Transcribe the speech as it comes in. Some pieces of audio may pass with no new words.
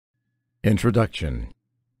Introduction.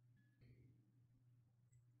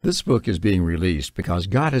 This book is being released because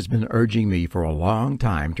God has been urging me for a long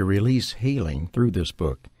time to release healing through this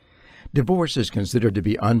book. Divorce is considered to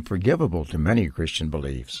be unforgivable to many Christian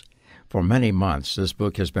beliefs. For many months, this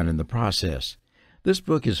book has been in the process. This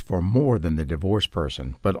book is for more than the divorced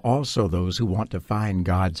person, but also those who want to find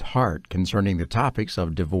God's heart concerning the topics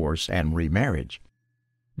of divorce and remarriage.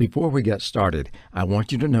 Before we get started, I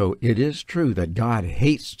want you to know it is true that God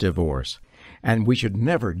hates divorce, and we should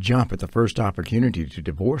never jump at the first opportunity to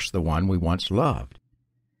divorce the one we once loved.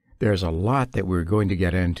 There's a lot that we're going to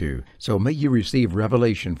get into, so may you receive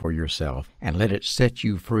revelation for yourself and let it set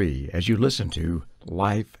you free as you listen to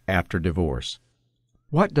Life After Divorce.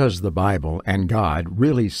 What does the Bible and God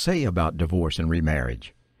really say about divorce and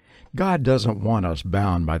remarriage? God doesn't want us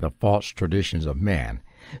bound by the false traditions of man,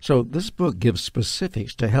 so this book gives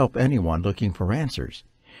specifics to help anyone looking for answers.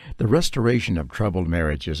 The restoration of troubled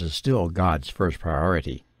marriages is still God's first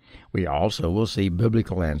priority. We also will see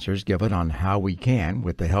biblical answers given on how we can,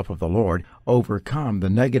 with the help of the Lord, overcome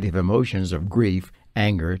the negative emotions of grief,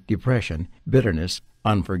 anger, depression, bitterness,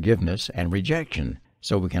 unforgiveness, and rejection,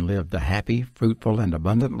 so we can live the happy, fruitful, and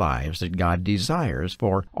abundant lives that God desires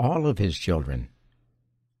for all of His children.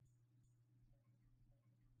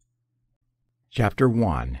 Chapter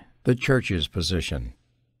 1. The Church's Position.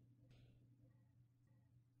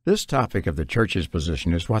 This topic of the church's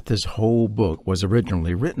position is what this whole book was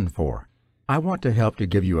originally written for. I want to help to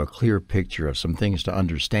give you a clear picture of some things to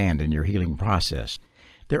understand in your healing process.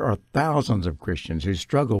 There are thousands of Christians who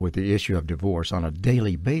struggle with the issue of divorce on a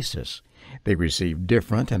daily basis. They receive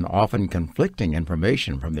different and often conflicting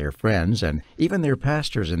information from their friends and even their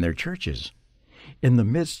pastors in their churches. In the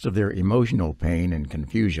midst of their emotional pain and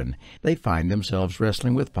confusion, they find themselves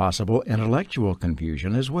wrestling with possible intellectual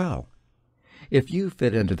confusion as well. If you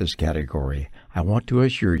fit into this category, I want to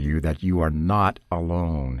assure you that you are not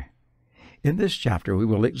alone. In this chapter, we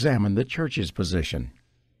will examine the church's position.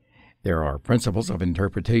 There are principles of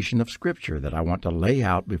interpretation of Scripture that I want to lay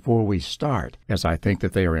out before we start, as I think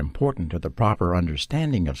that they are important to the proper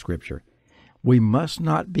understanding of Scripture. We must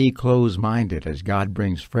not be closed-minded as God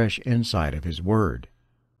brings fresh insight of His Word.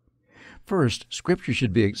 First, Scripture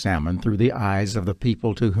should be examined through the eyes of the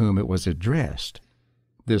people to whom it was addressed.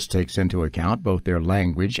 This takes into account both their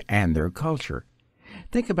language and their culture.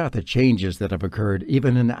 Think about the changes that have occurred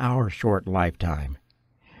even in our short lifetime.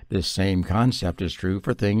 This same concept is true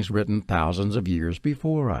for things written thousands of years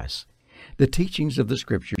before us. The teachings of the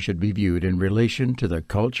Scripture should be viewed in relation to the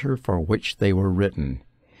culture for which they were written.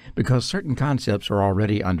 Because certain concepts are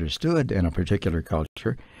already understood in a particular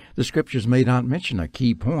culture, the Scriptures may not mention a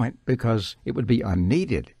key point because it would be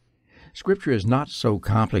unneeded. Scripture is not so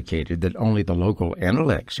complicated that only the local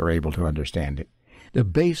intellects are able to understand it. The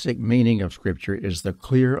basic meaning of Scripture is the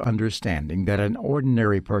clear understanding that an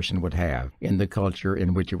ordinary person would have in the culture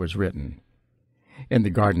in which it was written. In the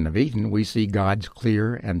Garden of Eden, we see God's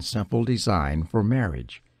clear and simple design for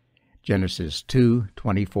marriage. Genesis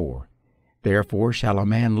 2:24. Therefore shall a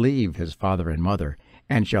man leave his father and mother,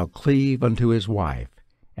 and shall cleave unto his wife,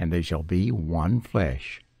 and they shall be one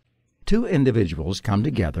flesh. Two individuals come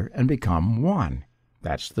together and become one.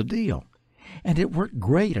 That's the deal. And it worked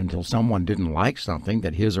great until someone didn't like something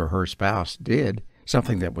that his or her spouse did,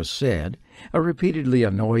 something that was said, a repeatedly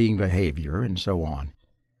annoying behavior, and so on.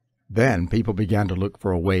 Then people began to look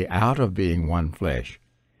for a way out of being one flesh.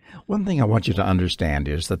 One thing I want you to understand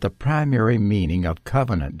is that the primary meaning of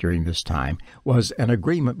covenant during this time was an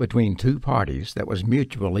agreement between two parties that was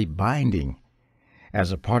mutually binding.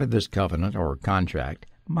 As a part of this covenant or contract,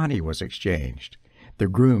 money was exchanged. The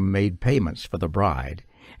groom made payments for the bride,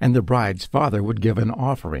 and the bride's father would give an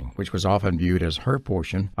offering, which was often viewed as her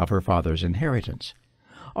portion of her father's inheritance.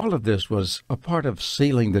 All of this was a part of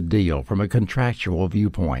sealing the deal from a contractual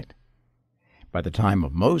viewpoint. By the time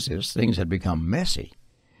of Moses, things had become messy.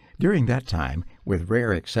 During that time, with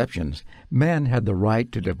rare exceptions, men had the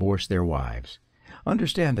right to divorce their wives.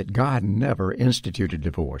 Understand that God never instituted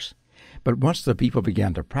divorce. But once the people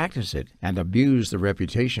began to practice it and abuse the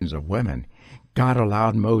reputations of women, God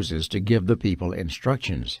allowed Moses to give the people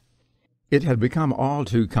instructions. It had become all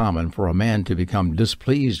too common for a man to become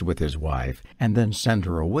displeased with his wife and then send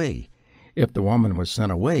her away. If the woman was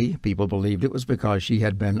sent away, people believed it was because she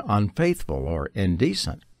had been unfaithful or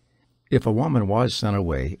indecent. If a woman was sent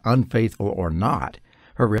away, unfaithful or not,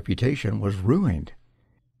 her reputation was ruined.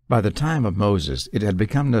 By the time of Moses, it had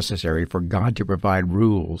become necessary for God to provide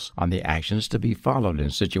rules on the actions to be followed in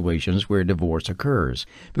situations where divorce occurs,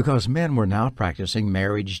 because men were now practicing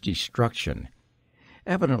marriage destruction.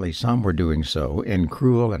 Evidently some were doing so in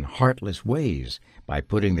cruel and heartless ways by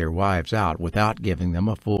putting their wives out without giving them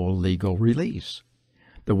a full legal release.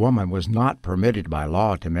 The woman was not permitted by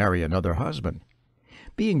law to marry another husband.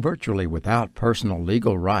 Being virtually without personal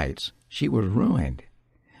legal rights, she was ruined.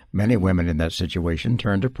 Many women in that situation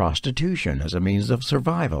turned to prostitution as a means of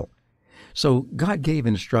survival. So God gave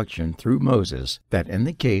instruction through Moses that in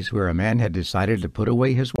the case where a man had decided to put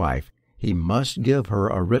away his wife, he must give her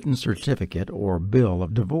a written certificate or bill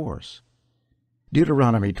of divorce.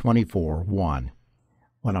 Deuteronomy 24:1.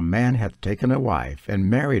 When a man hath taken a wife and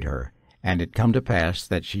married her, and it come to pass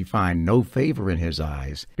that she find no favor in his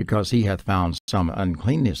eyes, because he hath found some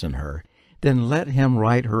uncleanness in her, then let him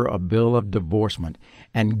write her a bill of divorcement,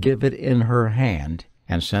 and give it in her hand,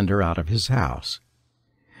 and send her out of his house.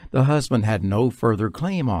 The husband had no further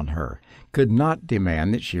claim on her, could not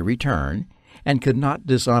demand that she return, and could not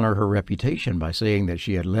dishonor her reputation by saying that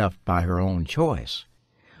she had left by her own choice.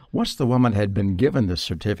 Once the woman had been given this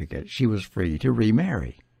certificate, she was free to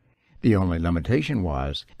remarry. The only limitation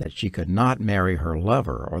was that she could not marry her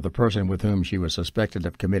lover or the person with whom she was suspected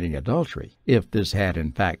of committing adultery, if this had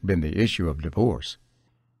in fact been the issue of divorce.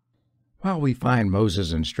 While we find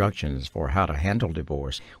Moses' instructions for how to handle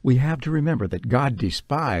divorce, we have to remember that God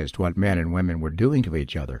despised what men and women were doing to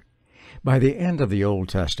each other. By the end of the Old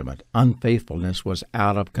Testament, unfaithfulness was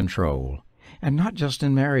out of control, and not just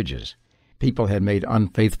in marriages. People had made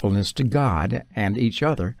unfaithfulness to God and each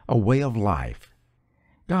other a way of life.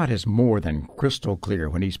 God is more than crystal clear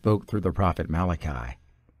when he spoke through the prophet Malachi.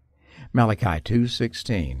 Malachi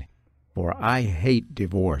 2:16, For I hate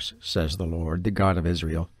divorce, says the Lord, the God of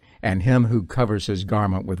Israel, and him who covers his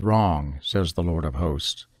garment with wrong, says the Lord of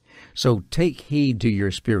hosts. So take heed to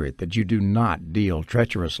your spirit that you do not deal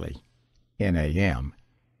treacherously. NAM.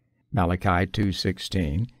 Malachi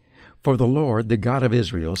 2:16, For the Lord, the God of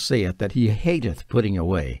Israel, saith that he hateth putting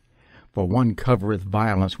away. For one covereth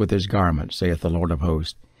violence with his garment, saith the Lord of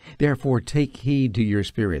hosts. Therefore take heed to your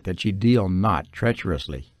spirit that ye deal not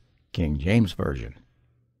treacherously. King James Version.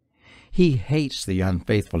 He hates the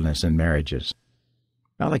unfaithfulness in marriages.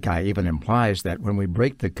 Malachi even implies that when we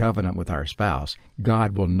break the covenant with our spouse,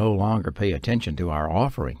 God will no longer pay attention to our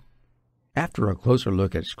offering. After a closer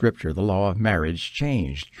look at Scripture, the law of marriage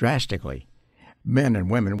changed drastically. Men and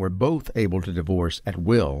women were both able to divorce at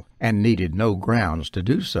will and needed no grounds to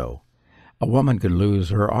do so. A woman could lose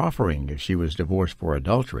her offering if she was divorced for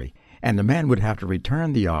adultery, and the man would have to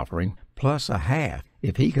return the offering plus a half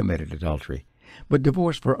if he committed adultery. But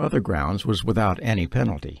divorce for other grounds was without any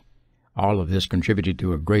penalty. All of this contributed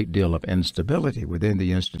to a great deal of instability within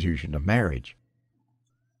the institution of marriage.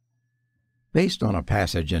 Based on a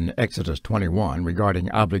passage in Exodus 21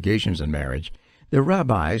 regarding obligations in marriage, the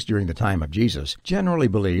rabbis during the time of Jesus generally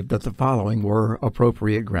believed that the following were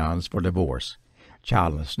appropriate grounds for divorce: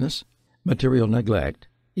 childlessness, material neglect,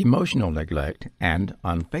 emotional neglect, and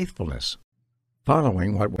unfaithfulness.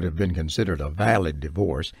 Following what would have been considered a valid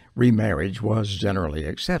divorce, remarriage was generally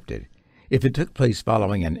accepted. If it took place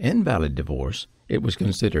following an invalid divorce, it was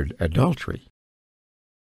considered adultery.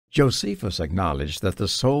 Josephus acknowledged that the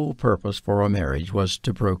sole purpose for a marriage was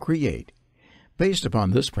to procreate. Based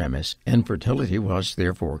upon this premise, infertility was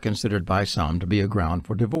therefore considered by some to be a ground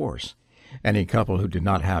for divorce. Any couple who did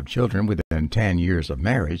not have children within 10 years of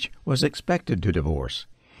marriage was expected to divorce.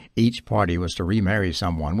 Each party was to remarry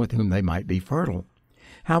someone with whom they might be fertile.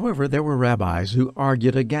 However, there were rabbis who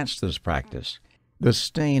argued against this practice. The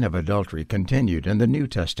stain of adultery continued in the New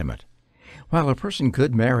Testament. While a person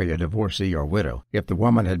could marry a divorcee or widow, if the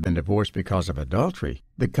woman had been divorced because of adultery,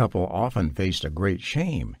 the couple often faced a great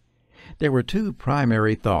shame. There were two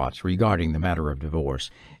primary thoughts regarding the matter of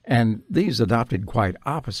divorce, and these adopted quite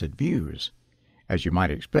opposite views. As you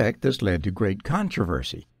might expect, this led to great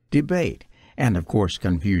controversy, debate, and of course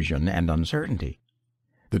confusion and uncertainty.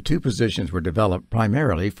 The two positions were developed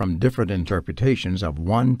primarily from different interpretations of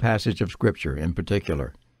one passage of Scripture in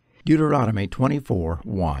particular. Deuteronomy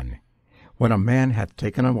 24:1. When a man hath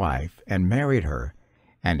taken a wife and married her,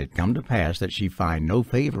 and it come to pass that she find no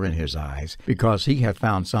favor in his eyes, because he hath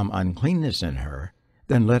found some uncleanness in her,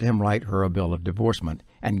 then let him write her a bill of divorcement,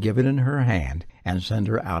 and give it in her hand, and send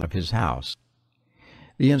her out of his house.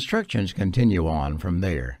 The instructions continue on from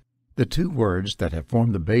there. The two words that have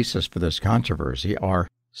formed the basis for this controversy are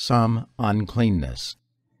some uncleanness.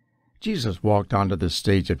 Jesus walked onto this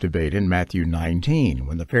stage of debate in Matthew 19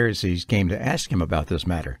 when the Pharisees came to ask him about this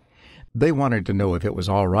matter. They wanted to know if it was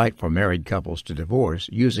all right for married couples to divorce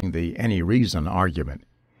using the any reason argument.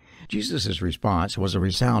 Jesus' response was a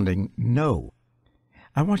resounding no.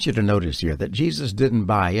 I want you to notice here that Jesus didn't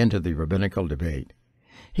buy into the rabbinical debate.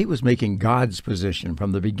 He was making God's position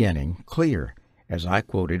from the beginning clear, as I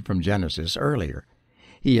quoted from Genesis earlier.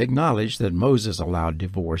 He acknowledged that Moses allowed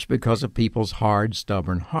divorce because of people's hard,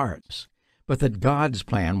 stubborn hearts, but that God's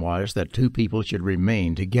plan was that two people should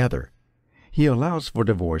remain together. He allows for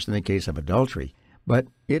divorce in the case of adultery, but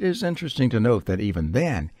it is interesting to note that even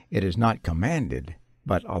then it is not commanded,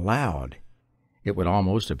 but allowed. It would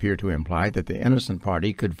almost appear to imply that the innocent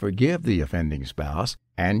party could forgive the offending spouse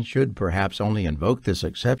and should perhaps only invoke this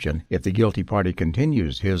exception if the guilty party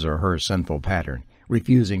continues his or her sinful pattern,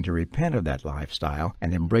 refusing to repent of that lifestyle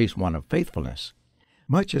and embrace one of faithfulness.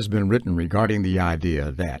 Much has been written regarding the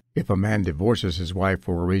idea that if a man divorces his wife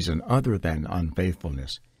for a reason other than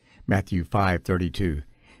unfaithfulness, Matthew 5:32,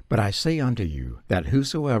 "But I say unto you, that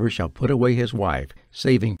whosoever shall put away his wife,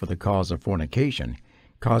 saving for the cause of fornication,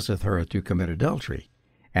 causeth her to commit adultery,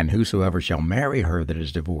 and whosoever shall marry her that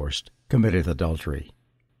is divorced, committeth adultery."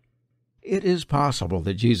 It is possible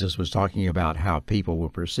that Jesus was talking about how people will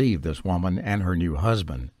perceive this woman and her new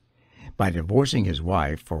husband. By divorcing his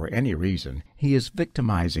wife for any reason, he is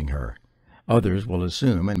victimizing her. Others will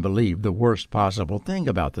assume and believe the worst possible thing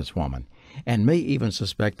about this woman, and may even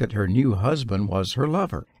suspect that her new husband was her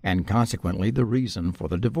lover, and consequently the reason for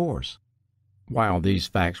the divorce. While these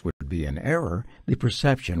facts would be in error, the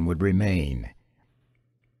perception would remain.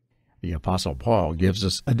 The Apostle Paul gives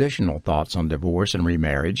us additional thoughts on divorce and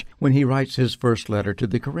remarriage when he writes his first letter to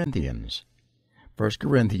the Corinthians. 1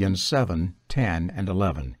 Corinthians 7:10 and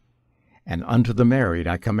 11. "And unto the married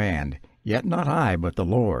I command, yet not I, but the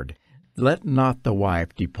Lord, let not the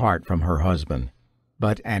wife depart from her husband.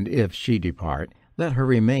 But and if she depart, let her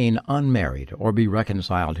remain unmarried, or be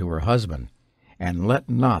reconciled to her husband. And let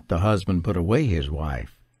not the husband put away his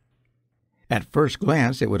wife." At first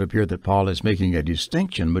glance, it would appear that Paul is making a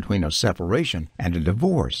distinction between a separation and a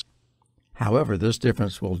divorce. However, this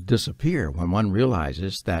difference will disappear when one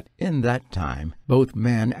realizes that in that time, both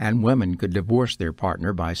men and women could divorce their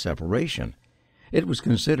partner by separation. It was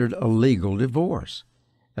considered a legal divorce.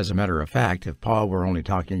 As a matter of fact, if Paul were only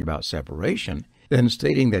talking about separation, then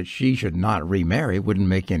stating that she should not remarry wouldn't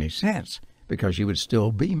make any sense, because she would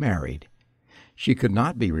still be married. She could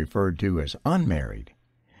not be referred to as unmarried.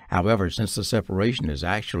 However, since the separation is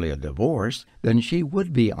actually a divorce, then she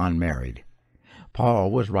would be unmarried.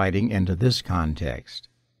 Paul was writing into this context.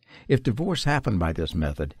 If divorce happened by this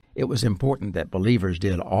method, it was important that believers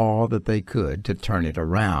did all that they could to turn it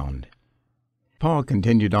around. Paul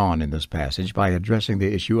continued on in this passage by addressing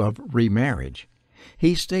the issue of remarriage.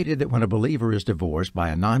 He stated that when a believer is divorced by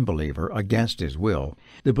a non-believer against his will,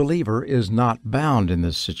 the believer is not bound in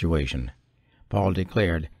this situation. Paul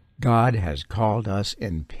declared, "God has called us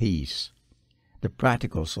in peace." The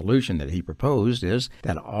practical solution that he proposed is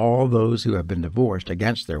that all those who have been divorced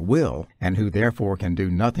against their will, and who therefore can do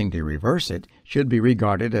nothing to reverse it, should be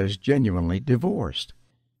regarded as genuinely divorced.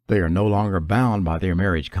 They are no longer bound by their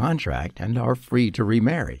marriage contract and are free to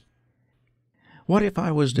remarry. What if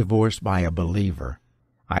I was divorced by a believer?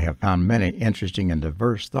 I have found many interesting and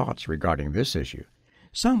diverse thoughts regarding this issue.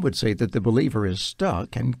 Some would say that the believer is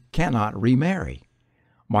stuck and cannot remarry.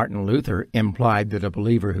 Martin Luther implied that a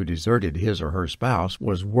believer who deserted his or her spouse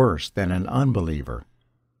was worse than an unbeliever.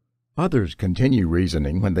 Others continue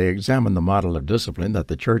reasoning when they examine the model of discipline that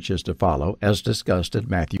the church is to follow as discussed at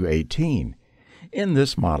Matthew 18. In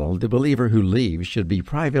this model, the believer who leaves should be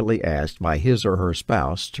privately asked by his or her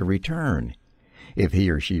spouse to return. If he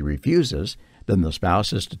or she refuses, then the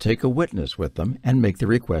spouse is to take a witness with them and make the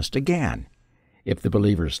request again. If the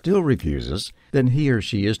believer still refuses, then he or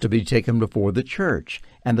she is to be taken before the church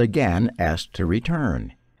and again asked to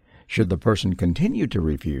return. Should the person continue to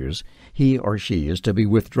refuse, he or she is to be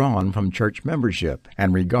withdrawn from church membership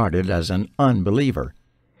and regarded as an unbeliever.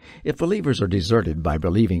 If believers are deserted by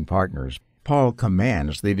believing partners, Paul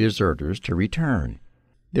commands the deserters to return.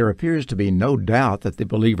 There appears to be no doubt that the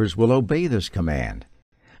believers will obey this command.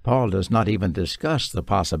 Paul does not even discuss the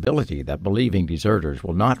possibility that believing deserters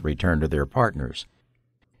will not return to their partners.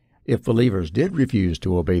 If believers did refuse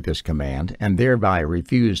to obey this command, and thereby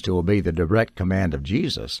refuse to obey the direct command of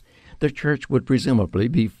Jesus, the church would presumably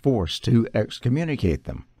be forced to excommunicate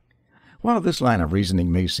them. While this line of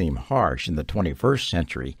reasoning may seem harsh in the 21st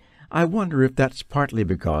century, I wonder if that's partly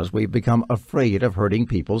because we've become afraid of hurting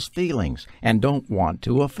people's feelings and don't want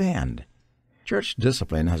to offend. Church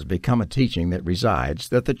discipline has become a teaching that resides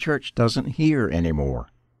that the church doesn't hear anymore.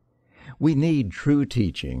 We need true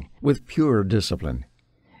teaching with pure discipline.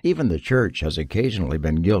 Even the church has occasionally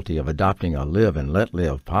been guilty of adopting a live and let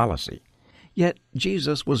live policy. Yet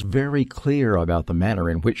Jesus was very clear about the manner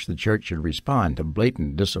in which the church should respond to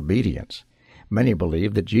blatant disobedience. Many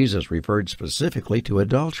believe that Jesus referred specifically to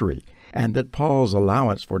adultery, and that Paul's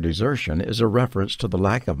allowance for desertion is a reference to the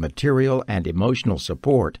lack of material and emotional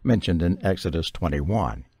support mentioned in Exodus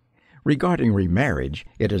 21. Regarding remarriage,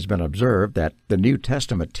 it has been observed that the New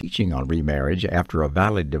Testament teaching on remarriage after a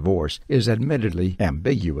valid divorce is admittedly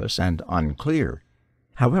ambiguous and unclear.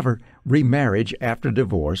 However, remarriage after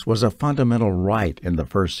divorce was a fundamental right in the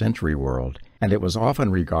first century world, and it was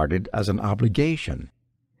often regarded as an obligation.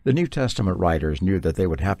 The New Testament writers knew that they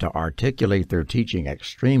would have to articulate their teaching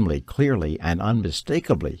extremely clearly and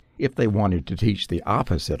unmistakably if they wanted to teach the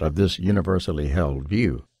opposite of this universally held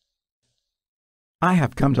view. I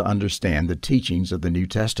have come to understand the teachings of the New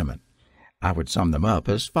Testament. I would sum them up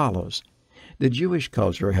as follows. The Jewish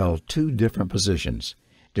culture held two different positions: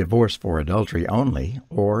 divorce for adultery only,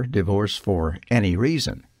 or divorce for any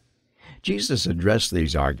reason. Jesus addressed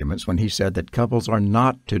these arguments when he said that couples are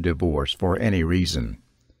not to divorce for any reason.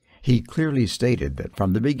 He clearly stated that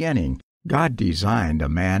from the beginning, God designed a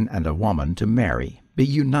man and a woman to marry, be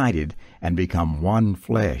united, and become one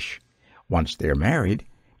flesh. Once they're married,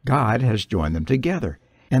 God has joined them together,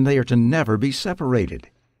 and they are to never be separated.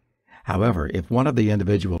 However, if one of the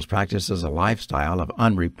individuals practices a lifestyle of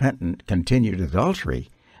unrepentant, continued adultery,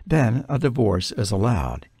 then a divorce is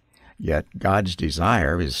allowed. Yet God's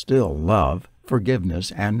desire is still love,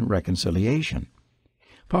 forgiveness, and reconciliation.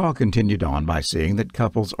 Paul continued on by saying that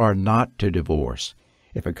couples are not to divorce.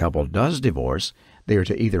 If a couple does divorce, they are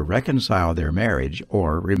to either reconcile their marriage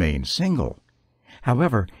or remain single.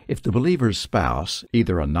 However, if the believer's spouse,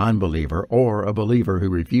 either a non-believer or a believer who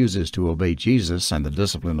refuses to obey Jesus and the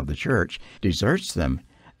discipline of the church, deserts them,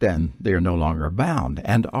 then they are no longer bound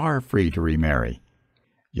and are free to remarry.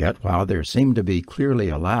 Yet, while there seem to be clearly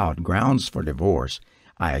allowed grounds for divorce,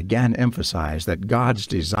 I again emphasize that God's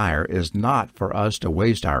desire is not for us to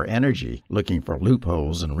waste our energy looking for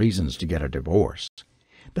loopholes and reasons to get a divorce.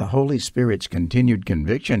 The Holy Spirit's continued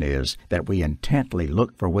conviction is that we intently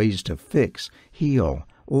look for ways to fix, heal,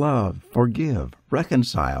 love, forgive,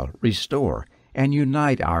 reconcile, restore, and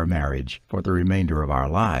unite our marriage for the remainder of our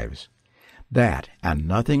lives. That, and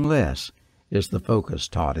nothing less, is the focus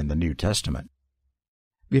taught in the New Testament.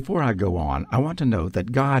 Before I go on, I want to note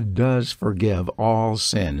that God does forgive all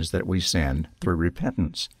sins that we sin through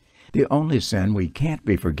repentance. The only sin we can't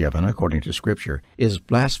be forgiven, according to Scripture, is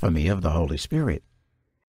blasphemy of the Holy Spirit.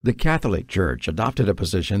 The Catholic Church adopted a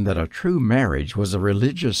position that a true marriage was a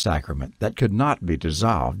religious sacrament that could not be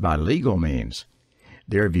dissolved by legal means.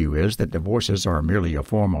 Their view is that divorces are merely a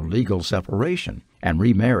form of legal separation, and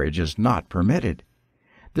remarriage is not permitted.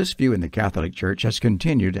 This view in the Catholic Church has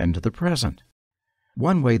continued into the present.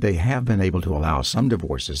 One way they have been able to allow some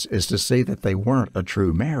divorces is to say that they weren't a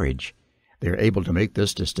true marriage. They are able to make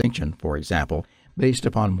this distinction, for example, based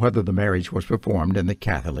upon whether the marriage was performed in the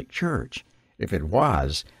Catholic Church. If it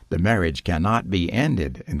was, the marriage cannot be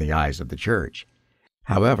ended in the eyes of the Church.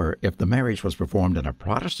 However, if the marriage was performed in a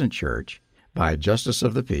Protestant church, by a justice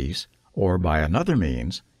of the peace, or by another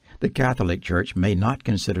means, the Catholic Church may not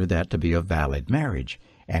consider that to be a valid marriage,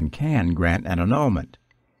 and can grant an annulment.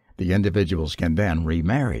 The individuals can then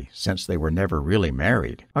remarry, since they were never really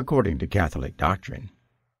married, according to Catholic doctrine.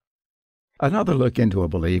 Another look into a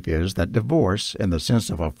belief is that divorce, in the sense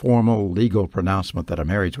of a formal legal pronouncement that a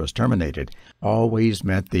marriage was terminated, always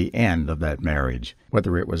meant the end of that marriage,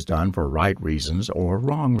 whether it was done for right reasons or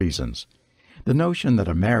wrong reasons. The notion that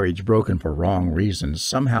a marriage broken for wrong reasons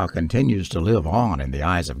somehow continues to live on in the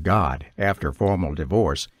eyes of God after formal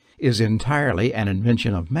divorce is entirely an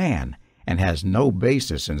invention of man, and has no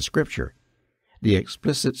basis in Scripture. The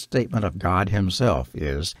explicit statement of God Himself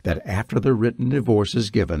is that after the written divorce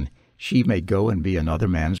is given, she may go and be another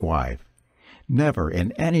man's wife. Never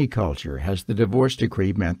in any culture has the divorce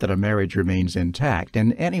decree meant that a marriage remains intact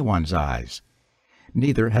in anyone's eyes.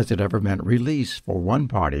 Neither has it ever meant release for one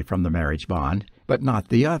party from the marriage bond, but not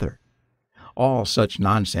the other. All such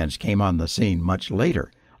nonsense came on the scene much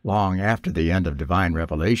later, long after the end of divine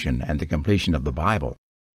revelation and the completion of the Bible.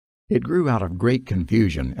 It grew out of great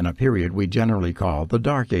confusion in a period we generally call the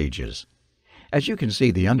Dark Ages. As you can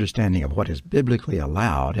see, the understanding of what is biblically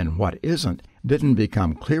allowed and what isn't didn't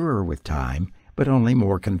become clearer with time, but only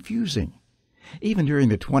more confusing. Even during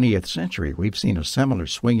the 20th century, we've seen a similar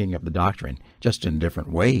swinging of the doctrine, just in different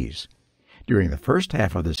ways. During the first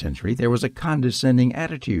half of the century, there was a condescending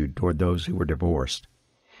attitude toward those who were divorced.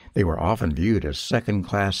 They were often viewed as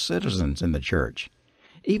second-class citizens in the church.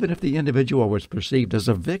 Even if the individual was perceived as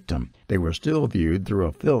a victim, they were still viewed through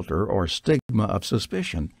a filter or stigma of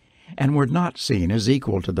suspicion, and were not seen as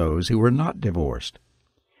equal to those who were not divorced.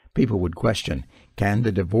 People would question, can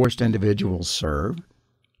the divorced individuals serve?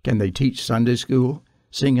 Can they teach Sunday school,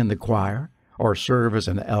 sing in the choir, or serve as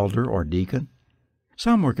an elder or deacon?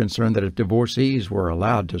 Some were concerned that if divorcees were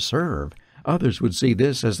allowed to serve, others would see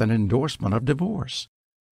this as an endorsement of divorce.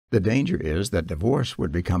 The danger is that divorce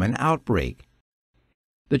would become an outbreak.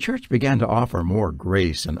 The church began to offer more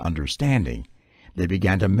grace and understanding. They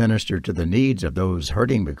began to minister to the needs of those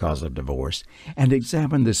hurting because of divorce and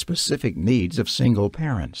examine the specific needs of single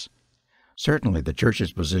parents. Certainly, the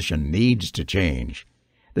church's position needs to change.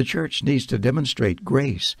 The church needs to demonstrate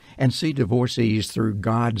grace and see divorcees through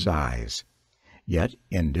God's eyes. Yet,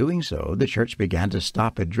 in doing so, the church began to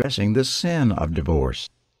stop addressing the sin of divorce.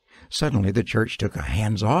 Suddenly, the church took a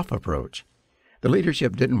hands-off approach. The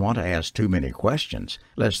leadership didn't want to ask too many questions,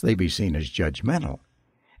 lest they be seen as judgmental.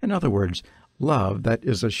 In other words, love that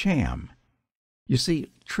is a sham. You see,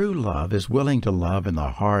 true love is willing to love in the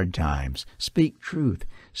hard times, speak truth,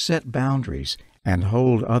 set boundaries, and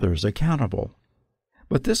hold others accountable.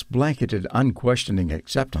 But this blanketed, unquestioning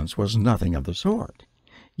acceptance was nothing of the sort.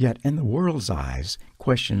 Yet in the world's eyes,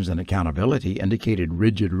 questions and accountability indicated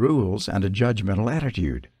rigid rules and a judgmental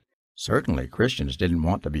attitude. Certainly Christians didn't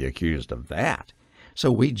want to be accused of that, so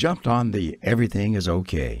we jumped on the everything is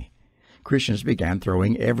okay. Christians began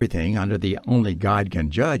throwing everything under the only God can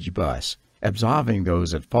judge bus, absolving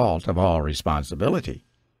those at fault of all responsibility.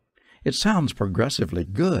 It sounds progressively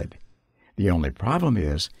good. The only problem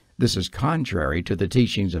is, this is contrary to the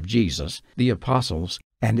teachings of Jesus, the apostles,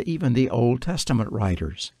 and even the Old Testament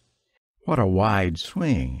writers. What a wide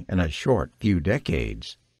swing in a short few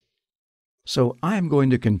decades. So I'm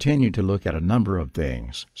going to continue to look at a number of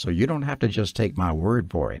things, so you don't have to just take my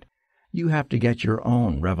word for it. You have to get your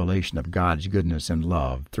own revelation of God's goodness and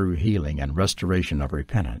love through healing and restoration of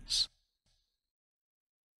repentance.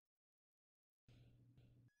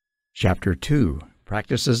 Chapter 2.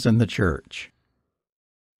 Practices in the Church.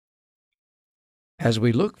 As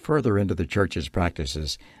we look further into the church's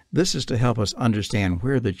practices, this is to help us understand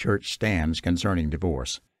where the church stands concerning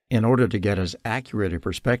divorce. In order to get as accurate a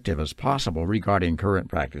perspective as possible regarding current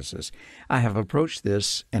practices, I have approached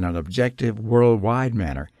this in an objective, worldwide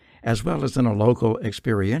manner, as well as in a local,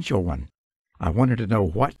 experiential one. I wanted to know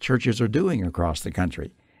what churches are doing across the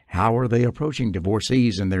country. How are they approaching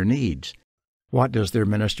divorcees and their needs? What does their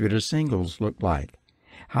ministry to singles look like?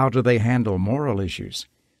 How do they handle moral issues?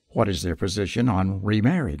 What is their position on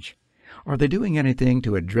remarriage? Are they doing anything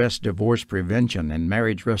to address divorce prevention and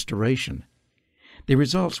marriage restoration? The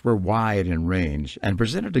results were wide in range and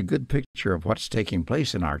presented a good picture of what's taking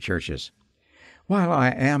place in our churches. While I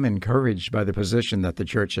am encouraged by the position that the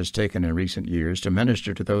church has taken in recent years to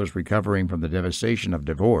minister to those recovering from the devastation of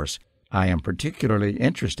divorce, I am particularly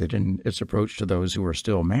interested in its approach to those who are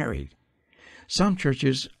still married. Some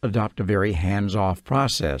churches adopt a very hands-off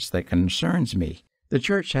process that concerns me. The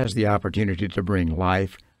church has the opportunity to bring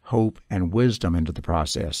life, hope, and wisdom into the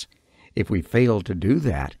process. If we fail to do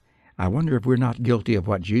that, I wonder if we're not guilty of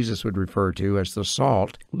what Jesus would refer to as the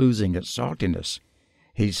salt losing its saltiness.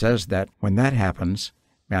 He says that when that happens,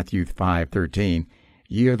 Matthew 5:13,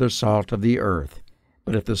 "Ye are the salt of the earth,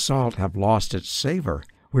 but if the salt have lost its savor,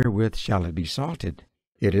 wherewith shall it be salted?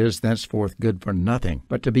 It is thenceforth good for nothing,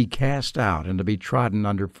 but to be cast out and to be trodden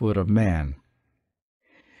under foot of men."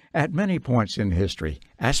 At many points in history,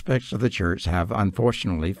 aspects of the church have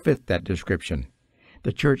unfortunately fit that description.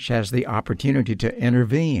 The church has the opportunity to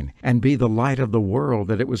intervene and be the light of the world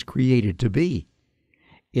that it was created to be.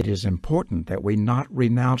 It is important that we not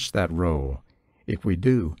renounce that role. If we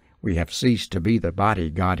do, we have ceased to be the body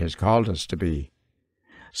God has called us to be.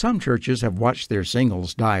 Some churches have watched their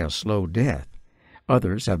singles die a slow death.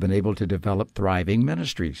 Others have been able to develop thriving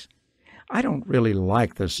ministries. I don't really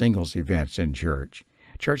like the singles events in church.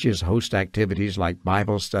 Churches host activities like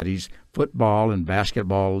Bible studies, football and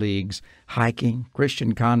basketball leagues, hiking,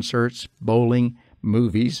 Christian concerts, bowling,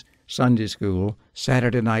 movies, Sunday school,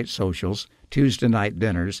 Saturday night socials, Tuesday night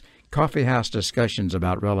dinners, coffeehouse discussions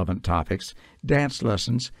about relevant topics, dance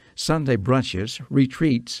lessons, Sunday brunches,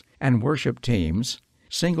 retreats, and worship teams,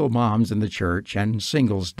 single moms in the church, and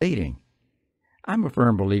singles dating. I'm a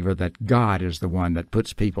firm believer that God is the one that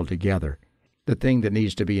puts people together. The thing that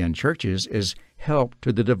needs to be in churches is help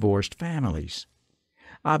to the divorced families.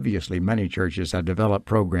 Obviously, many churches have developed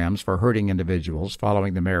programs for hurting individuals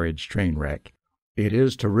following the marriage train wreck. It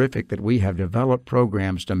is terrific that we have developed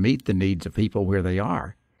programs to meet the needs of people where they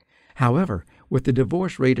are. However, with the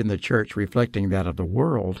divorce rate in the church reflecting that of the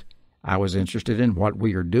world, I was interested in what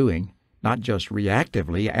we are doing, not just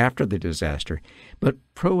reactively after the disaster, but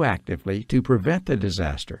proactively to prevent the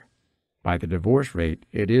disaster. By the divorce rate,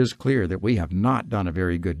 it is clear that we have not done a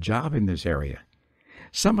very good job in this area.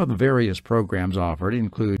 Some of the various programs offered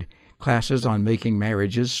include classes on making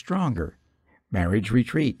marriages stronger, marriage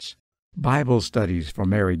retreats, Bible studies for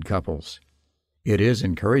married couples, It is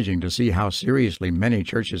encouraging to see how seriously many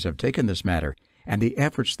churches have taken this matter and the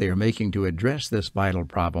efforts they are making to address this vital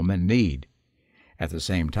problem and need. At the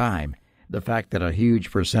same time, the fact that a huge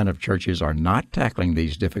percent of churches are not tackling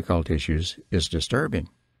these difficult issues is disturbing.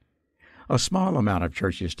 A small amount of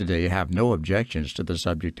churches today have no objections to the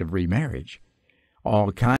subject of remarriage.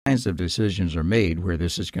 All kinds of decisions are made where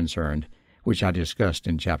this is concerned, which I discussed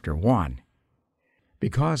in Chapter 1.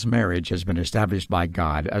 Because marriage has been established by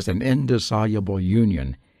God as an indissoluble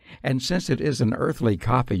union, and since it is an earthly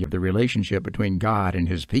copy of the relationship between God and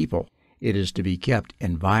His people, it is to be kept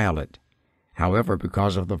inviolate. However,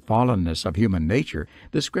 because of the fallenness of human nature,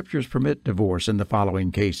 the Scriptures permit divorce in the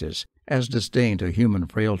following cases, as disdain to human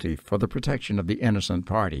frailty for the protection of the innocent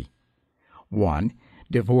party. 1.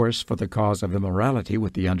 Divorce for the cause of immorality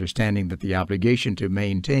with the understanding that the obligation to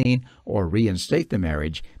maintain or reinstate the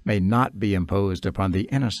marriage may not be imposed upon the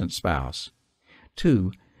innocent spouse.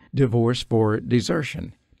 2. Divorce for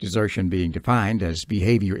desertion, desertion being defined as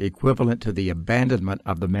behavior equivalent to the abandonment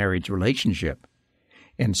of the marriage relationship.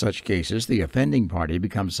 In such cases, the offending party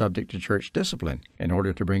becomes subject to church discipline in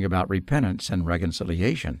order to bring about repentance and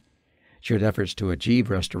reconciliation. Should efforts to achieve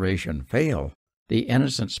restoration fail, the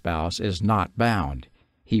innocent spouse is not bound.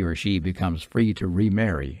 He or she becomes free to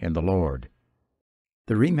remarry in the Lord.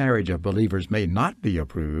 The remarriage of believers may not be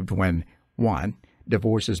approved when 1.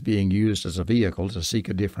 Divorce is being used as a vehicle to seek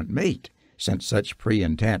a different mate, since such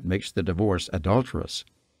pre-intent makes the divorce adulterous.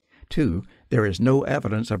 2. There is no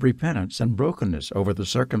evidence of repentance and brokenness over the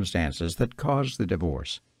circumstances that caused the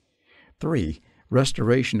divorce. 3.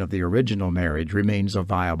 Restoration of the original marriage remains a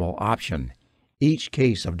viable option. Each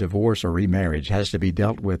case of divorce or remarriage has to be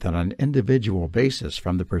dealt with on an individual basis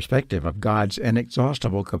from the perspective of God's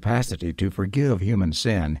inexhaustible capacity to forgive human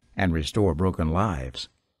sin and restore broken lives.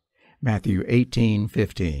 Matthew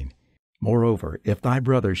 18:15. Moreover, if thy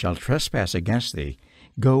brother shall trespass against thee,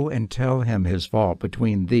 go and tell him his fault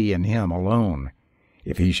between thee and him alone.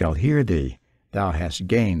 If he shall hear thee, thou hast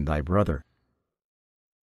gained thy brother.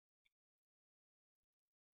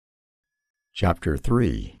 Chapter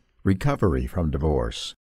 3. Recovery from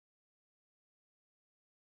divorce.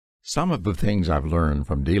 Some of the things I've learned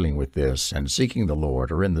from dealing with this and seeking the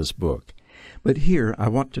Lord are in this book, but here I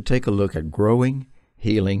want to take a look at growing,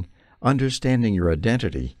 healing, understanding your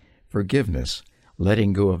identity, forgiveness,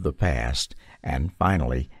 letting go of the past, and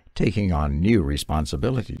finally, taking on new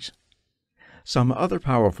responsibilities. Some other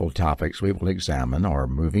powerful topics we will examine are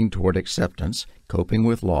moving toward acceptance, coping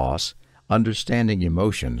with loss, understanding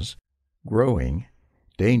emotions, growing,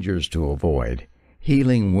 dangers to avoid,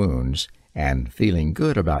 healing wounds, and feeling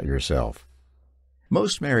good about yourself.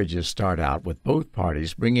 Most marriages start out with both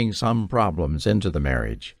parties bringing some problems into the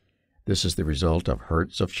marriage. This is the result of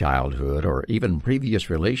hurts of childhood or even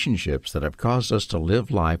previous relationships that have caused us to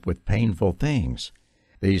live life with painful things.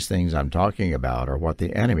 These things I'm talking about are what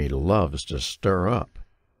the enemy loves to stir up.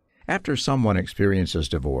 After someone experiences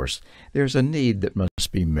divorce, there's a need that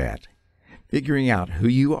must be met. Figuring out who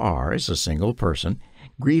you are as a single person,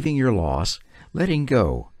 grieving your loss, letting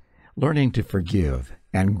go, learning to forgive,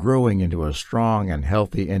 and growing into a strong and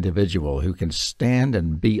healthy individual who can stand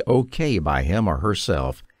and be okay by him or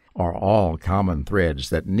herself are all common threads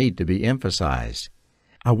that need to be emphasized.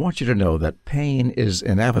 I want you to know that pain is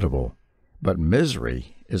inevitable, but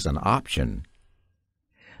misery is an option.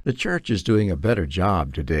 The church is doing a better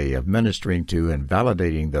job today of ministering to and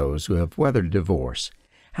validating those who have weathered divorce.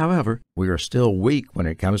 However, we are still weak when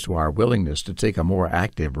it comes to our willingness to take a more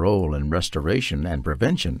active role in restoration and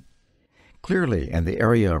prevention. Clearly, in the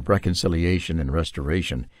area of reconciliation and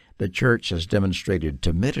restoration, the church has demonstrated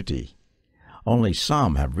timidity. Only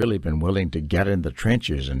some have really been willing to get in the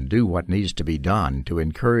trenches and do what needs to be done to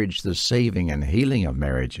encourage the saving and healing of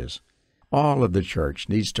marriages. All of the church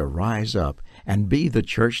needs to rise up and be the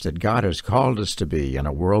church that God has called us to be in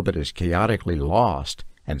a world that is chaotically lost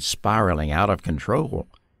and spiraling out of control.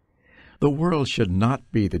 The world should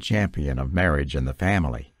not be the champion of marriage and the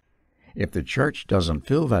family. If the church doesn't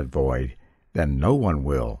fill that void, then no one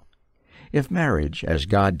will. If marriage, as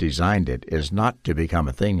God designed it, is not to become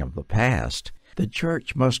a thing of the past, the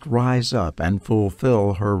church must rise up and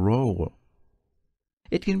fulfill her role.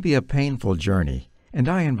 It can be a painful journey, and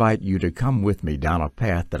I invite you to come with me down a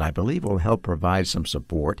path that I believe will help provide some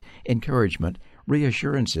support, encouragement,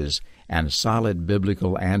 reassurances, and solid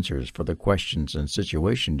biblical answers for the questions and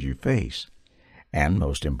situations you face. And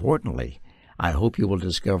most importantly, I hope you will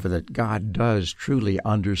discover that God does truly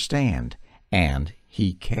understand, and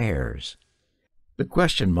He cares. The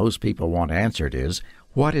question most people want answered is,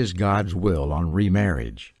 what is God's will on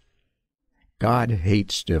remarriage? God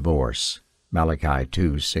hates divorce, Malachi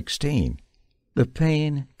 2:16. The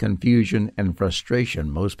pain, confusion, and frustration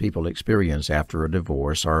most people experience after a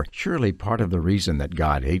divorce are surely part of the reason that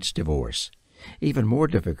God hates divorce. Even more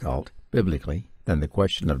difficult, biblically, than the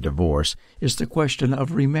question of divorce is the question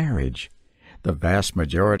of remarriage. The vast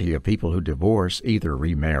majority of people who divorce either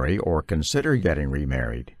remarry or consider getting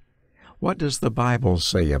remarried. What does the Bible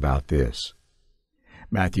say about this?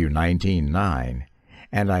 Matthew 19:9,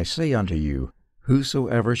 "And I say unto you,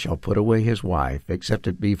 whosoever shall put away his wife, except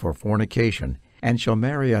it be for fornication, and shall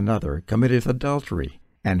marry another, committeth adultery.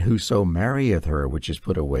 And whoso marrieth her which is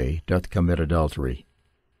put away doth commit adultery."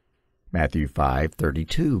 Matthew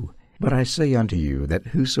 5:32, "But I say unto you, that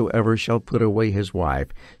whosoever shall put away his wife,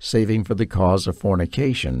 saving for the cause of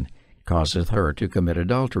fornication, causeth her to commit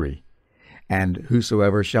adultery. And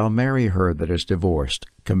whosoever shall marry her that is divorced,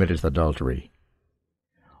 committeth adultery."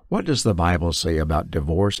 What does the Bible say about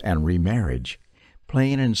divorce and remarriage?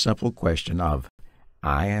 Plain and simple question of,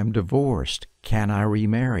 I am divorced, can I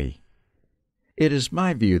remarry? It is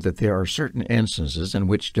my view that there are certain instances in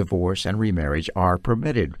which divorce and remarriage are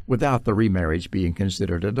permitted without the remarriage being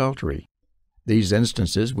considered adultery. These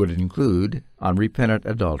instances would include unrepentant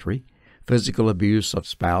adultery, physical abuse of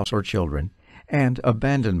spouse or children, and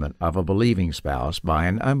abandonment of a believing spouse by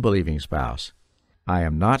an unbelieving spouse. I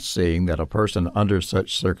am not saying that a person under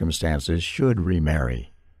such circumstances should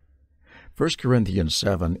remarry. 1 Corinthians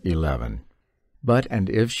 7:11, "But and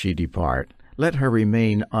if she depart, let her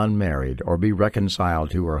remain unmarried, or be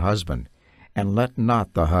reconciled to her husband, and let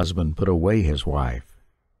not the husband put away his wife."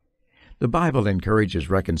 The Bible encourages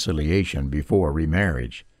reconciliation before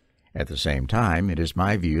remarriage. At the same time, it is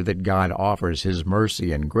my view that God offers His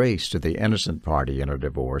mercy and grace to the innocent party in a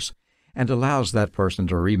divorce and allows that person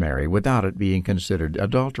to remarry without it being considered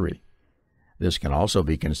adultery. This can also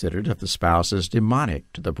be considered if the spouse is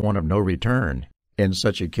demonic to the point of no return, in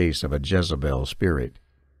such a case of a Jezebel spirit.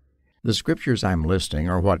 The scriptures I'm listing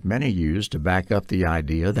are what many use to back up the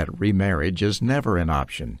idea that remarriage is never an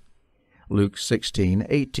option. Luke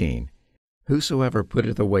 16:18, "Whosoever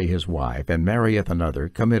putteth away his wife, and marrieth another,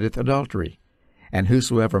 committeth adultery. And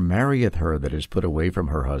whosoever marrieth her that is put away from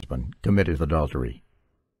her husband, committeth adultery."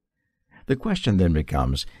 The question then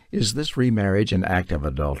becomes, is this remarriage an act of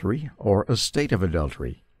adultery or a state of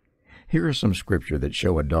adultery? Here are some scripture that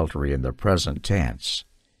show adultery in the present tense.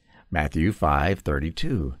 Matthew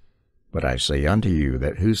 5:32, "But I say unto you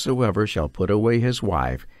that whosoever shall put away his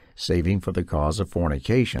wife, saving for the cause of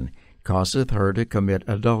fornication, causeth her to commit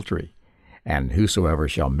adultery. And whosoever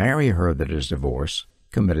shall marry her that is divorced,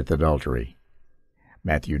 committeth adultery."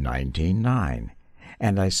 Matthew 19:9,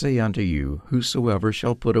 "And I say unto you, whosoever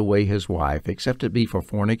shall put away his wife, except it be for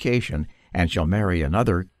fornication, and shall marry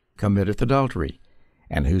another, committeth adultery.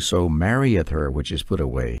 And whoso marrieth her which is put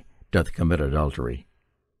away, doth commit adultery."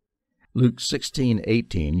 Luke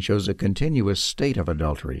 16:18 shows a continuous state of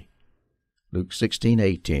adultery. Luke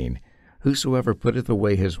 16:18, "Whosoever putteth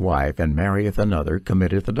away his wife, and marrieth another,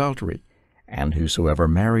 committeth adultery. And whosoever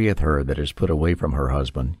marrieth her that is put away from her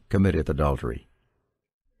husband, committeth adultery."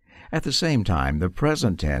 At the same time, the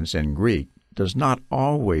present tense in Greek does not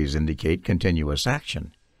always indicate continuous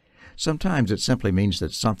action. Sometimes it simply means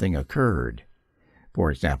that something occurred. For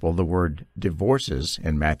example, the word divorces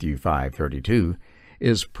in Matthew 5:32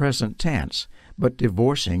 is present tense, but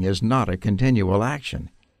divorcing is not a continual action.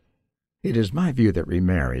 It is my view that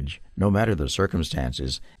remarriage, no matter the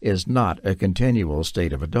circumstances, is not a continual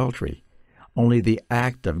state of adultery. Only the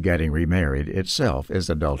act of getting remarried itself is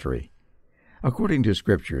adultery. According to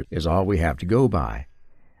Scripture is all we have to go by.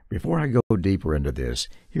 Before I go deeper into this,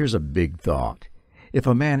 here's a big thought. If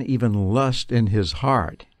a man even lust in his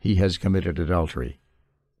heart, he has committed adultery.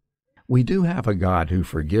 We do have a God who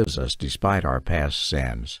forgives us despite our past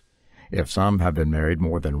sins. If some have been married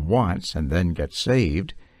more than once and then get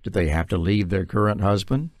saved, do they have to leave their current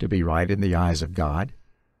husband to be right in the eyes of God?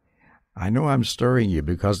 I know I'm stirring you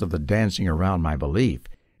because of the dancing around my belief,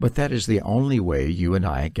 but that is the only way you and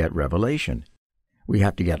I get revelation. We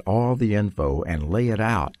have to get all the info and lay it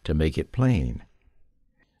out to make it plain.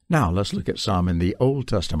 Now let's look at some in the Old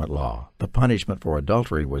Testament law. The punishment for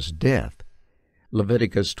adultery was death.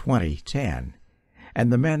 Leviticus 20:10,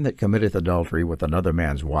 "And the man that committeth adultery with another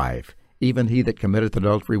man's wife, even he that committeth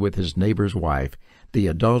adultery with his neighbor's wife, the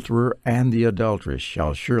adulterer and the adulteress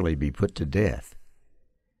shall surely be put to death."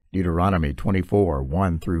 Deuteronomy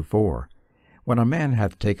 24:1-4, "When a man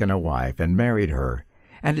hath taken a wife and married her,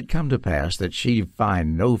 and it come to pass that she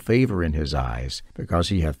find no favor in his eyes, because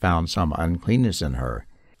he hath found some uncleanness in her,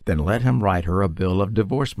 then let him write her a bill of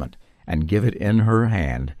divorcement, and give it in her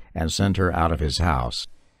hand, and send her out of his house.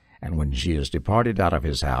 And when she is departed out of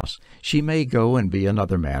his house, she may go and be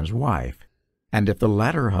another man's wife. And if the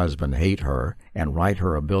latter husband hate her, and write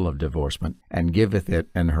her a bill of divorcement, and giveth it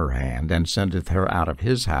in her hand, and sendeth her out of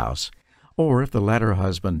his house, or if the latter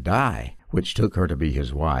husband die, which took her to be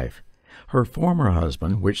his wife, her former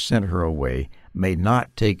husband, which sent her away, may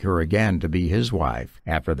not take her again to be his wife,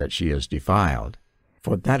 after that she is defiled.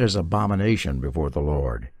 For that is abomination before the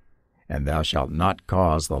Lord. And thou shalt not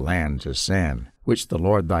cause the land to sin, which the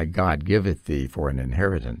Lord thy God giveth thee for an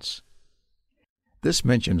inheritance. This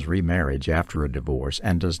mentions remarriage after a divorce,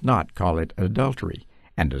 and does not call it adultery,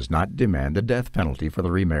 and does not demand the death penalty for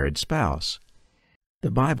the remarried spouse.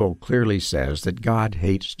 The Bible clearly says that God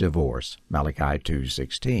hates divorce, Malachi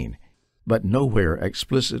 2:16, but nowhere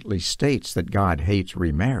explicitly states that God hates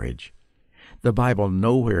remarriage. The Bible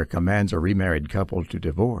nowhere commands a remarried couple to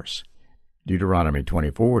divorce. Deuteronomy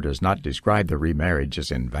 24 does not describe the remarriage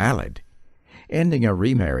as invalid. Ending a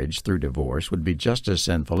remarriage through divorce would be just as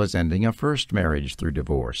sinful as ending a first marriage through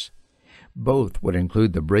divorce. Both would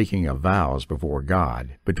include the breaking of vows before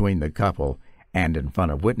God, between the couple, and in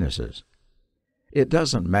front of witnesses. It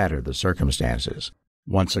doesn't matter the circumstances.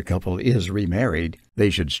 Once a couple is remarried, they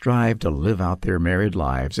should strive to live out their married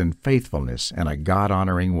lives in faithfulness in a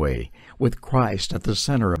God-honoring way, with Christ at the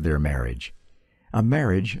center of their marriage. A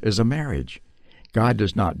marriage is a marriage. God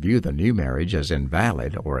does not view the new marriage as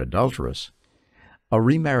invalid or adulterous. A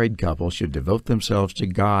remarried couple should devote themselves to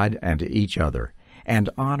God and to each other, and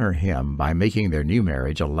honor Him by making their new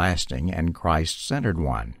marriage a lasting and Christ-centered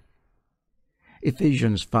one.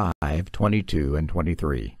 Ephesians 5:22 and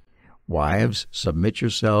 23. Wives, submit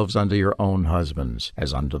yourselves unto your own husbands,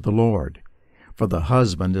 as unto the Lord. For the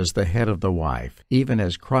husband is the head of the wife, even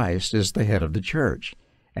as Christ is the head of the church,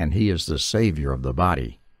 and He is the Savior of the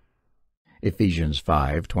body. Ephesians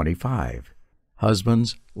 5:25.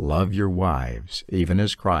 Husbands, love your wives, even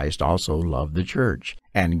as Christ also loved the church,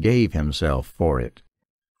 and gave Himself for it.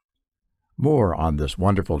 More on this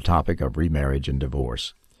wonderful topic of remarriage and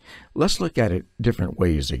divorce. Let's look at it different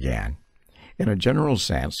ways again. In a general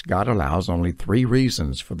sense, God allows only 3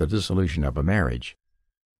 reasons for the dissolution of a marriage.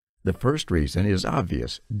 The first reason is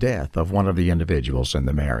obvious: death of one of the individuals in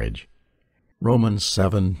the marriage. Romans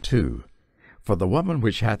 7:2. For the woman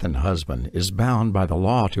which hath an husband is bound by the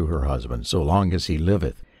law to her husband, so long as he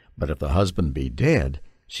liveth. But if the husband be dead,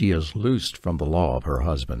 she is loosed from the law of her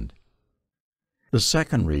husband. The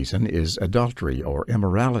second reason is adultery or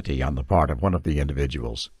immorality on the part of one of the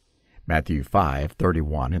individuals. Matthew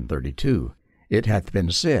 5:31 and 32. It hath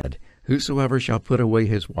been said, Whosoever shall put away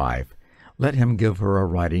his wife, let him give her a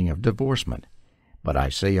writing of divorcement. But I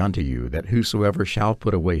say unto you, that whosoever shall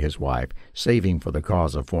put away his wife, saving for the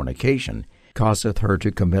cause of fornication, causeth her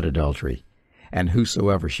to commit adultery. And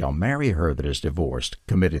whosoever shall marry her that is divorced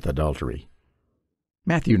committeth adultery.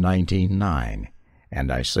 Matthew 19:9.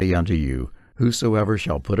 And I say unto you, Whosoever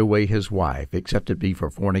shall put away his wife, except it be for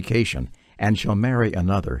fornication, and shall marry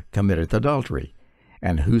another, committeth adultery.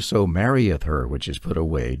 And whoso marrieth her which is put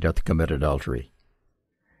away doth commit adultery.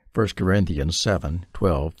 1 Corinthians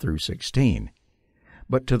 7:12-16.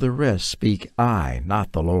 But to the rest speak I,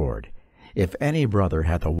 not the Lord. If any brother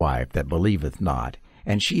hath a wife that believeth not,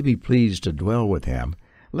 and she be pleased to dwell with him,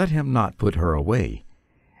 let him not put her away.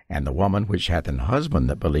 And the woman which hath an husband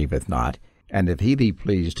that believeth not, and if he be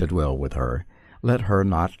pleased to dwell with her, let her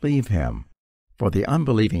not leave him. For the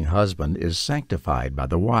unbelieving husband is sanctified by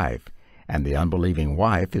the wife, and the unbelieving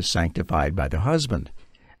wife is sanctified by the husband.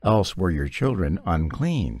 Else were your children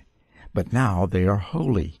unclean, but now they are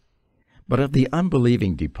holy. But if the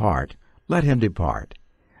unbelieving depart, let him depart.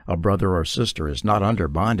 A brother or sister is not under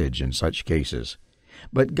bondage in such cases.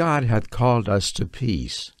 But God hath called us to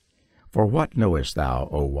peace. For what knowest thou,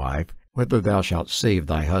 O wife, whether thou shalt save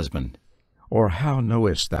thy husband? Or how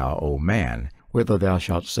knowest thou, O man, whether thou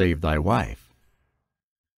shalt save thy wife?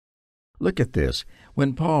 Look at this.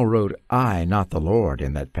 When Paul wrote, I, not the Lord,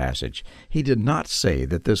 in that passage, he did not say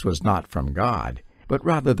that this was not from God, but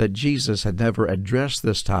rather that Jesus had never addressed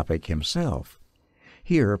this topic himself.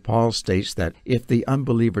 Here, Paul states that if the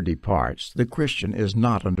unbeliever departs, the Christian is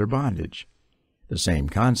not under bondage. The same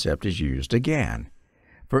concept is used again.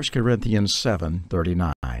 1 Corinthians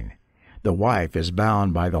 7:39. The wife is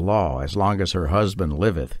bound by the law as long as her husband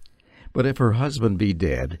liveth. But if her husband be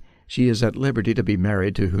dead, she is at liberty to be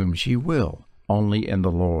married to whom she will, only in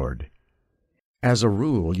the Lord. As a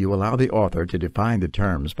rule, you allow the author to define the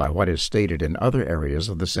terms by what is stated in other areas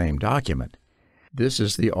of the same document. This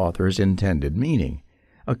is the author's intended meaning.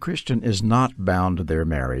 A Christian is not bound to their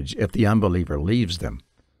marriage if the unbeliever leaves them.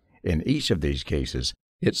 In each of these cases,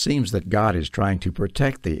 it seems that God is trying to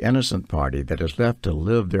protect the innocent party that is left to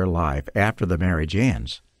live their life after the marriage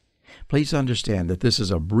ends. Please understand that this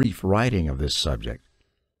is a brief writing of this subject.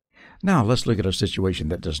 Now let's look at a situation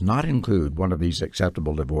that does not include one of these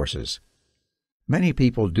acceptable divorces. Many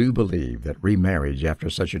people do believe that remarriage after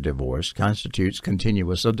such a divorce constitutes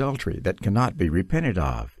continuous adultery that cannot be repented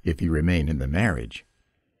of if you remain in the marriage.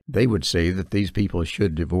 They would say that these people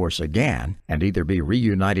should divorce again and either be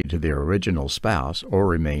reunited to their original spouse or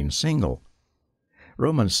remain single.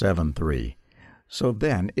 Romans 7:3. So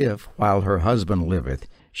then, if, while her husband liveth,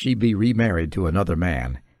 she be remarried to another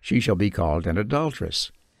man, she shall be called an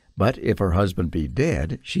adulteress. But if her husband be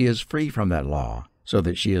dead, she is free from that law, so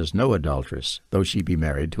that she is no adulteress, though she be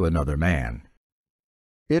married to another man.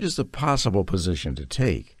 It is a possible position to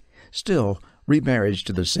take. Still, remarriage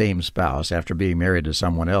to the same spouse after being married to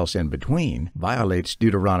someone else in between violates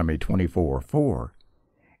Deuteronomy 24:4.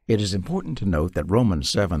 It is important to note that Romans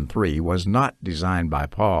 7:3 was not designed by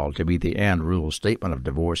Paul to be the end rule statement of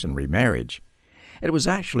divorce and remarriage. It was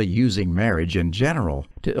actually using marriage in general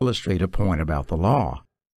to illustrate a point about the law.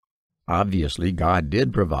 Obviously, God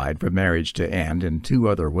did provide for marriage to end in two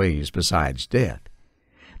other ways besides death.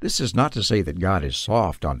 This is not to say that God is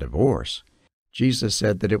soft on divorce. Jesus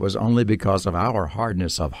said that it was only because of our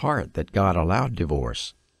hardness of heart that God allowed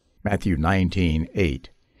divorce. Matthew 19:8.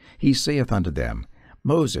 He saith unto them,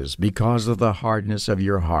 Moses, because of the hardness of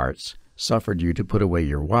your hearts, suffered you to put away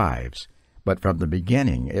your wives, but from the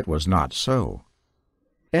beginning it was not so.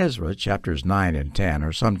 Ezra chapters 9 and 10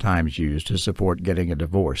 are sometimes used to support getting a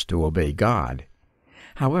divorce to obey God.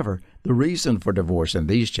 However, the reason for divorce in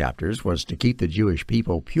these chapters was to keep the Jewish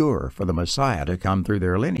people pure for the Messiah to come through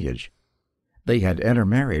their lineage. They had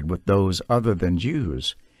intermarried with those other than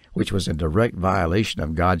Jews, which was in direct violation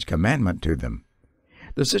of God's commandment to them.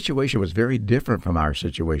 The situation was very different from our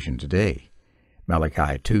situation today.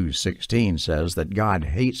 Malachi 2:16 says that God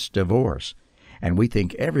hates divorce, and we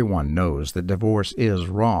think everyone knows that divorce is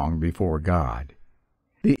wrong before God.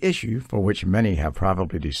 The issue for which many have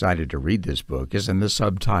probably decided to read this book is in the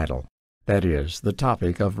subtitle, that is, the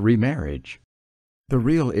topic of remarriage. The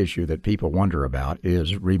real issue that people wonder about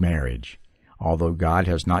is remarriage. Although God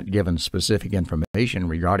has not given specific information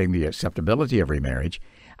regarding the acceptability of remarriage,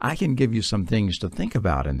 I can give you some things to think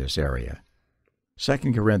about in this area.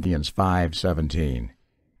 2 Corinthians 5:17.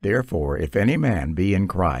 Therefore, if any man be in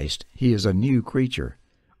Christ, he is a new creature.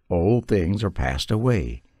 Old things are passed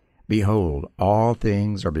away. Behold, all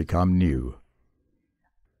things are become new.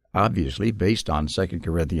 Obviously, based on 2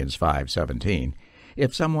 Corinthians 5:17,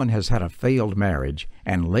 if someone has had a failed marriage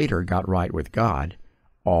and later got right with God,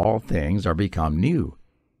 all things are become new.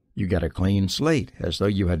 You get a clean slate, as though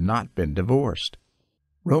you had not been divorced.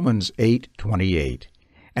 Romans 8:28.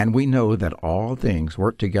 And we know that all things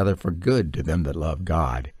work together for good to them that love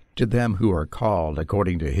God, to them who are called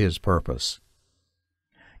according to His purpose.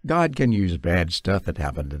 God can use bad stuff that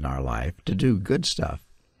happened in our life to do good stuff.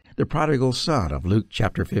 The prodigal son of Luke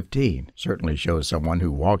chapter 15 certainly shows someone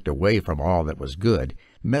who walked away from all that was good,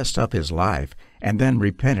 messed up his life, and then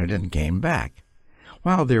repented and came back.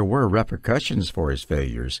 While there were repercussions for his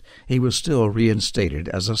failures, he was still reinstated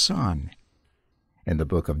as a son. In the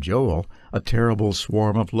book of Joel, a terrible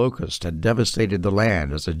swarm of locusts had devastated the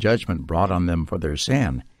land as a judgment brought on them for their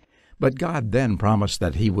sin. But God then promised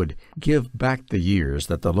that He would give back the years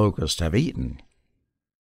that the locusts have eaten.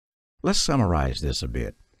 Let's summarize this a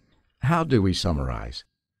bit. How do we summarize?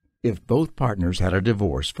 If both partners had a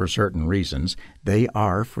divorce for certain reasons, they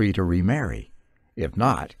are free to remarry. If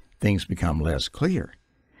not, things become less clear.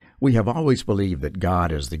 We have always believed that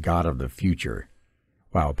God is the God of the future.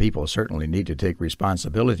 While people certainly need to take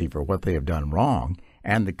responsibility for what they have done wrong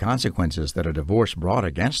and the consequences that a divorce brought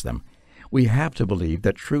against them, we have to believe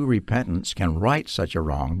that true repentance can right such a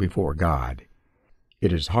wrong before God.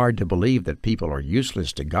 It is hard to believe that people are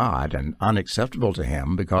useless to God and unacceptable to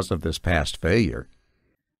Him because of this past failure.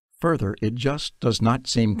 Further, it just does not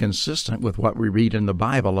seem consistent with what we read in the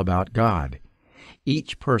Bible about God.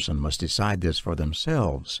 Each person must decide this for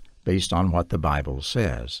themselves based on what the Bible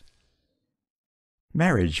says.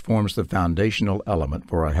 Marriage forms the foundational element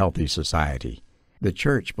for a healthy society. The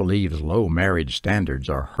Church believes low marriage standards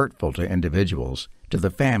are hurtful to individuals, to the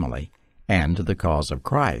family, and to the cause of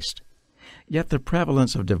Christ. Yet the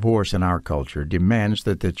prevalence of divorce in our culture demands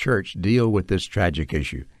that the Church deal with this tragic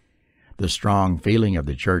issue. The strong feeling of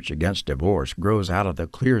the Church against divorce grows out of the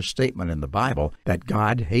clear statement in the Bible that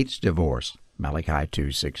God hates divorce, Malachi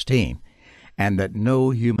 2:16, and that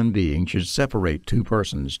no human being should separate two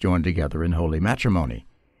persons joined together in holy matrimony.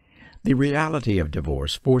 The reality of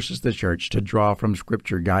divorce forces the Church to draw from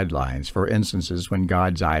Scripture guidelines for instances when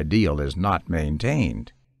God's ideal is not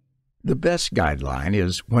maintained. The best guideline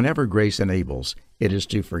is, whenever grace enables, it is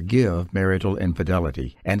to forgive marital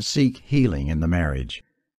infidelity and seek healing in the marriage.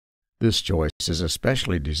 This choice is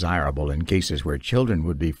especially desirable in cases where children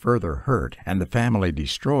would be further hurt and the family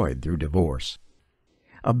destroyed through divorce.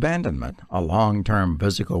 Abandonment, a long-term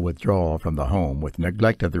physical withdrawal from the home with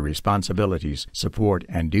neglect of the responsibilities, support,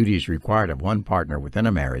 and duties required of one partner within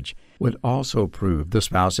a marriage, would also prove the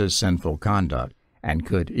spouse's sinful conduct and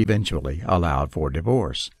could eventually allow for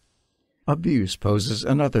divorce. Abuse poses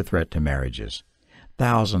another threat to marriages.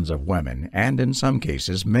 Thousands of women, and in some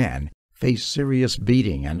cases men, face serious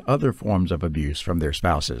beating and other forms of abuse from their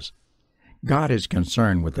spouses. God is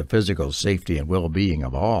concerned with the physical safety and well-being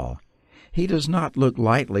of all. He does not look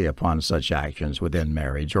lightly upon such actions within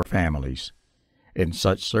marriage or families. In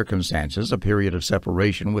such circumstances, a period of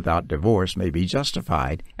separation without divorce may be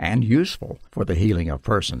justified and useful for the healing of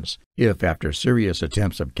persons, if after serious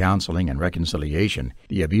attempts of counseling and reconciliation,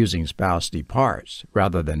 the abusing spouse departs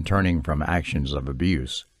rather than turning from actions of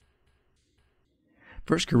abuse.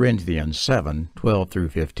 1 Corinthians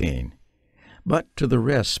 7:12-15. But to the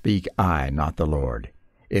rest speak I, not the Lord.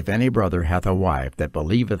 If any brother hath a wife that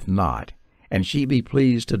believeth not, and she be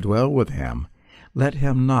pleased to dwell with him, let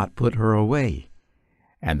him not put her away.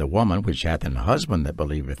 And the woman which hath an husband that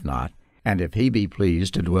believeth not, and if he be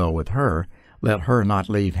pleased to dwell with her, let her not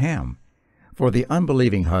leave him. For the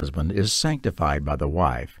unbelieving husband is sanctified by the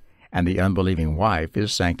wife, and the unbelieving wife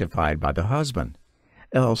is sanctified by the husband.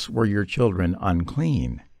 Else were your children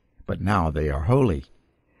unclean, but now they are holy.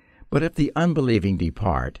 But if the unbelieving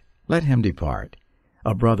depart, let him depart.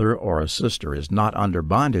 A brother or a sister is not under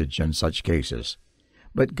bondage in such cases,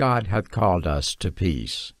 but God hath called us to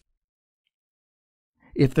peace.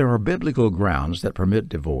 If there are biblical grounds that permit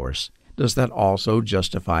divorce, does that also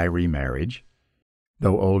justify remarriage?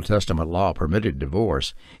 Though Old Testament law permitted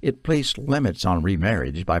divorce, it placed limits on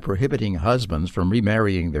remarriage by prohibiting husbands from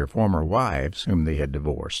remarrying their former wives whom they had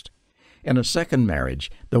divorced. In a second marriage,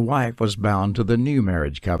 the wife was bound to the new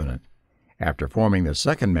marriage covenant. After forming the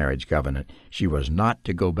second marriage covenant, she was not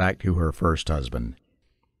to go back to her first husband.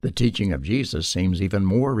 The teaching of Jesus seems even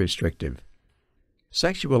more restrictive.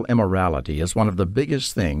 Sexual immorality is one of the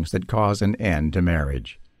biggest things that cause an end to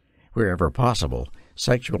marriage. Wherever possible,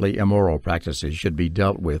 sexually immoral practices should be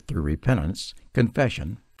dealt with through repentance,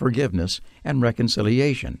 confession, forgiveness, and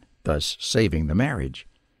reconciliation, thus saving the marriage.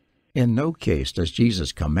 In no case does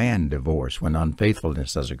Jesus command divorce when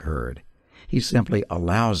unfaithfulness has occurred. He simply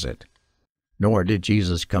allows it. Nor did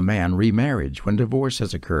Jesus command remarriage when divorce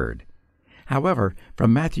has occurred. However,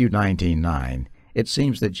 from Matthew 19:9, it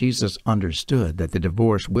seems that Jesus understood that the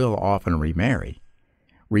divorce will often remarry.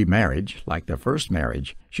 Remarriage, like the first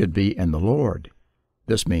marriage, should be in the Lord.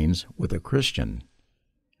 This means with a Christian.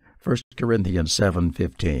 1 Corinthians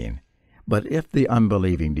 7:15. But if the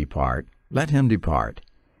unbelieving depart, let him depart.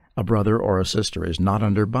 A brother or a sister is not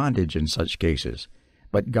under bondage in such cases,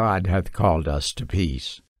 but God hath called us to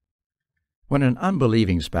peace. When an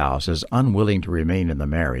unbelieving spouse is unwilling to remain in the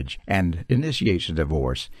marriage and initiates a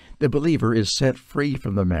divorce, the believer is set free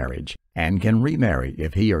from the marriage and can remarry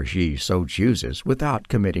if he or she so chooses without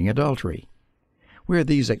committing adultery. Where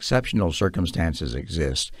these exceptional circumstances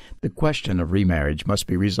exist, the question of remarriage must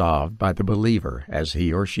be resolved by the believer as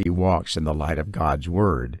he or she walks in the light of God's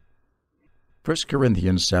Word. 1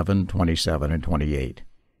 Corinthians 7:27-28.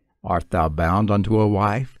 Art thou bound unto a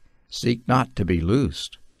wife? Seek not to be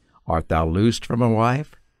loosed. Art thou loosed from a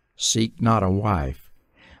wife? Seek not a wife.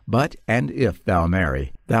 But, and if thou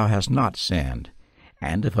marry, thou hast not sinned.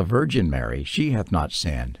 And if a virgin marry, she hath not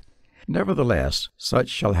sinned. Nevertheless, such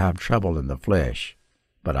shall have trouble in the flesh.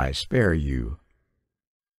 But I spare you.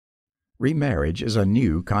 Remarriage is a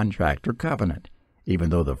new contract or covenant.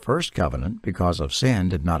 Even though the first covenant, because of sin,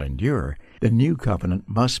 did not endure, the new covenant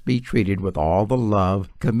must be treated with all the love,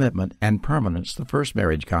 commitment, and permanence the first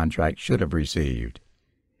marriage contract should have received.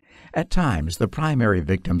 At times, the primary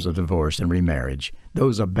victims of divorce and remarriage,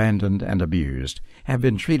 those abandoned and abused, have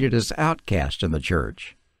been treated as outcasts in the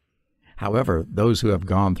church. However, those who have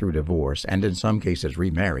gone through divorce, and in some cases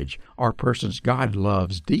remarriage, are persons God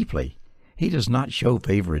loves deeply. He does not show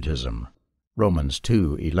favoritism. Romans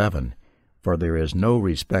 2:11, for there is no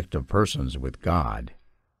respect of persons with God.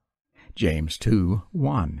 James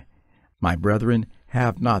 2:1, my brethren,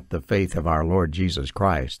 have not the faith of our Lord Jesus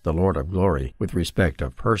Christ, the Lord of glory, with respect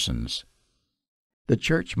of persons. The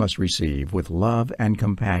church must receive with love and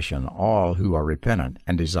compassion all who are repentant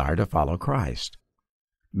and desire to follow Christ.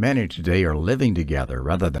 Many today are living together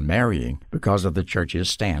rather than marrying because of the church's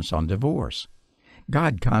stance on divorce.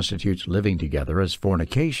 God constitutes living together as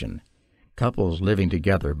fornication. Couples living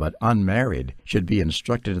together but unmarried should be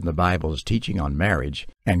instructed in the Bible's teaching on marriage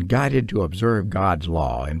and guided to observe God's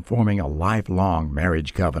law in forming a lifelong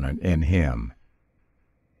marriage covenant in Him.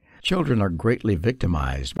 Children are greatly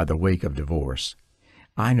victimized by the wake of divorce.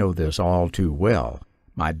 I know this all too well.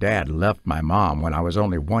 My dad left my mom when I was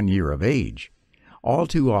only 1 year of age. All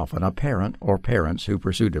too often, a parent or parents who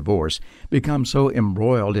pursue divorce become so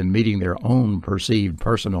embroiled in meeting their own perceived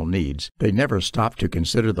personal needs, they never stop to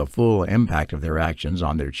consider the full impact of their actions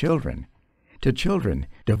on their children. To children,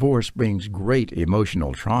 divorce brings great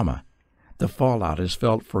emotional trauma. The fallout is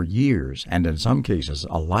felt for years and in some cases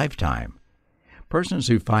a lifetime. Persons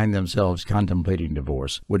who find themselves contemplating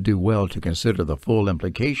divorce would do well to consider the full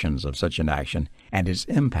implications of such an action and its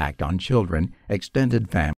impact on children,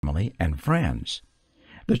 extended family, and friends.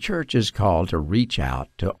 The church is called to reach out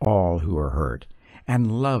to all who are hurt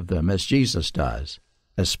and love them as Jesus does,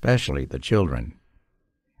 especially the children.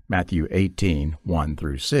 Matthew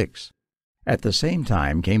 18:1-6. At the same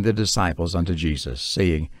time came the disciples unto Jesus,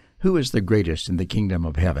 saying, Who is the greatest in the kingdom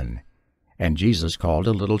of heaven? And Jesus called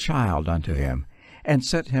a little child unto him, and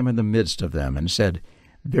set him in the midst of them, and said,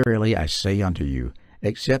 Verily I say unto you,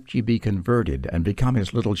 except ye be converted and become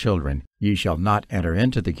as little children, ye shall not enter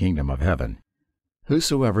into the kingdom of heaven.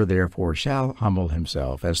 Whosoever therefore shall humble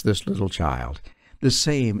himself as this little child, the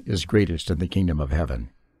same is greatest in the kingdom of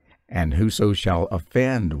heaven. And whoso shall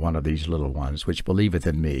offend one of these little ones which believeth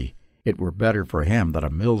in me, it were better for him that a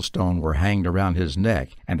millstone were hanged around his neck,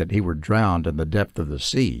 and that he were drowned in the depth of the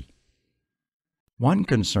sea. One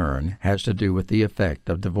concern has to do with the effect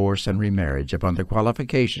of divorce and remarriage upon the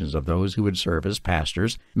qualifications of those who would serve as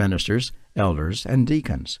pastors, ministers, elders, and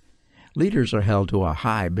deacons. Leaders are held to a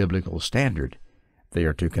high biblical standard. They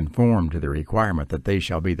are to conform to the requirement that they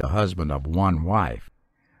shall be the husband of one wife.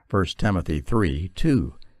 1 Timothy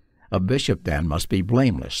 3:2. A bishop then must be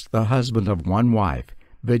blameless, the husband of one wife,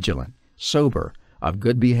 vigilant, sober, of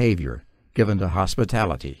good behavior, given to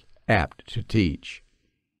hospitality, apt to teach.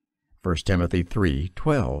 1 Timothy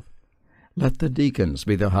 3:12. Let the deacons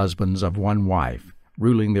be the husbands of one wife,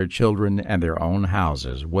 ruling their children and their own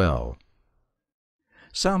houses well.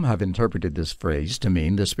 Some have interpreted this phrase to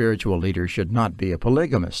mean the spiritual leader should not be a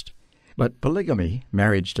polygamist. But polygamy,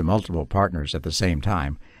 marriage to multiple partners at the same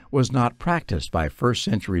time, was not practiced by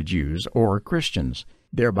first-century Jews or Christians,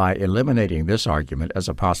 thereby eliminating this argument as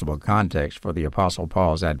a possible context for the Apostle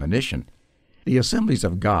Paul's admonition. The Assemblies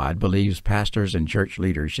of God believes pastors and church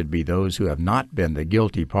leaders should be those who have not been the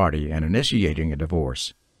guilty party in initiating a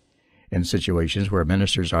divorce. In situations where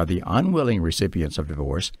ministers are the unwilling recipients of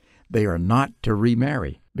divorce, they are not to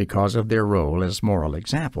remarry because of their role as moral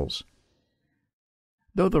examples.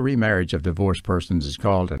 Though the remarriage of divorced persons is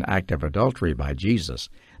called an act of adultery by Jesus,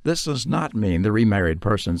 this does not mean the remarried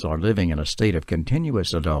persons are living in a state of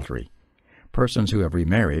continuous adultery. Persons who have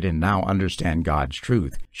remarried and now understand God's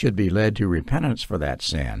truth should be led to repentance for that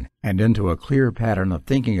sin and into a clear pattern of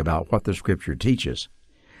thinking about what the Scripture teaches.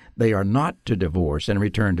 They are not to divorce and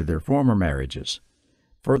return to their former marriages.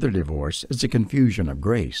 Further divorce is a confusion of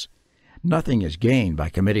grace. Nothing is gained by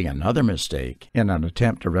committing another mistake in an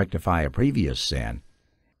attempt to rectify a previous sin.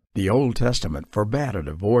 The Old Testament forbade a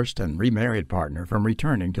divorced and remarried partner from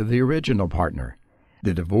returning to the original partner.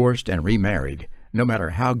 The divorced and remarried, no matter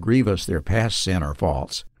how grievous their past sin or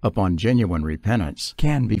faults, upon genuine repentance,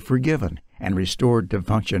 can be forgiven and restored to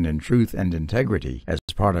function in truth and integrity as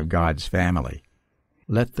part of God's family.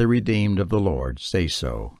 Let the redeemed of the Lord say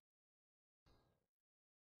so.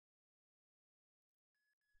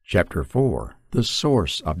 Chapter 4. The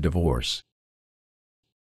Source of Divorce.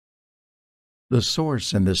 The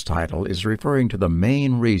source in this title is referring to the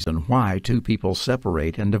main reason why two people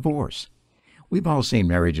separate and divorce. We've all seen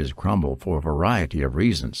marriages crumble for a variety of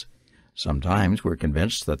reasons. Sometimes we're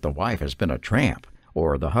convinced that the wife has been a tramp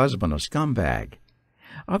or the husband a scumbag.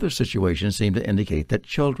 Other situations seem to indicate that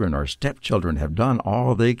children or stepchildren have done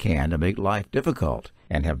all they can to make life difficult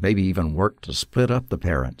and have maybe even worked to split up the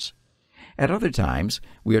parents. At other times,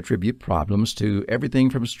 we attribute problems to everything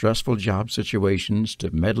from stressful job situations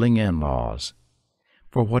to meddling in-laws.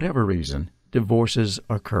 For whatever reason, divorces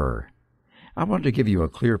occur. I want to give you a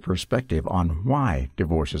clear perspective on why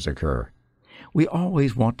divorces occur. We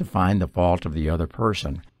always want to find the fault of the other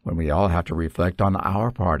person when we all have to reflect on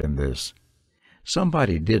our part in this.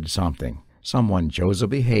 Somebody did something, someone chose a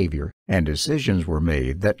behavior, and decisions were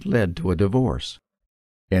made that led to a divorce.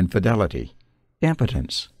 Infidelity,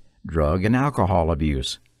 impotence, drug and alcohol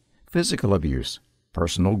abuse, physical abuse,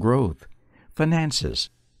 personal growth, finances,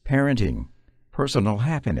 parenting, personal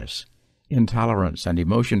happiness, intolerance and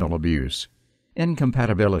emotional abuse,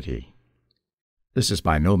 incompatibility. This is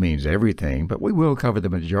by no means everything, but we will cover the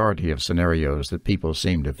majority of scenarios that people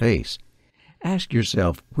seem to face. Ask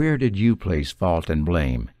yourself, where did you place fault and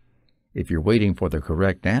blame? If you're waiting for the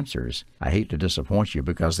correct answers, I hate to disappoint you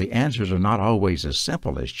because the answers are not always as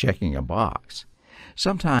simple as checking a box.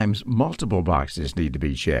 Sometimes multiple boxes need to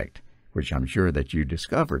be checked, which I'm sure that you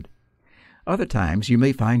discovered. Other times you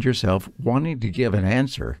may find yourself wanting to give an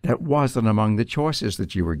answer that wasn't among the choices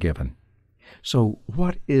that you were given. So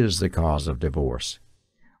what is the cause of divorce?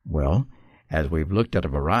 Well, as we've looked at a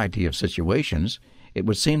variety of situations, it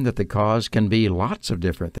would seem that the cause can be lots of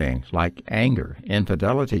different things, like anger,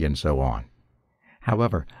 infidelity, and so on.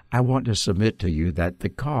 However, I want to submit to you that the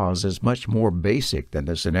cause is much more basic than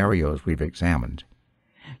the scenarios we've examined.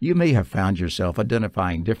 You may have found yourself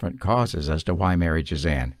identifying different causes as to why marriages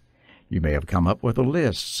end. You may have come up with a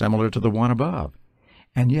list similar to the one above.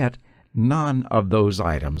 And yet, none of those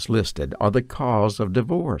items listed are the cause of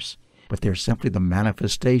divorce, but they're simply the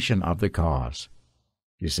manifestation of the cause.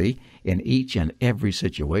 You see, in each and every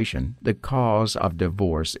situation, the cause of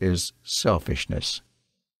divorce is selfishness.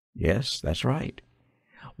 Yes, that's right.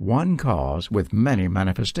 One cause with many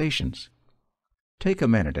manifestations. Take a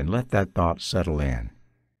minute and let that thought settle in.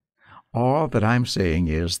 All that I'm saying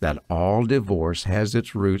is that all divorce has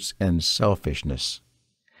its roots in selfishness.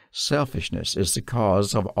 Selfishness is the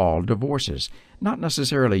cause of all divorces, not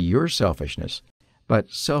necessarily your selfishness,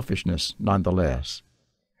 but selfishness nonetheless.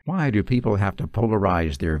 Why do people have to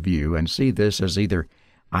polarize their view and see this as either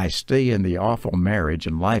I stay in the awful marriage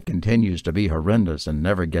and life continues to be horrendous and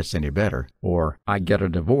never gets any better, or I get a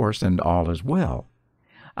divorce and all is well?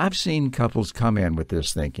 I've seen couples come in with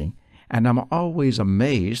this thinking, and I'm always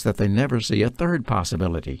amazed that they never see a third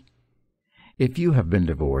possibility. If you have been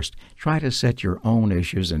divorced, try to set your own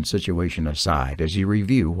issues and situation aside as you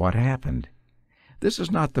review what happened. This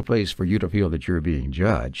is not the place for you to feel that you're being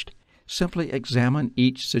judged. Simply examine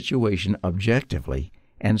each situation objectively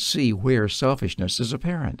and see where selfishness is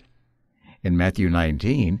apparent. In Matthew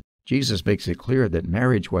 19, Jesus makes it clear that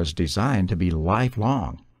marriage was designed to be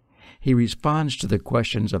lifelong. He responds to the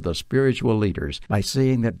questions of the spiritual leaders by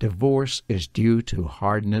saying that divorce is due to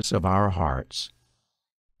hardness of our hearts.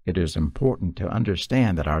 It is important to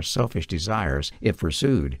understand that our selfish desires, if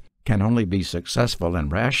pursued, can only be successful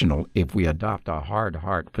and rational if we adopt a hard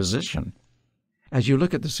heart position. As you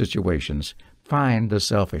look at the situations, find the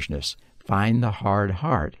selfishness, find the hard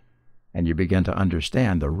heart, and you begin to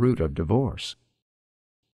understand the root of divorce.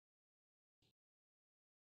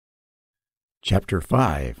 Chapter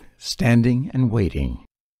 5. Standing and Waiting.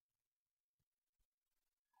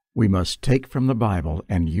 We must take from the Bible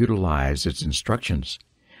and utilize its instructions.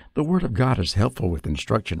 The Word of God is helpful with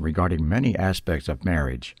instruction regarding many aspects of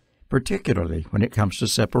marriage, particularly when it comes to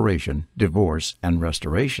separation, divorce, and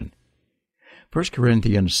restoration. 1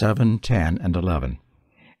 Corinthians 7, 10, and 11.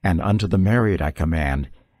 And unto the married I command,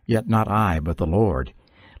 yet not I, but the Lord,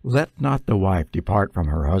 let not the wife depart from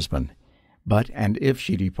her husband, but, and if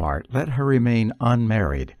she depart, let her remain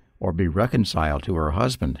unmarried, or be reconciled to her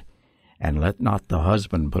husband, and let not the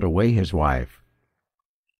husband put away his wife.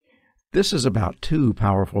 This is about two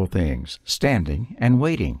powerful things, standing and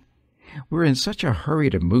waiting. We're in such a hurry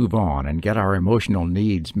to move on and get our emotional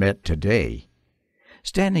needs met today.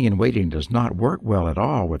 Standing and waiting does not work well at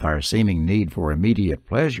all with our seeming need for immediate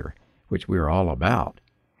pleasure, which we are all about.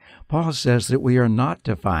 Paul says that we are not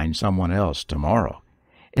to find someone else tomorrow.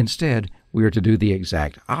 Instead, we are to do the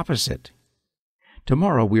exact opposite.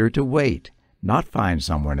 Tomorrow we are to wait, not find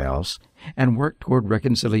someone else, and work toward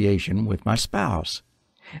reconciliation with my spouse.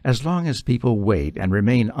 As long as people wait and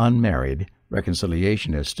remain unmarried,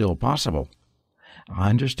 reconciliation is still possible. I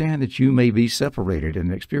understand that you may be separated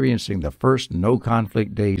and experiencing the first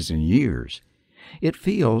no-conflict days in years. It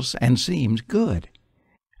feels and seems good.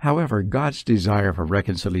 However, God's desire for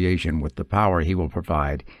reconciliation with the power He will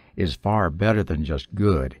provide is far better than just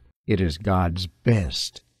good. It is God's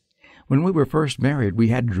best. When we were first married, we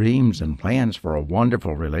had dreams and plans for a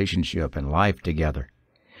wonderful relationship and life together.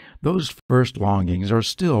 Those first longings are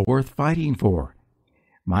still worth fighting for.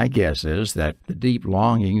 My guess is that the deep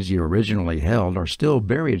longings you originally held are still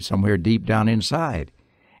buried somewhere deep down inside,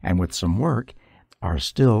 and with some work, are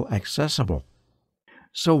still accessible.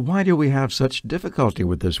 So why do we have such difficulty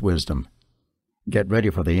with this wisdom? Get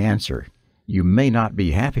ready for the answer. You may not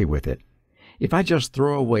be happy with it. If I just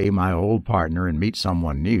throw away my old partner and meet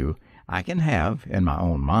someone new, I can have, in my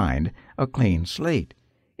own mind, a clean slate.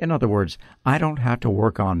 In other words, I don't have to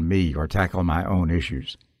work on me or tackle my own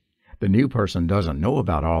issues. The new person doesn't know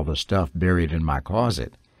about all the stuff buried in my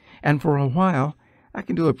closet, and for a while, I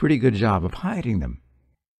can do a pretty good job of hiding them.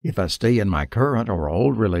 If I stay in my current or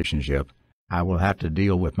old relationship, I will have to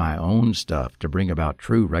deal with my own stuff to bring about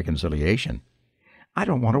true reconciliation. I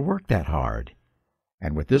don't want to work that hard.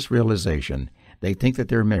 And with this realization, they think that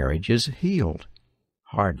their marriage is healed.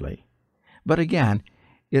 Hardly. But again,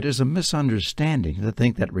 it is a misunderstanding to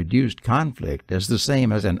think that reduced conflict is the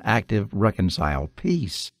same as an active, reconciled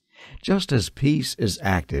peace. Just as peace is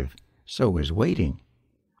active, so is waiting.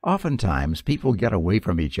 Oftentimes, people get away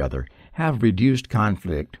from each other, have reduced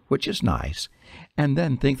conflict, which is nice, and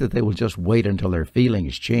then think that they will just wait until their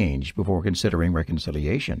feelings change before considering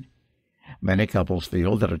reconciliation. Many couples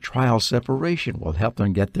feel that a trial separation will help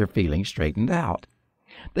them get their feelings straightened out.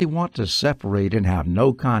 They want to separate and have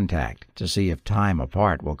no contact to see if time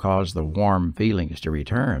apart will cause the warm feelings to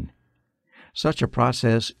return. Such a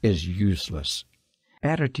process is useless.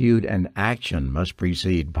 Attitude and action must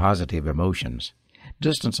precede positive emotions.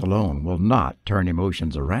 Distance alone will not turn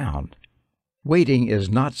emotions around. Waiting is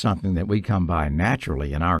not something that we come by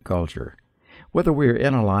naturally in our culture. Whether we're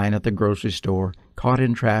in a line at the grocery store, caught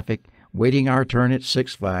in traffic, waiting our turn at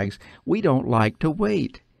Six Flags, we don't like to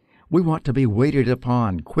wait. We want to be waited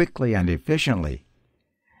upon quickly and efficiently.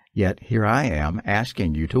 Yet here I am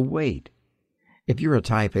asking you to wait. If you're a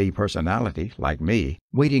type A personality, like me,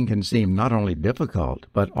 waiting can seem not only difficult,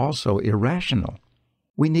 but also irrational.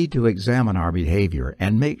 We need to examine our behavior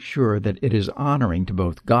and make sure that it is honoring to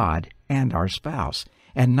both God and our spouse,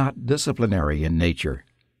 and not disciplinary in nature.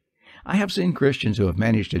 I have seen Christians who have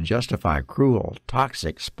managed to justify cruel,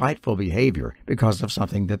 toxic, spiteful behavior because of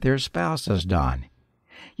something that their spouse has done.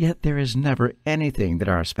 Yet there is never anything that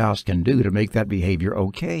our spouse can do to make that behavior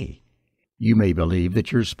okay. You may believe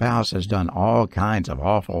that your spouse has done all kinds of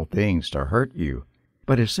awful things to hurt you,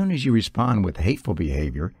 but as soon as you respond with hateful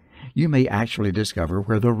behavior, you may actually discover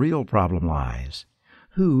where the real problem lies.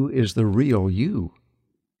 Who is the real you?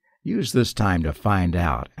 Use this time to find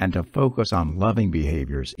out and to focus on loving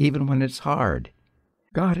behaviors even when it's hard.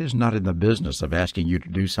 God is not in the business of asking you to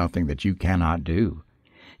do something that you cannot do.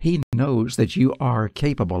 He knows that you are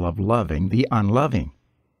capable of loving the unloving,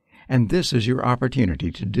 and this is your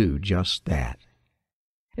opportunity to do just that.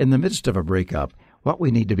 In the midst of a breakup, what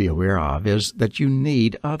we need to be aware of is that you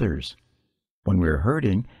need others. When we're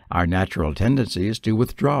hurting, our natural tendency is to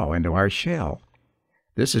withdraw into our shell.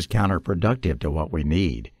 This is counterproductive to what we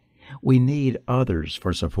need. We need others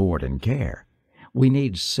for support and care. We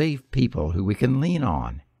need safe people who we can lean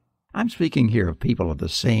on. I'm speaking here of people of the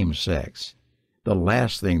same sex. The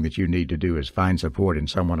last thing that you need to do is find support in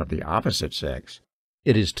someone of the opposite sex.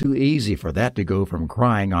 It is too easy for that to go from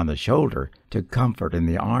crying on the shoulder to comfort in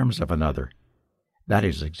the arms of another. That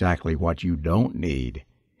is exactly what you don't need.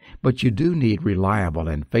 But you do need reliable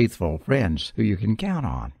and faithful friends who you can count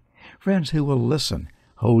on. Friends who will listen,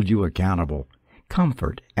 hold you accountable,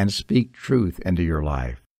 comfort, and speak truth into your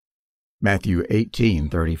life. Matthew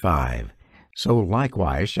 18:35. So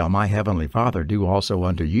likewise shall my heavenly Father do also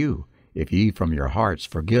unto you, if ye from your hearts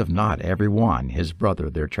forgive not every one his brother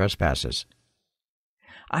their trespasses.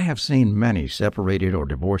 I have seen many separated or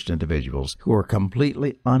divorced individuals who are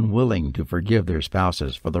completely unwilling to forgive their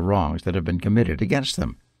spouses for the wrongs that have been committed against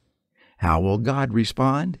them. How will God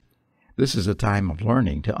respond? This is a time of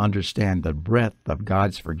learning to understand the breadth of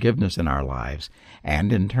God's forgiveness in our lives,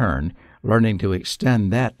 and in turn, learning to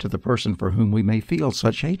extend that to the person for whom we may feel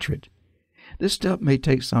such hatred. This step may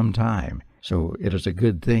take some time, so it is a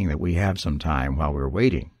good thing that we have some time while we're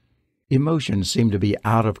waiting. Emotions seem to be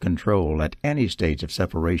out of control at any stage of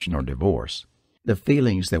separation or divorce. The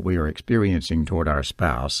feelings that we are experiencing toward our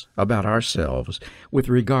spouse, about ourselves, with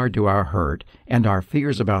regard to our hurt, and our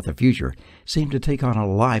fears about the future seem to take on a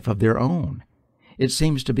life of their own. It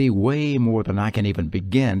seems to be way more than I can even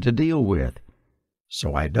begin to deal with.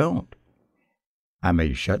 So I don't. I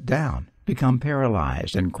may shut down, become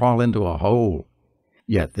paralyzed, and crawl into a hole.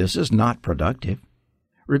 Yet this is not productive.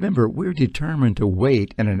 Remember, we're determined to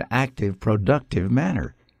wait in an active, productive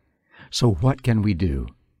manner. So what can we do?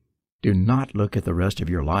 Do not look at the rest of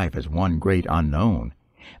your life as one great unknown.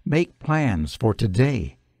 Make plans for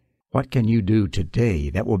today. What can you do today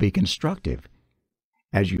that will be constructive?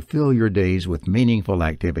 As you fill your days with meaningful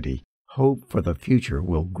activity, hope for the future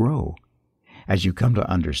will grow. As you come to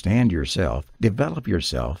understand yourself, develop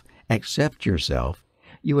yourself, accept yourself,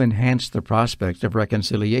 you enhance the prospects of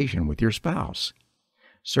reconciliation with your spouse.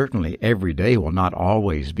 Certainly, every day will not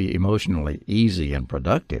always be emotionally easy and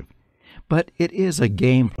productive, but it is a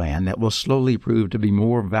game plan that will slowly prove to be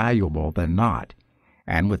more valuable than not,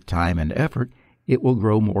 and with time and effort, it will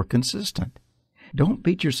grow more consistent. Don't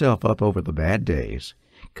beat yourself up over the bad days.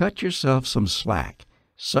 Cut yourself some slack.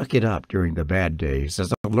 Suck it up during the bad days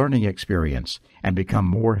as a learning experience and become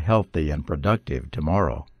more healthy and productive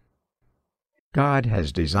tomorrow. God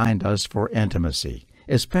has designed us for intimacy,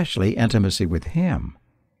 especially intimacy with Him.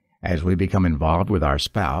 As we become involved with our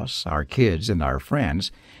spouse, our kids, and our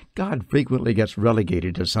friends, God frequently gets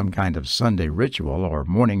relegated to some kind of Sunday ritual or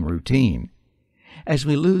morning routine. As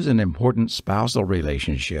we lose an important spousal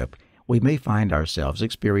relationship, we may find ourselves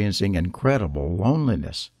experiencing incredible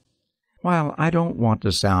loneliness. While I don't want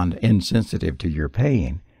to sound insensitive to your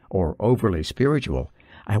pain or overly spiritual,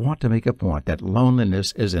 I want to make a point that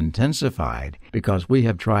loneliness is intensified because we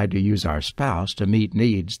have tried to use our spouse to meet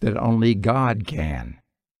needs that only God can.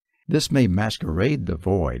 This may masquerade the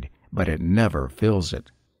void, but it never fills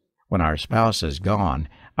it. When our spouse is gone,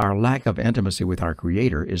 our lack of intimacy with our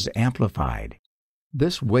Creator is amplified.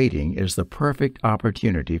 This waiting is the perfect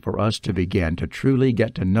opportunity for us to begin to truly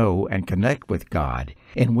get to know and connect with God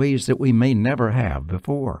in ways that we may never have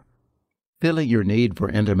before. Filling your need for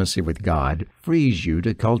intimacy with God frees you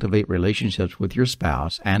to cultivate relationships with your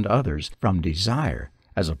spouse and others from desire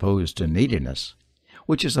as opposed to neediness,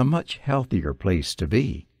 which is a much healthier place to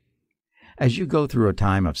be. As you go through a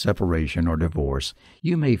time of separation or divorce,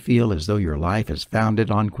 you may feel as though your life is founded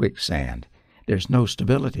on quicksand. There's no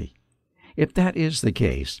stability. If that is the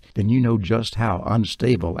case, then you know just how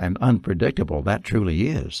unstable and unpredictable that truly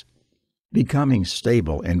is. Becoming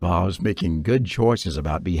stable involves making good choices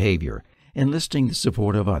about behavior, enlisting the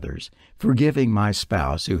support of others, forgiving my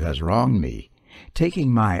spouse who has wronged me,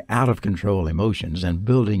 taking my out-of-control emotions, and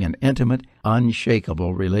building an intimate,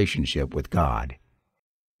 unshakable relationship with God.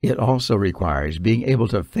 It also requires being able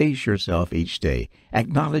to face yourself each day,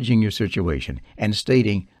 acknowledging your situation, and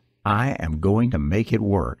stating, I am going to make it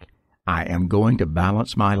work. I am going to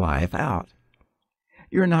balance my life out.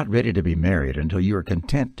 You're not ready to be married until you are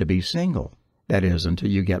content to be single. That is, until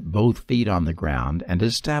you get both feet on the ground and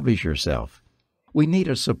establish yourself. We need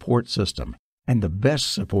a support system, and the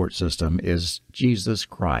best support system is Jesus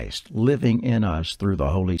Christ living in us through the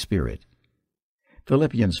Holy Spirit.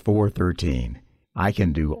 Philippians 4:13, I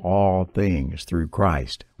can do all things through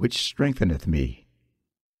Christ, which strengtheneth me.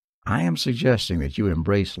 I am suggesting that you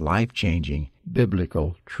embrace life-changing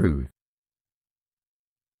biblical truth.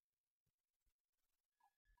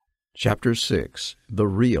 Chapter 6. The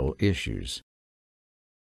Real Issues.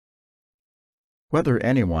 Whether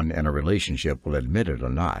anyone in a relationship will admit it or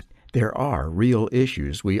not, there are real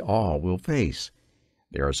issues we all will face.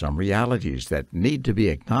 There are some realities that need to be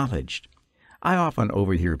acknowledged. I often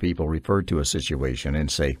overhear people refer to a situation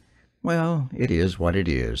and say, well, it is what it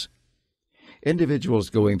is.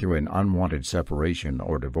 Individuals going through an unwanted separation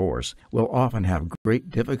or divorce will often have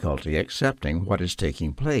great difficulty accepting what is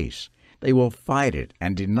taking place. They will fight it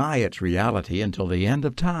and deny its reality until the end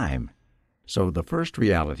of time. So the first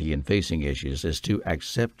reality in facing issues is to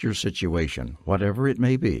accept your situation, whatever it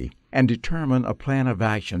may be, and determine a plan of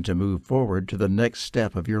action to move forward to the next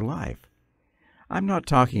step of your life. I'm not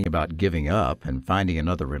talking about giving up and finding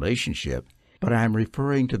another relationship, but I'm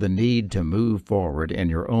referring to the need to move forward in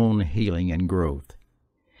your own healing and growth.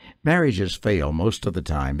 Marriages fail most of the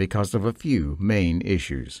time because of a few main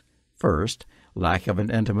issues. First, lack of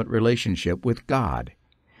an intimate relationship with God.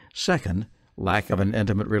 Second, lack of an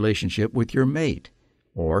intimate relationship with your mate.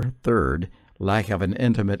 Or third, lack of an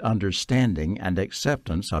intimate understanding and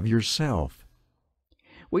acceptance of yourself.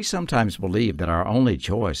 We sometimes believe that our only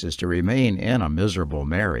choice is to remain in a miserable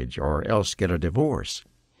marriage or else get a divorce.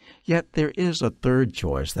 Yet there is a third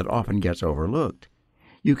choice that often gets overlooked.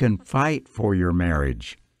 You can fight for your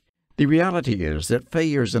marriage. The reality is that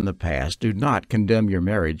failures in the past do not condemn your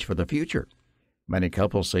marriage for the future. Many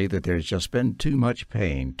couples say that there's just been too much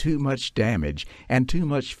pain, too much damage, and too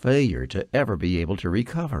much failure to ever be able to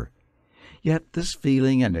recover. Yet this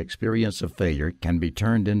feeling and experience of failure can be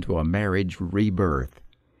turned into a marriage rebirth.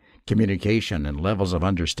 Communication and levels of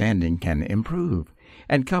understanding can improve,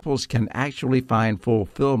 and couples can actually find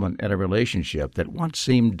fulfillment in a relationship that once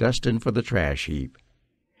seemed destined for the trash heap.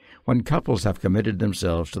 When couples have committed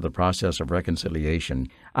themselves to the process of reconciliation,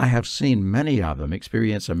 I have seen many of them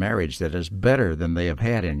experience a marriage that is better than they have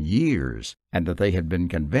had in years, and that they had been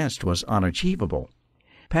convinced was unachievable.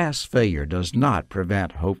 Past failure does not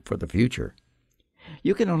prevent hope for the future.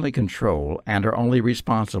 You can only control and are only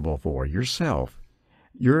responsible for yourself.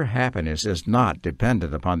 Your happiness is not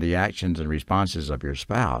dependent upon the actions and responses of your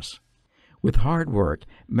spouse. With hard work,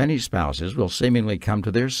 many spouses will seemingly come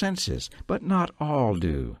to their senses, but not all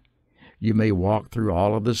do. You may walk through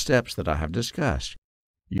all of the steps that I have discussed.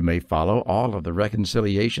 You may follow all of the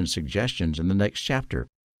reconciliation suggestions in the next chapter.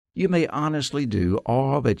 You may honestly do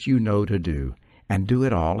all that you know to do, and do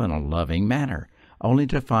it all in a loving manner, only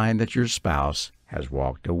to find that your spouse has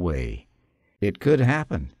walked away. It could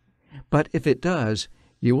happen. But if it does,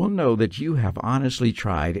 you will know that you have honestly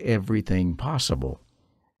tried everything possible.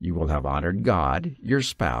 You will have honored God, your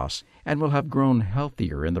spouse, and will have grown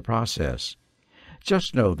healthier in the process.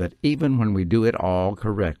 Just know that even when we do it all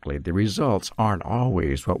correctly, the results aren't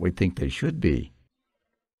always what we think they should be.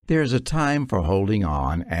 There's a time for holding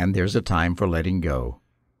on, and there's a time for letting go.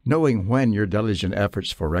 Knowing when your diligent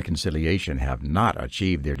efforts for reconciliation have not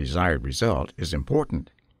achieved their desired result is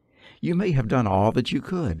important. You may have done all that you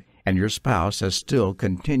could, and your spouse has still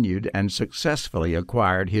continued and successfully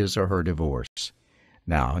acquired his or her divorce.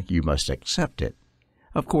 Now you must accept it.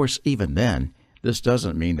 Of course, even then, this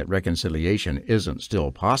doesn't mean that reconciliation isn't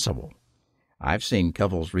still possible. I've seen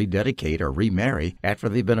couples rededicate or remarry after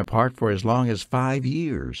they've been apart for as long as 5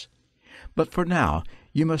 years. But for now,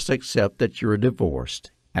 you must accept that you're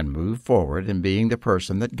divorced and move forward in being the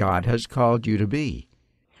person that God has called you to be.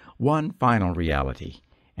 One final reality,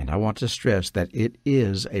 and I want to stress that it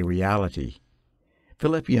is a reality.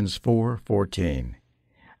 Philippians 4:14.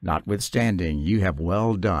 Notwithstanding, you have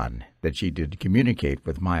well done that ye did communicate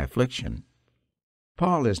with my affliction.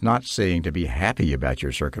 Paul is not saying to be happy about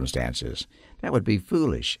your circumstances. That would be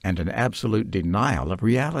foolish and an absolute denial of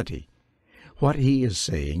reality. What he is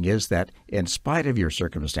saying is that in spite of your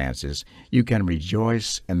circumstances, you can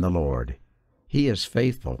rejoice in the Lord. He is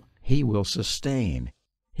faithful. He will sustain.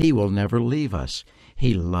 He will never leave us.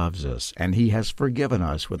 He loves us, and He has forgiven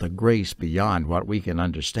us with a grace beyond what we can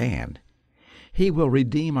understand. He will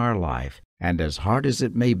redeem our life, and as hard as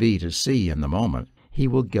it may be to see in the moment, He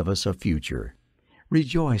will give us a future.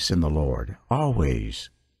 Rejoice in the Lord, always.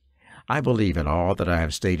 I believe in all that I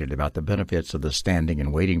have stated about the benefits of the standing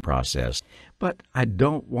and waiting process, but I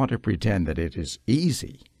don't want to pretend that it is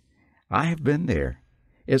easy. I have been there.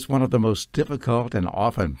 It's one of the most difficult and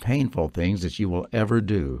often painful things that you will ever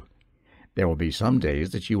do. There will be some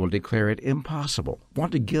days that you will declare it impossible,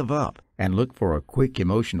 want to give up, and look for a quick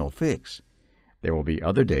emotional fix. There will be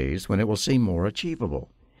other days when it will seem more achievable.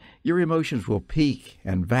 Your emotions will peak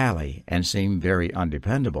and valley and seem very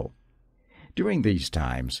undependable. During these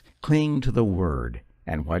times, cling to the Word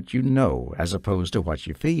and what you know as opposed to what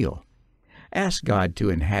you feel. Ask God to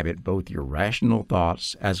inhabit both your rational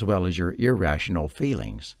thoughts as well as your irrational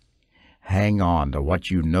feelings. Hang on to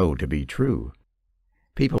what you know to be true.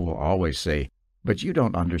 People will always say, "But you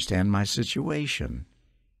don't understand my situation."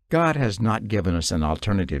 God has not given us an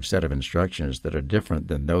alternative set of instructions that are different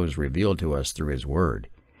than those revealed to us through His Word.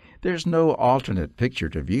 There's no alternate picture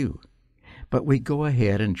to view. But we go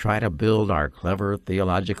ahead and try to build our clever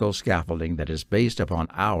theological scaffolding that is based upon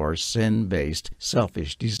our sin-based,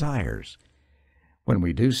 selfish desires. When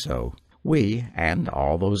we do so, we, and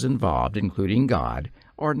all those involved, including God,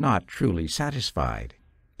 are not truly satisfied.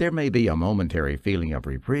 There may be a momentary feeling of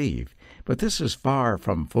reprieve, but this is far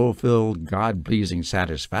from fulfilled, God-pleasing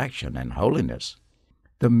satisfaction and holiness.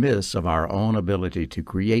 The myths of our own ability to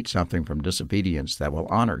create something from disobedience that will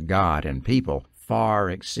honor God and people far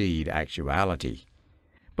exceed actuality.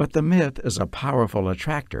 But the myth is a powerful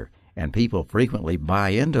attractor, and people frequently buy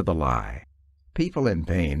into the lie. People in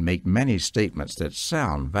pain make many statements that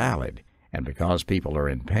sound valid, and because people are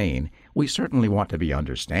in pain, we certainly want to be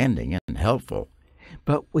understanding and helpful.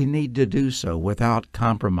 But we need to do so without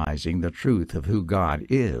compromising the truth of who God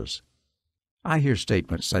is. I hear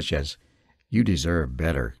statements such as, "You deserve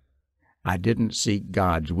better. I didn't seek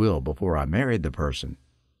God's will before I married the person.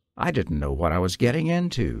 I didn't know what I was getting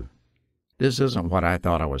into. This isn't what I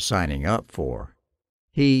thought I was signing up for.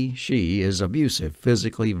 He, she is abusive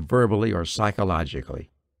physically, verbally, or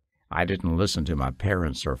psychologically. I didn't listen to my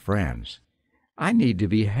parents or friends. I need to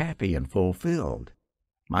be happy and fulfilled.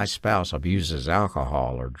 My spouse abuses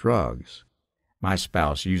alcohol or drugs. My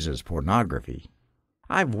spouse uses pornography.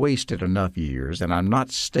 I've wasted enough years, and I'm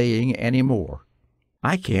not staying anymore.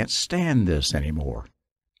 I can't stand this anymore.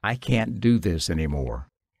 I can't do this anymore.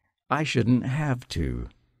 I shouldn't have to."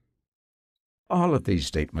 All of these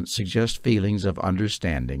statements suggest feelings of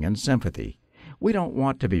understanding and sympathy. We don't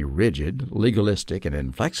want to be rigid, legalistic, and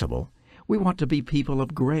inflexible. We want to be people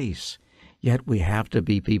of grace. Yet we have to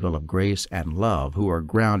be people of grace and love who are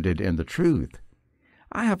grounded in the truth.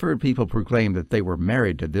 I have heard people proclaim that they were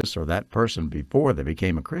married to this or that person before they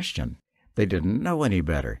became a Christian. They didn't know any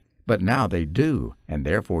better, but now they do, and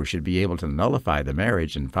therefore should be able to nullify the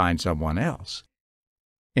marriage and find someone else.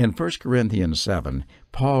 In 1 Corinthians 7,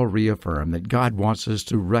 Paul reaffirmed that God wants us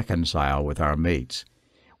to reconcile with our mates.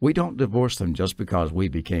 We don't divorce them just because we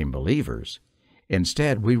became believers.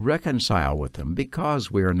 Instead, we reconcile with them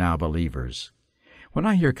because we are now believers. When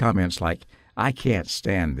I hear comments like, "I can't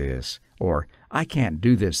stand this," or "I can't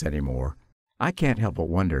do this anymore," I can't help but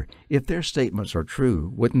wonder, if their statements are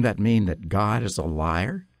true, wouldn't that mean that God is a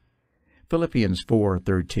liar? Philippians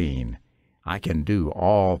 4:13, "I can do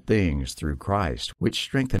all things through Christ, which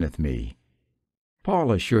strengtheneth me."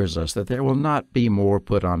 Paul assures us that there will not be more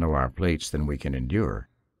put onto our plates than we can endure.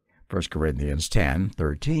 1 Corinthians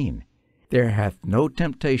 10:13. There hath no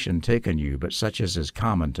temptation taken you but such as is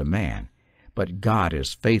common to man. But God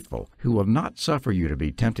is faithful, who will not suffer you to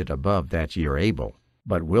be tempted above that ye are able,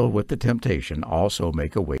 but will with the temptation also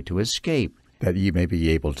make a way to escape, that ye may be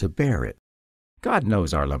able to bear it. God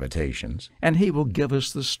knows our limitations, and He will give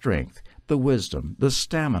us the strength, the wisdom, the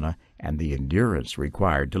stamina, and the endurance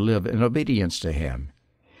required to live in obedience to Him.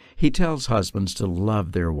 He tells husbands to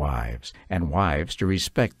love their wives, and wives to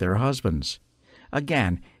respect their husbands.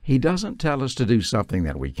 Again, He doesn't tell us to do something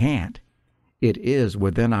that we can't. It is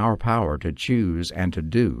within our power to choose and to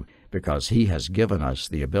do, because He has given us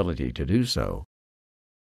the ability to do so.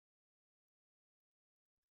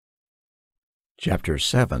 Chapter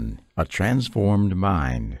 7. A Transformed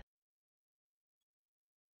Mind.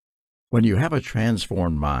 When you have a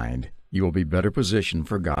transformed mind, you will be better positioned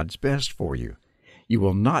for God's best for you. You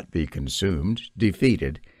will not be consumed,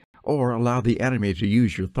 defeated, or allow the enemy to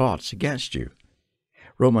use your thoughts against you.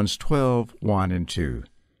 Romans 12:1 and 2.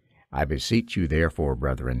 I beseech you therefore,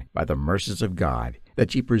 brethren, by the mercies of God,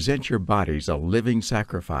 that ye present your bodies a living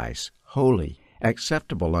sacrifice, holy,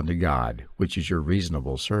 acceptable unto God, which is your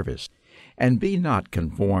reasonable service. And be not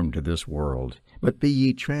conformed to this world, but be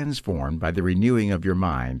ye transformed by the renewing of your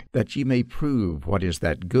mind, that ye may prove what is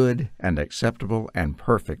that good and acceptable and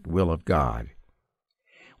perfect will of God.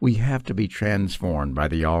 We have to be transformed by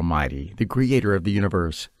the Almighty, the Creator of the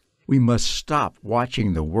universe. We must stop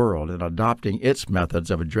watching the world and adopting its methods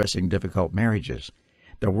of addressing difficult marriages.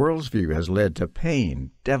 The world's view has led to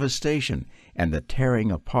pain, devastation, and the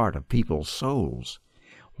tearing apart of people's souls.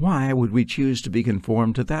 Why would we choose to be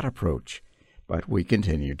conformed to that approach? But we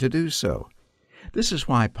continue to do so. This is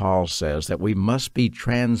why Paul says that we must be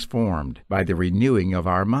transformed by the renewing of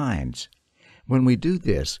our minds. When we do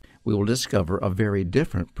this, we will discover a very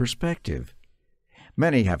different perspective.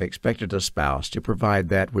 Many have expected a spouse to provide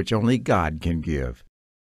that which only God can give.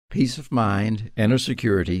 Peace of mind, inner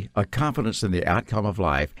security, a confidence in the outcome of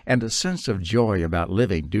life, and a sense of joy about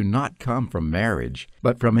living do not come from marriage,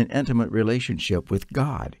 but from an intimate relationship with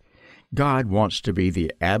God. God wants to be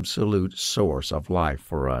the absolute source of life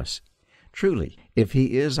for us. Truly, if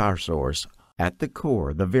He is our source, at the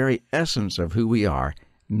core, the very essence of who we are,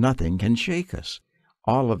 nothing can shake us.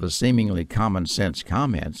 All of the seemingly common sense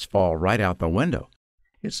comments fall right out the window.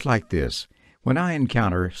 It's like this. When I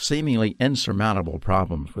encounter seemingly insurmountable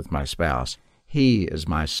problems with my spouse, He is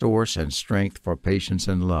my source and strength for patience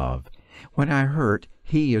and love. When I hurt,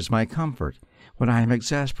 He is my comfort. When I am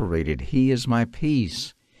exasperated, He is my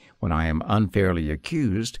peace. When I am unfairly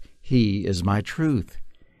accused, He is my truth.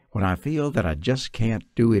 When I feel that I just can't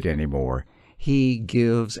do it anymore, He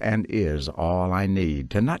gives and is all I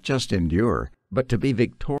need to not just endure, but to be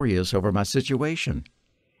victorious over my situation.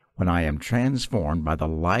 When I am transformed by the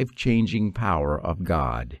life-changing power of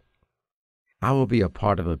God. I will be a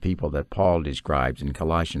part of the people that Paul describes in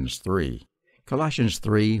Colossians 3. Colossians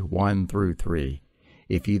 3:1 through 3.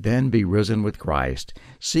 If ye then be risen with Christ,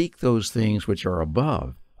 seek those things which are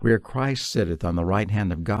above, where Christ sitteth on the right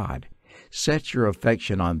hand of God. Set your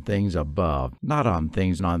affection on things above, not on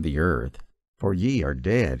things on the earth. For ye are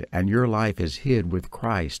dead, and your life is hid with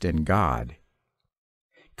Christ in God.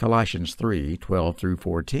 Colossians 3:12 through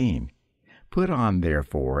 14. Put on,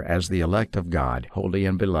 therefore, as the elect of God, holy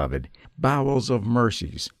and beloved, bowels of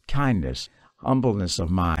mercies, kindness, humbleness of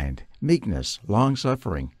mind, meekness,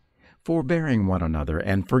 longsuffering, forbearing one another,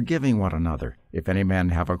 and forgiving one another, if any man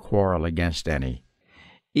have a quarrel against any.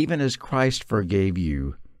 Even as Christ forgave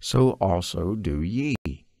you, so also do ye.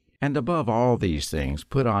 And above all these things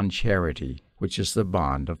put on charity, which is the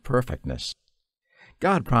bond of perfectness.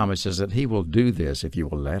 God promises that He will do this if you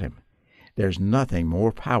will let Him. There's nothing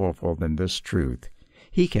more powerful than this truth.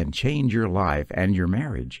 He can change your life and your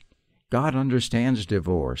marriage. God understands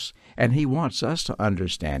divorce, and He wants us to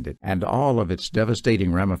understand it and all of its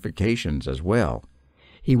devastating ramifications as well.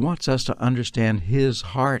 He wants us to understand His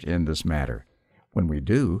heart in this matter. When we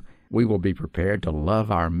do, we will be prepared to love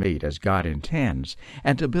our mate as God intends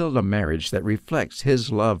and to build a marriage that reflects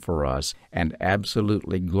His love for us and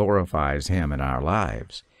absolutely glorifies Him in our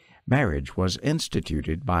lives. Marriage was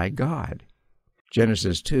instituted by God.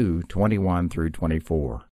 Genesis 2:21 through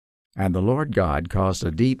 24. And the Lord God caused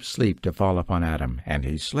a deep sleep to fall upon Adam, and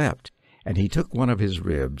he slept. And He took one of his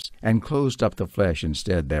ribs, and closed up the flesh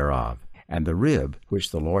instead thereof. And the rib,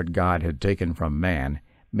 which the Lord God had taken from man,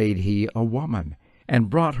 made He a woman, and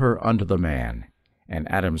brought her unto the man. And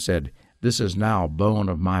Adam said, This is now bone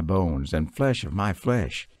of my bones, and flesh of my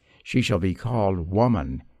flesh. She shall be called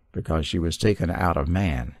woman, because she was taken out of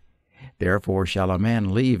man. Therefore shall a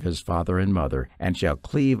man leave his father and mother, and shall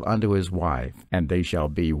cleave unto his wife, and they shall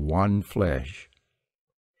be one flesh.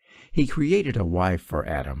 He created a wife for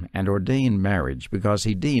Adam, and ordained marriage, because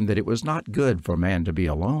he deemed that it was not good for man to be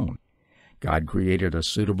alone. God created a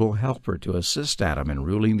suitable helper to assist Adam in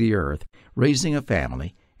ruling the earth, raising a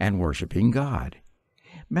family, and worshiping God.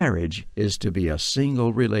 Marriage is to be a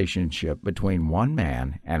single relationship between one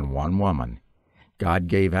man and one woman. God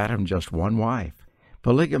gave Adam just one wife.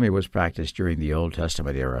 Polygamy was practiced during the Old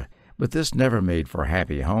Testament era, but this never made for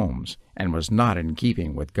happy homes and was not in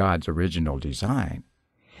keeping with God's original design.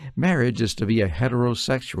 Marriage is to be a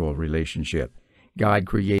heterosexual relationship. God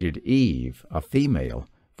created Eve, a female,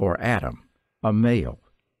 for Adam, a male.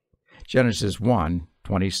 Genesis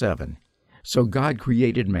 1:27. So God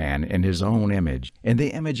created man in his own image. In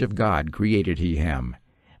the image of God created he him.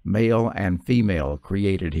 Male and female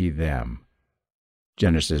created he them.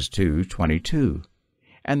 Genesis 2:22.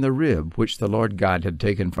 And the rib which the Lord God had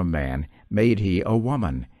taken from man made he a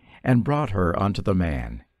woman, and brought her unto the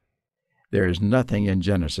man. There is nothing in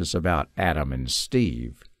Genesis about Adam and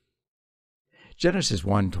Steve. Genesis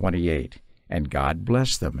 1:28. And God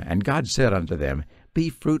blessed them, and God said unto them, Be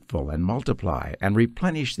fruitful, and multiply, and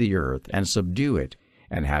replenish the earth, and subdue it,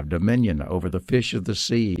 and have dominion over the fish of the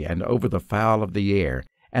sea, and over the fowl of the air,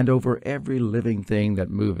 and over every living thing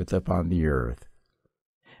that moveth upon the earth.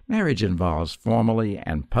 Marriage involves formally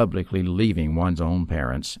and publicly leaving one's own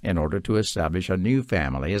parents in order to establish a new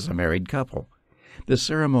family as a married couple. The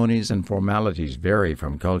ceremonies and formalities vary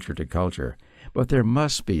from culture to culture, but there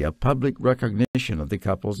must be a public recognition of the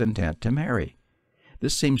couple's intent to marry.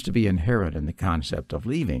 This seems to be inherent in the concept of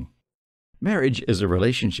leaving. Marriage is a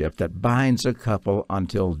relationship that binds a couple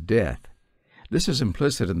until death. This is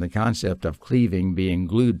implicit in the concept of cleaving being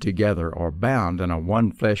glued together or bound in a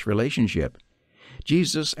one-flesh relationship.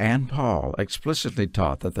 Jesus and Paul explicitly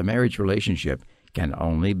taught that the marriage relationship can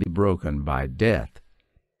only be broken by death.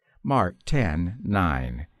 Mark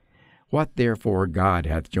 10:9. What therefore God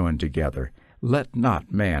hath joined together, let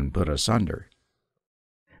not man put asunder.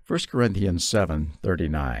 1 Corinthians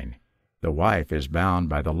 7:39. The wife is bound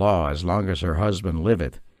by the law as long as her husband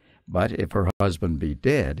liveth, but if her husband be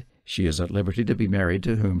dead, she is at liberty to be married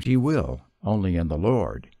to whom she will, only in the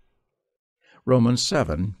Lord. Romans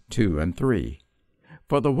 7:2-3.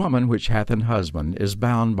 For the woman which hath an husband is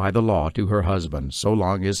bound by the law to her husband so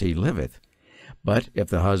long as he liveth. But if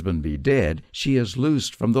the husband be dead, she is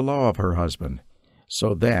loosed from the law of her husband.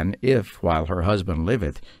 So then, if, while her husband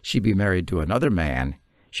liveth, she be married to another man,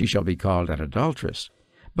 she shall be called an adulteress.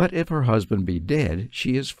 But if her husband be dead,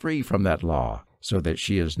 she is free from that law, so that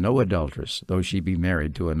she is no adulteress, though she be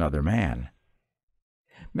married to another man.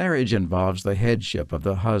 Marriage involves the headship of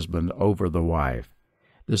the husband over the wife.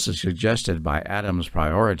 This is suggested by Adam's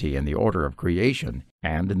priority in the order of creation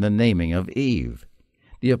and in the naming of Eve.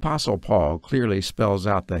 The Apostle Paul clearly spells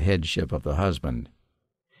out the headship of the husband.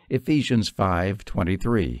 Ephesians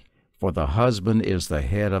 5:23. For the husband is the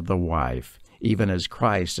head of the wife, even as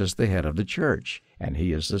Christ is the head of the church, and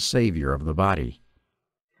he is the Savior of the body.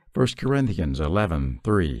 1 Corinthians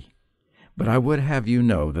 11:3. But I would have you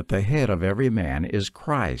know that the head of every man is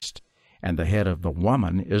Christ, and the head of the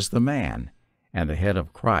woman is the man, and the head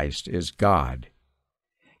of Christ is God.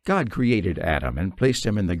 God created Adam and placed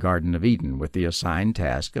him in the Garden of Eden with the assigned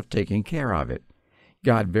task of taking care of it.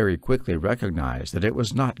 God very quickly recognized that it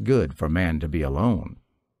was not good for man to be alone.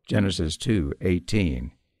 Genesis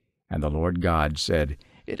 2:18. And the Lord God said,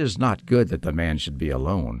 It is not good that the man should be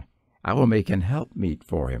alone. I will make an helpmeet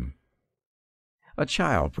for him. A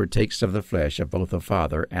child partakes of the flesh of both the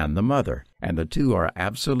father and the mother, and the two are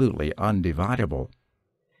absolutely undividable.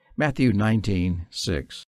 Matthew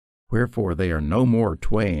 19:6. Wherefore they are no more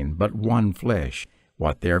twain, but one flesh.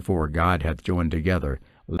 What therefore God hath joined together,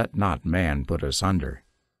 let not man put asunder.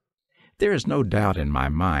 There is no doubt in my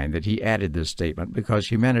mind that he added this statement because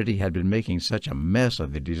humanity had been making such a mess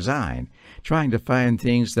of the design, trying to find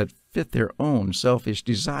things that fit their own selfish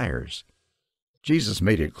desires. Jesus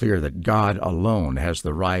made it clear that God alone has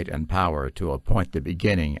the right and power to appoint the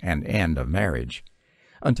beginning and end of marriage.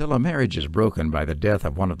 Until a marriage is broken by the death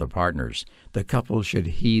of one of the partners, the couple should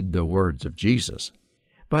heed the words of Jesus.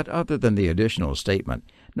 But other than the additional statement,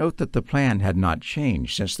 note that the plan had not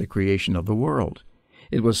changed since the creation of the world.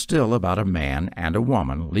 It was still about a man and a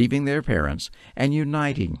woman leaving their parents and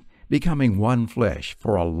uniting, becoming one flesh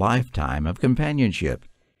for a lifetime of companionship.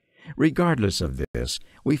 Regardless of this,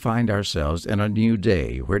 we find ourselves in a new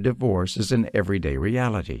day where divorce is an everyday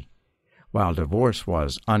reality. While divorce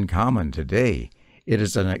was uncommon today, it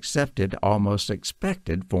is an accepted, almost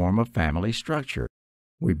expected form of family structure.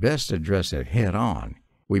 We best address it head on.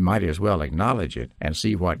 We might as well acknowledge it and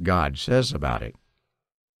see what God says about it.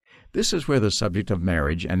 This is where the subject of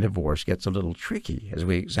marriage and divorce gets a little tricky as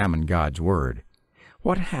we examine God's Word.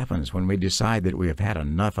 What happens when we decide that we have had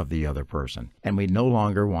enough of the other person and we no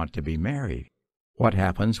longer want to be married? What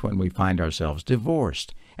happens when we find ourselves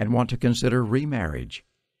divorced and want to consider remarriage?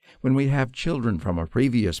 When we have children from a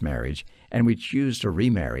previous marriage and we choose to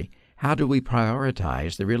remarry, how do we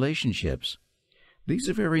prioritize the relationships? These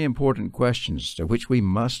are very important questions to which we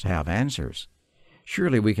must have answers.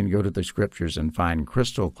 Surely we can go to the Scriptures and find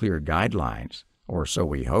crystal clear guidelines, or so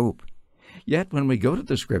we hope. Yet when we go to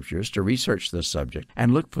the Scriptures to research this subject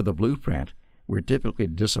and look for the blueprint, we're typically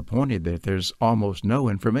disappointed that there's almost no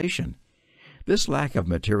information. This lack of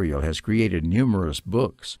material has created numerous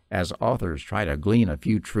books as authors try to glean a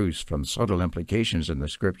few truths from subtle implications in the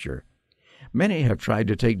Scripture. Many have tried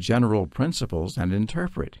to take general principles and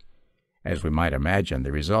interpret. As we might imagine,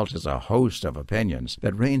 the result is a host of opinions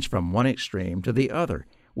that range from one extreme to the other,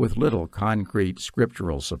 with little concrete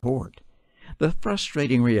scriptural support. The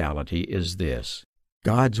frustrating reality is this: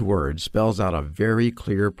 God's Word spells out a very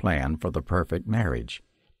clear plan for the perfect marriage.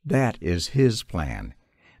 That is His plan.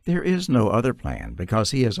 There is no other plan,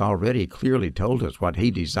 because He has already clearly told us what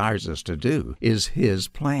He desires us to do is His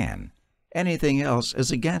plan. Anything else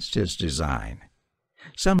is against His design.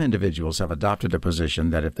 Some individuals have adopted a position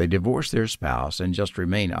that if they divorce their spouse and just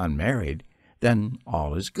remain unmarried, then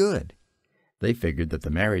all is good. They figured that the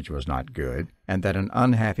marriage was not good, and that an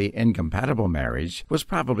unhappy, incompatible marriage was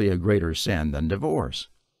probably a greater sin than divorce.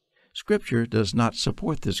 Scripture does not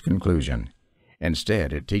support this conclusion.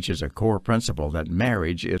 Instead, it teaches a core principle that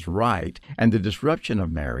marriage is right and the disruption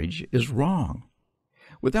of marriage is wrong.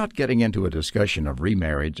 Without getting into a discussion of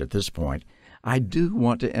remarriage at this point, I do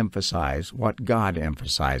want to emphasize what God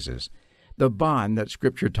emphasizes. The bond that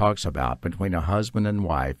Scripture talks about between a husband and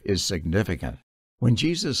wife is significant. When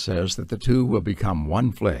Jesus says that the two will become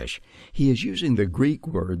one flesh, He is using the Greek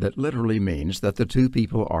word that literally means that the two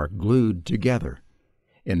people are glued together.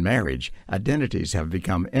 In marriage, identities have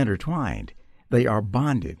become intertwined. They are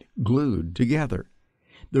bonded, glued together.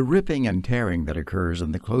 The ripping and tearing that occurs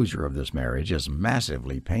in the closure of this marriage is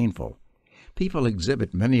massively painful. People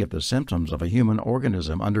exhibit many of the symptoms of a human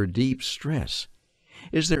organism under deep stress.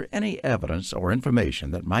 Is there any evidence or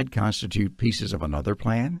information that might constitute pieces of another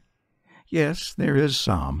plan? Yes, there is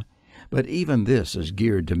some, but even this is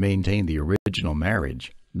geared to maintain the original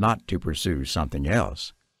marriage, not to pursue something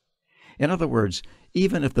else. In other words,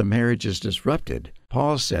 even if the marriage is disrupted,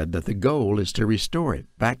 Paul said that the goal is to restore it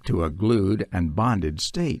back to a glued and bonded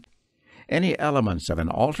state. Any elements of an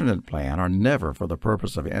alternate plan are never for the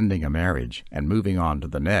purpose of ending a marriage and moving on to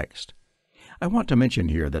the next. I want to mention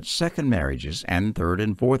here that second marriages and third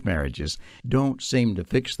and fourth marriages don't seem to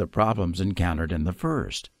fix the problems encountered in the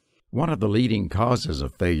first. One of the leading causes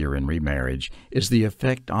of failure in remarriage is the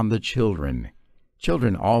effect on the children.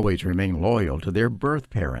 Children always remain loyal to their birth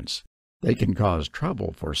parents. They can cause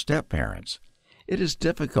trouble for step-parents. It is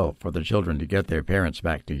difficult for the children to get their parents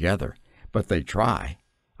back together, but they try.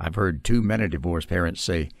 I've heard too many divorced parents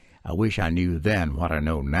say, "I wish I knew then what I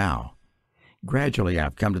know now." Gradually,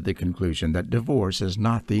 I've come to the conclusion that divorce is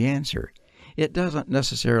not the answer. It doesn't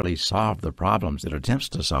necessarily solve the problems it attempts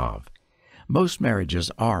to solve. Most marriages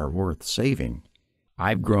are worth saving.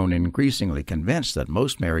 I've grown increasingly convinced that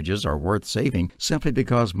most marriages are worth saving simply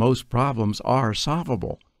because most problems are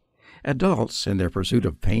solvable. Adults, in their pursuit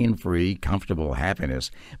of pain-free, comfortable happiness,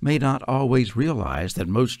 may not always realize that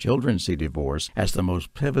most children see divorce as the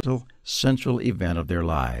most pivotal, central event of their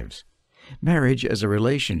lives. Marriage is a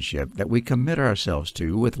relationship that we commit ourselves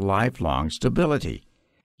to with lifelong stability.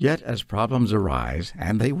 Yet as problems arise,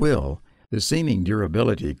 and they will, the seeming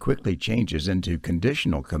durability quickly changes into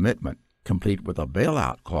conditional commitment, complete with a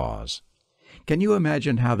bailout clause. Can you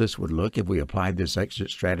imagine how this would look if we applied this exit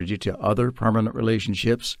strategy to other permanent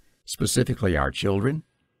relationships? Specifically our children?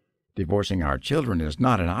 Divorcing our children is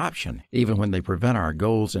not an option, even when they prevent our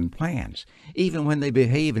goals and plans, even when they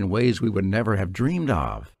behave in ways we would never have dreamed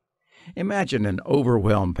of. Imagine an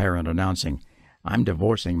overwhelmed parent announcing, "I'm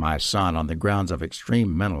divorcing my son on the grounds of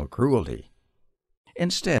extreme mental cruelty."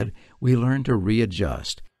 Instead, we learn to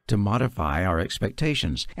readjust, to modify our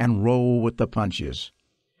expectations, and roll with the punches.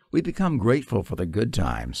 We become grateful for the good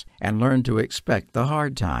times and learn to expect the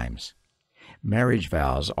hard times. Marriage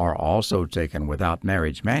vows are also taken without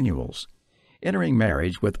marriage manuals. Entering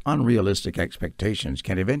marriage with unrealistic expectations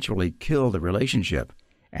can eventually kill the relationship,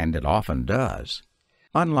 and it often does.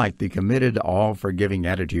 Unlike the committed, all-forgiving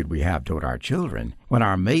attitude we have toward our children, when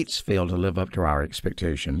our mates fail to live up to our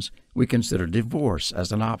expectations, we consider divorce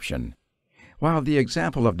as an option. While the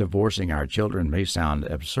example of divorcing our children may sound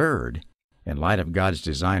absurd, In light of God's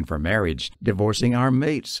design for marriage, divorcing our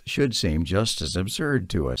mates should seem just as absurd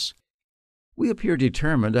to us. We appear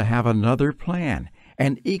determined to have another plan,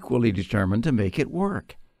 and equally determined to make it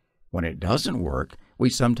work. When it doesn't work, we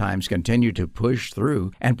sometimes continue to push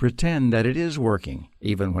through and pretend that it is working,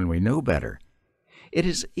 even when we know better. It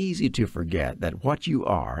is easy to forget that what you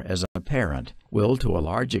are as a parent will, to a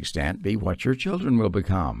large extent, be what your children will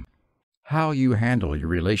become. How you handle your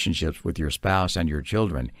relationships with your spouse and your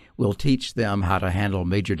children will teach them how to handle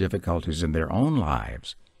major difficulties in their own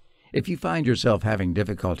lives. If you find yourself having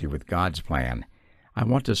difficulty with God's plan, I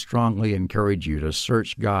want to strongly encourage you to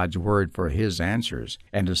search God's Word for His answers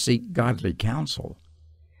and to seek godly counsel.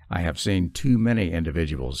 I have seen too many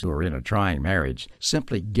individuals who are in a trying marriage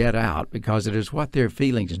simply get out because it is what their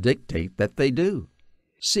feelings dictate that they do.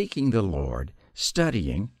 Seeking the Lord,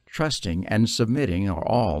 studying, trusting, and submitting are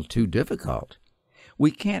all too difficult.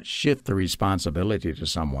 We can't shift the responsibility to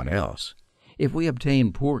someone else. If we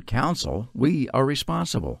obtain poor counsel, we are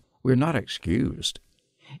responsible. We're not excused.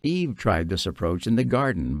 Eve tried this approach in the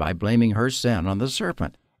garden by blaming her sin on the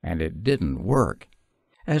serpent, and it didn't work.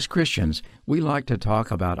 As Christians, we like to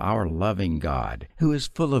talk about our loving God, who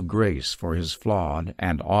is full of grace for His flawed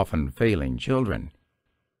and often failing children.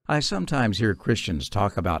 I sometimes hear Christians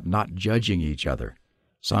talk about not judging each other.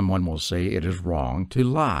 Someone will say it is wrong to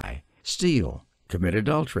lie, steal, commit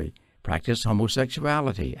adultery, practice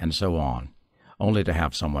homosexuality, and so on, only to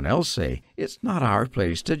have someone else say, "It's not our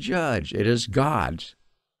place to judge, it is God's."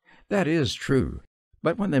 That is true,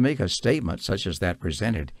 but when they make a statement such as that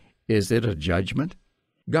presented, is it a judgment?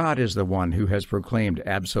 God is the one who has proclaimed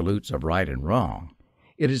absolutes of right and wrong.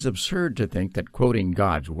 It is absurd to think that quoting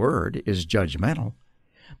God's Word is judgmental.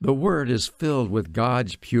 The Word is filled with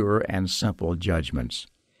God's pure and simple judgments.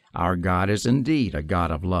 Our God is indeed a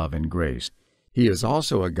God of love and grace. He is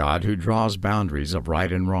also a God who draws boundaries of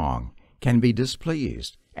right and wrong, can be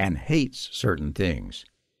displeased, and hates certain things.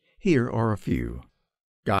 Here are a few.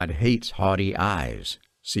 God hates haughty eyes.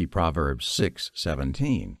 See Proverbs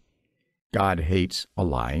 6:17. God hates a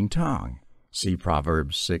lying tongue. See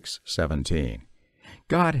Proverbs 6:17.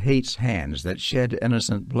 God hates hands that shed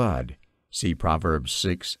innocent blood. See Proverbs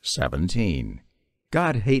 6:17.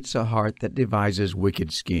 God hates a heart that devises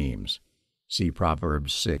wicked schemes. See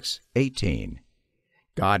Proverbs 6:18.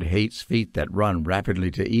 God hates feet that run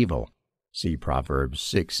rapidly to evil. See Proverbs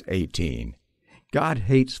 6:18. God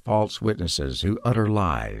hates false witnesses who utter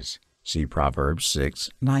lies. See Proverbs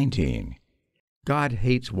 6:19. God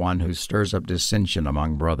hates one who stirs up dissension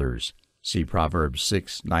among brothers. See Proverbs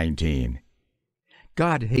 6:19.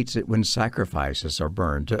 God hates it when sacrifices are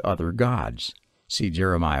burned to other gods. See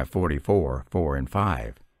Jeremiah 44:4 and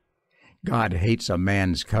 5. God hates a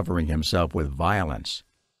man's covering himself with violence.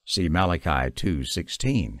 See Malachi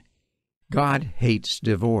 2:16. God hates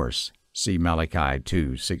divorce. See Malachi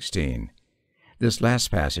 2:16. This last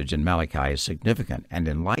passage in Malachi is significant and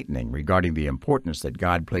enlightening regarding the importance that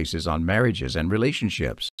God places on marriages and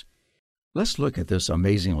relationships. Let's look at this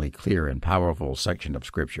amazingly clear and powerful section of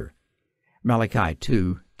Scripture. Malachi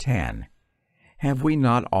 2:10. Have we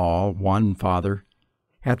not all one Father?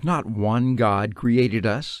 Hath not one God created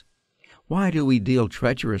us? Why do we deal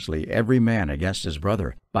treacherously every man against his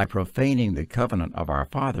brother by profaning the covenant of our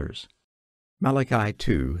fathers? Malachi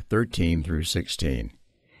 2:13 through 16.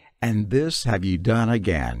 And this have ye done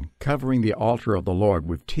again, covering the altar of the Lord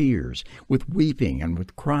with tears, with weeping, and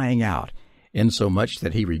with crying out, insomuch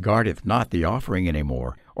that He regardeth not the offering any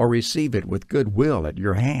more, or receive it with good will at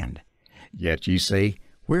your hand. Yet ye say,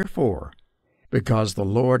 Wherefore? Because the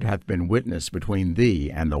Lord hath been witness between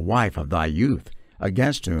thee and the wife of thy youth,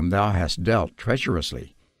 against whom thou hast dealt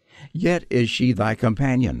treacherously. Yet is she thy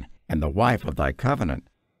companion, and the wife of thy covenant.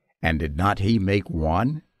 And did not He make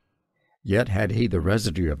one? Yet had He the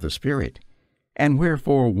residue of the Spirit. And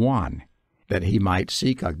wherefore one? That He might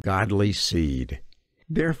seek a godly seed.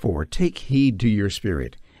 Therefore take heed to your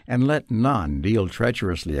spirit, and let none deal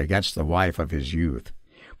treacherously against the wife of his youth.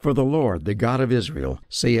 For the Lord, the God of Israel,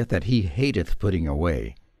 saith that He hateth putting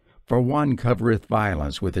away. For one covereth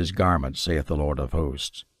violence with his garment, saith the Lord of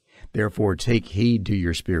hosts. Therefore take heed to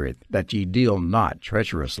your spirit, that ye deal not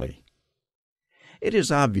treacherously. It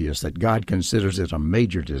is obvious that God considers it a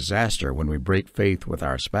major disaster when we break faith with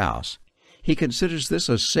our spouse. He considers this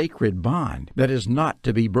a sacred bond that is not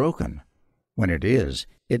to be broken. When it is,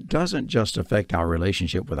 it doesn't just affect our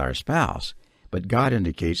relationship with our spouse, but God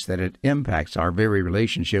indicates that it impacts our very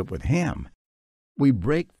relationship with Him. We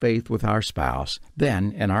break faith with our spouse,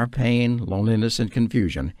 then, in our pain, loneliness, and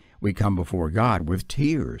confusion, we come before God with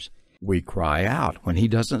tears. We cry out when He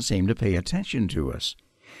doesn't seem to pay attention to us.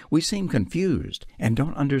 We seem confused and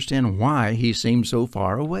don't understand why He seems so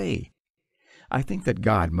far away. I think that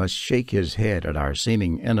God must shake his head at our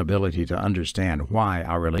seeming inability to understand why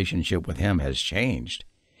our relationship with him has changed.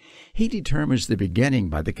 He determines the beginning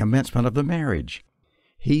by the commencement of the marriage.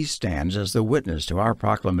 He stands as the witness to our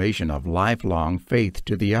proclamation of lifelong faith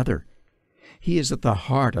to the other. He is at the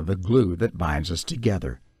heart of the glue that binds us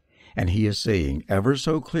together. And he is saying ever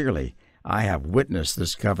so clearly, I have witnessed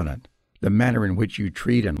this covenant. The manner in which you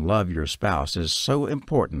treat and love your spouse is so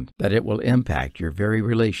important that it will impact your very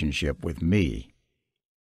relationship with me.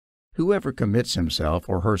 Whoever commits himself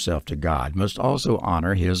or herself to God must also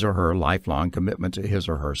honor his or her lifelong commitment to his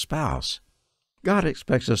or her spouse. God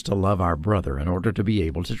expects us to love our brother in order to be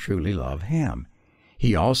able to truly love him.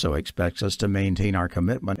 He also expects us to maintain our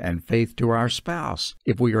commitment and faith to our spouse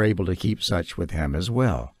if we are able to keep such with him as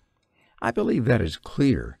well. I believe that is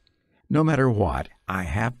clear. No matter what, I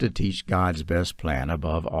have to teach God's best plan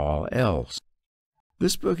above all else.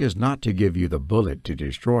 This book is not to give you the bullet to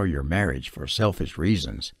destroy your marriage for selfish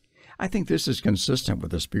reasons. I think this is consistent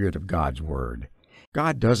with the spirit of God's Word.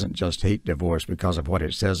 God doesn't just hate divorce because of what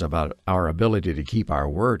it says about our ability to keep our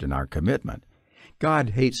word and our commitment.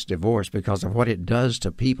 God hates divorce because of what it does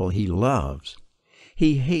to people he loves.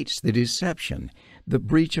 He hates the deception, the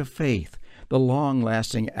breach of faith, the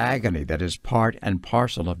long-lasting agony that is part and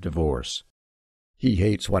parcel of divorce. He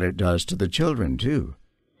hates what it does to the children, too.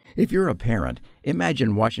 If you're a parent,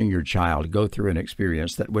 imagine watching your child go through an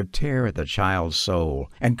experience that would tear at the child's soul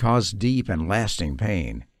and cause deep and lasting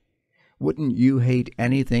pain. Wouldn't you hate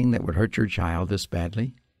anything that would hurt your child this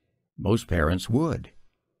badly? Most parents would.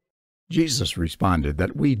 Jesus responded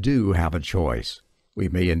that we do have a choice. We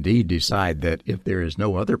may indeed decide that if there is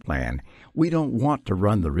no other plan, we don't want to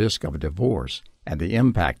run the risk of a divorce and the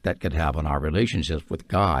impact that could have on our relationships with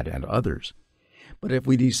God and others. But if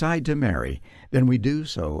we decide to marry, then we do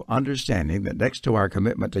so understanding that next to our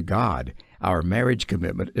commitment to God, our marriage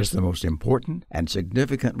commitment is the most important and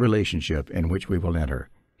significant relationship in which we will enter.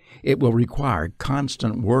 It will require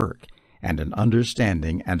constant work and an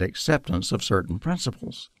understanding and acceptance of certain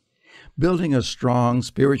principles. Building a strong,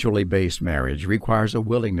 spiritually based marriage requires a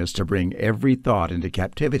willingness to bring every thought into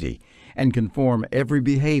captivity and conform every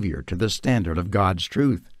behavior to the standard of God's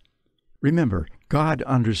truth. Remember, God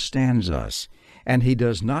understands us, and he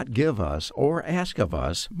does not give us or ask of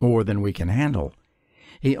us more than we can handle.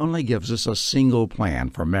 He only gives us a single plan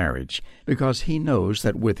for marriage because he knows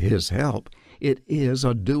that with his help, it is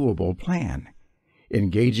a doable plan.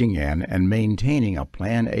 Engaging in and maintaining a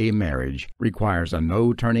Plan A marriage requires a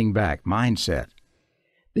no-turning-back mindset.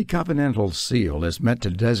 The covenantal seal is meant to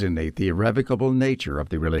designate the irrevocable nature of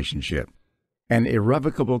the relationship. An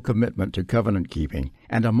irrevocable commitment to covenant-keeping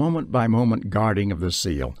and a moment-by-moment guarding of the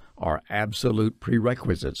seal are absolute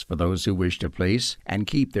prerequisites for those who wish to place and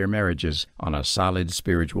keep their marriages on a solid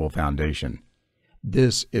spiritual foundation.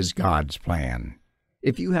 This is God's plan.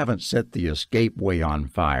 If you haven't set the escape way on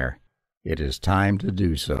fire, it is time to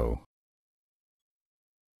do so.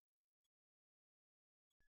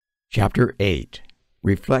 Chapter 8.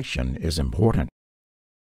 Reflection is important.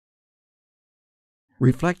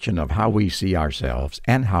 Reflection of how we see ourselves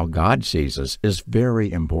and how God sees us is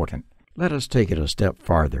very important. Let us take it a step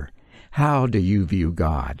farther. How do you view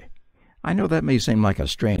God? I know that may seem like a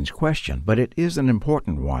strange question, but it is an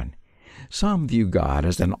important one. Some view God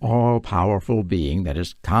as an all-powerful being that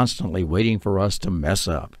is constantly waiting for us to mess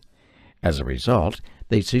up. As a result,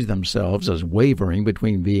 they see themselves as wavering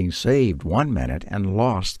between being saved one minute and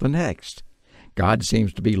lost the next. God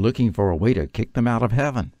seems to be looking for a way to kick them out of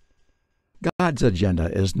heaven. God's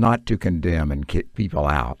agenda is not to condemn and kick people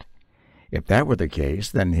out. If that were the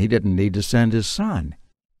case, then he didn't need to send his Son.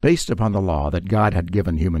 Based upon the law that God had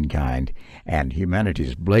given humankind and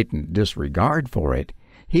humanity's blatant disregard for it,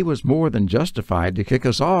 he was more than justified to kick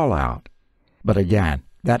us all out. But again,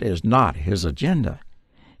 that is not his agenda.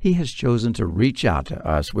 He has chosen to reach out to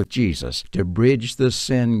us with Jesus to bridge the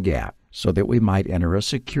sin gap so that we might enter a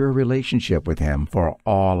secure relationship with him for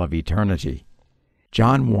all of eternity.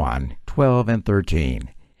 John 1:12 and 13.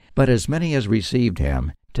 But as many as received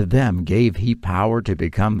him, to them gave he power to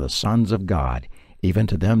become the sons of God, even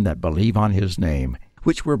to them that believe on his name,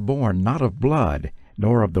 which were born not of blood,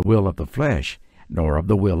 nor of the will of the flesh, nor of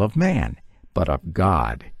the will of man, but of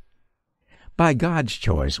God. By God's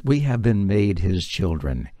choice, we have been made his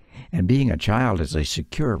children, and being a child is a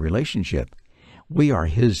secure relationship. We are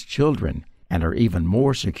his children and are even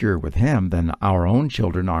more secure with him than our own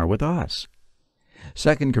children are with us.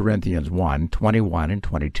 2 Corinthians 1:21 and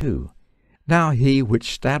 22. Now he which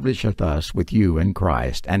establisheth us with you in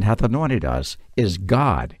Christ, and hath anointed us, is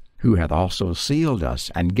God, who hath also sealed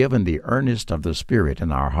us, and given the earnest of the Spirit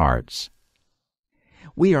in our hearts.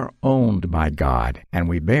 We are owned by God, and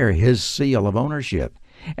we bear His seal of ownership,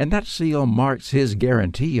 and that seal marks His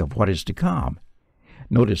guarantee of what is to come.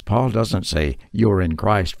 Notice Paul doesn't say, "You're in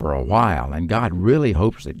Christ for a while, and God really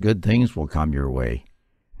hopes that good things will come your way."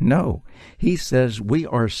 No, he says we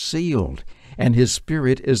are sealed, and His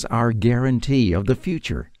Spirit is our guarantee of the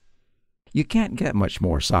future. You can't get much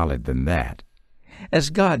more solid than that. As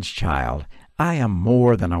God's child, I am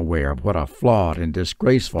more than aware of what a flawed and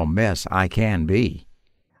disgraceful mess I can be.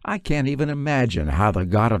 I can't even imagine how the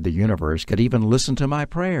God of the universe could even listen to my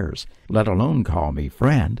prayers, let alone call me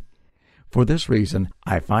friend. For this reason,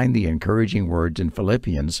 I find the encouraging words in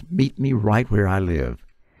Philippians meet me right where I live.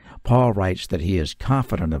 Paul writes that he is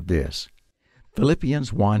confident of this.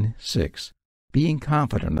 Philippians 1:6, being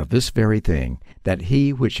confident of this very thing, that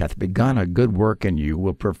he which hath begun a good work in you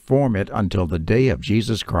will perform it until the day of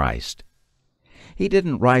Jesus Christ. He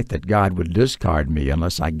didn't write that God would discard me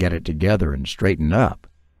unless I get it together and straighten up.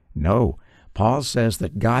 No, Paul says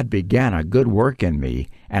that God began a good work in me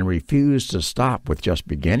and refused to stop with just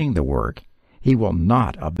beginning the work. He will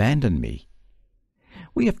not abandon me.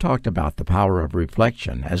 We have talked about the power of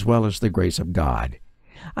reflection as well as the grace of God.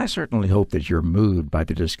 I certainly hope that you're moved by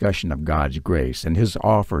the discussion of God's grace and His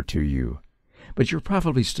offer to you. But you're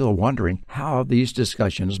probably still wondering how these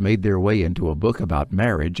discussions made their way into a book about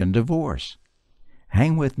marriage and divorce.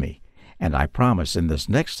 Hang with me, and I promise in this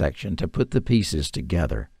next section to put the pieces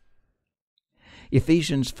together.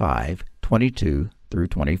 Ephesians 5:22 through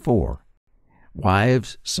 24.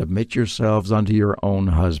 Wives, submit yourselves unto your own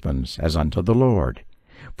husbands, as unto the Lord.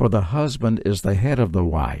 For the husband is the head of the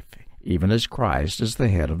wife, even as Christ is the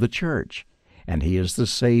head of the church, and He is the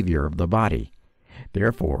Savior of the body.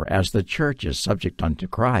 Therefore, as the church is subject unto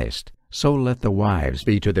Christ, so let the wives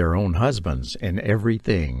be to their own husbands in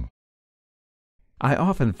everything. I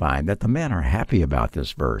often find that the men are happy about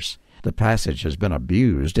this verse. The passage has been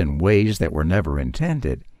abused in ways that were never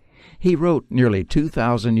intended. He wrote nearly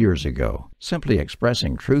 2,000 years ago, simply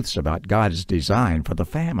expressing truths about God's design for the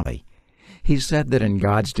family. He said that in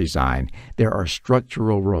God's design there are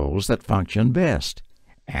structural roles that function best.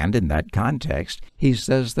 And in that context, he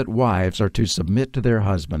says that wives are to submit to their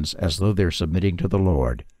husbands as though they're submitting to the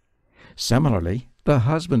Lord. Similarly, the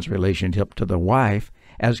husband's relationship to the wife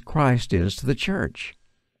as Christ is to the church.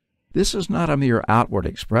 This is not a mere outward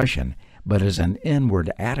expression, but is an inward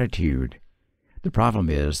attitude. The problem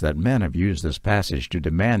is that men have used this passage to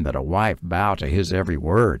demand that a wife bow to his every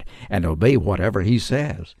word and obey whatever he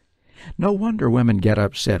says. No wonder women get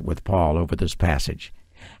upset with Paul over this passage.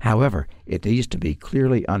 However, it needs to be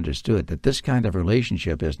clearly understood that this kind of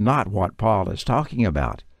relationship is not what Paul is talking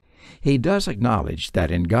about. He does acknowledge that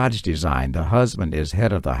in God's design the husband is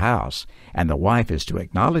head of the house, and the wife is to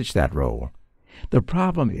acknowledge that role. The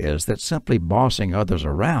problem is that simply bossing others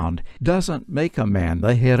around doesn't make a man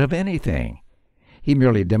the head of anything. He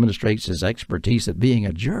merely demonstrates his expertise at being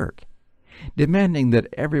a jerk. Demanding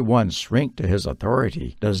that everyone shrink to his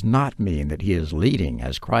authority does not mean that he is leading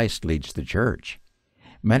as Christ leads the church.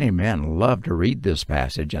 Many men love to read this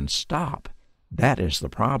passage and stop. That is the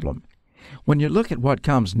problem. When you look at what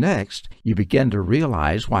comes next, you begin to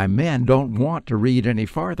realize why men don't want to read any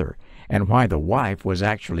farther, and why the wife was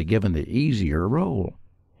actually given the easier role.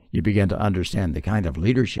 You begin to understand the kind of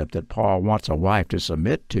leadership that Paul wants a wife to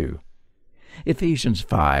submit to. Ephesians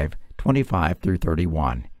 5:25 through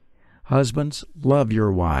 31. Husbands, love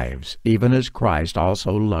your wives, even as Christ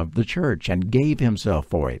also loved the church and gave himself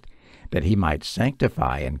for it, that he might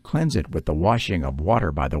sanctify and cleanse it with the washing of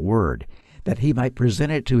water by the word, that he might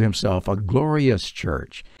present it to himself a glorious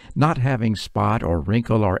church, not having spot or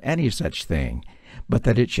wrinkle or any such thing, but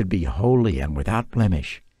that it should be holy and without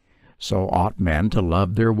blemish. So ought men to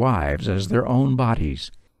love their wives as their own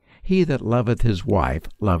bodies. He that loveth his wife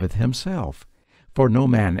loveth himself. For no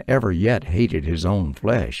man ever yet hated his own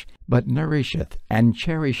flesh, but nourisheth and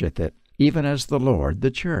cherisheth it, even as the Lord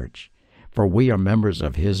the church. For we are members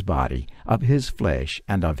of his body, of his flesh,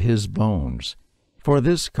 and of his bones. For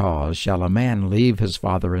this cause shall a man leave his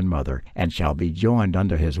father and mother, and shall be joined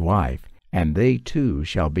unto his wife, and they two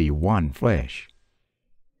shall be one flesh.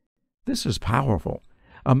 This is powerful.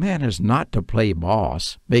 A man is not to play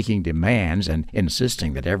boss, making demands and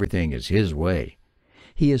insisting that everything is his way.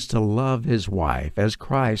 He is to love his wife as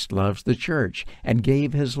Christ loves the church and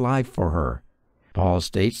gave his life for her. Paul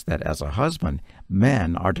states that as a husband,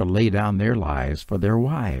 men are to lay down their lives for their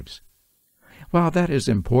wives. While that is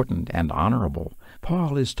important and honorable,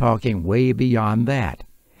 Paul is talking way beyond that.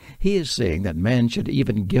 He is saying that men should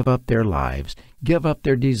even give up their lives, give up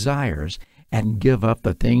their desires, and give up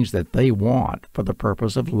the things that they want for the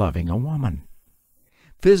purpose of loving a woman.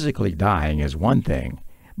 Physically dying is one thing,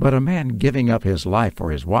 But a man giving up his life for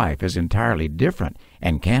his wife is entirely different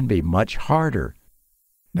and can be much harder.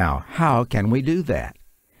 Now, how can we do that?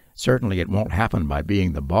 Certainly it won't happen by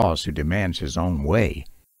being the boss who demands his own way.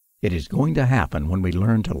 It is going to happen when we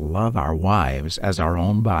learn to love our wives as our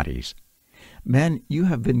own bodies. Men, you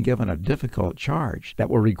have been given a difficult charge that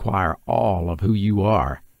will require all of who you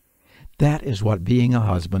are. That is what being a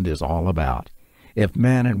husband is all about. If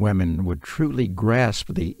men and women would truly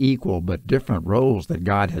grasp the equal but different roles that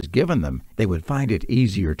God has given them, they would find it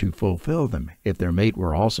easier to fulfill them if their mate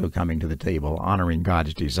were also coming to the table honoring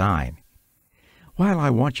God's design. While I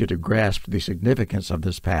want you to grasp the significance of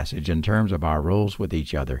this passage in terms of our roles with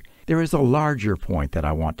each other, there is a larger point that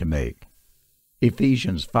I want to make.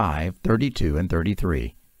 Ephesians 5:32 and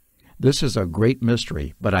 33. This is a great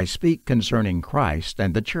mystery, but I speak concerning Christ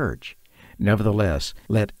and the church. Nevertheless,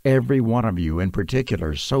 let every one of you in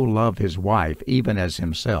particular so love his wife even as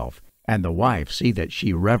himself, and the wife see that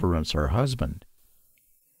she reverence her husband.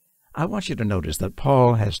 I want you to notice that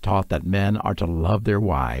Paul has taught that men are to love their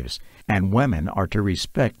wives, and women are to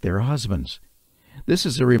respect their husbands. This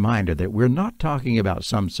is a reminder that we're not talking about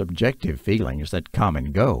some subjective feelings that come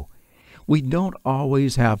and go. We don't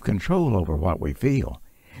always have control over what we feel,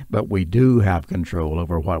 but we do have control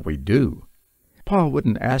over what we do. Paul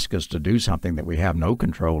wouldn't ask us to do something that we have no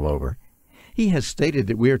control over. He has stated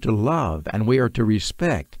that we are to love and we are to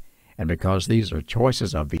respect, and because these are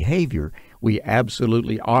choices of behavior, we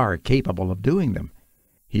absolutely are capable of doing them.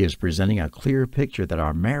 He is presenting a clear picture that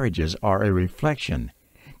our marriages are a reflection.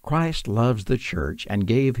 Christ loves the church and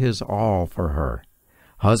gave his all for her.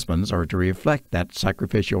 Husbands are to reflect that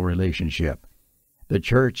sacrificial relationship. The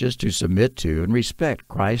church is to submit to and respect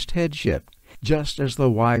Christ's headship, just as the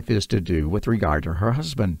wife is to do with regard to her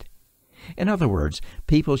husband. In other words,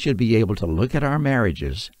 people should be able to look at our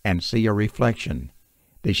marriages and see a reflection.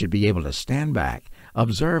 They should be able to stand back,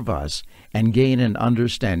 observe us, and gain an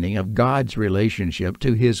understanding of God's relationship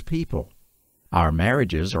to his people. Our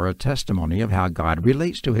marriages are a testimony of how God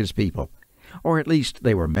relates to his people, or at least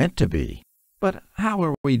they were meant to be. But how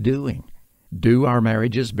are we doing? Do our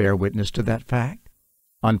marriages bear witness to that fact?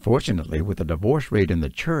 Unfortunately, with the divorce rate in the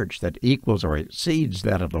church that equals or exceeds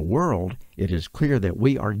that of the world, it is clear that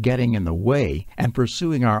we are getting in the way and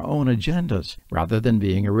pursuing our own agendas rather than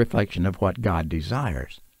being a reflection of what God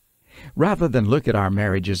desires. Rather than look at our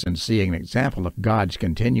marriages and see an example of God's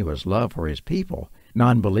continuous love for his people,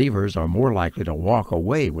 non-believers are more likely to walk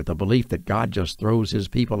away with the belief that God just throws his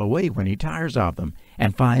people away when he tires of them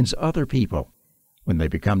and finds other people. When they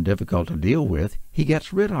become difficult to deal with, he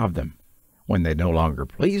gets rid of them. When they no longer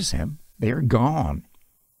please him, they are gone.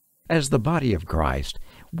 As the body of Christ,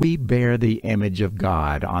 we bear the image of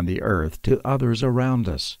God on the earth to others around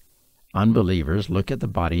us. Unbelievers look at the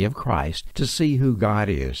body of Christ to see who God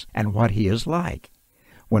is and what he is like.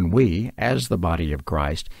 When we, as the body of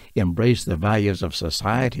Christ, embrace the values of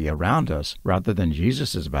society around us rather than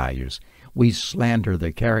Jesus' values, we slander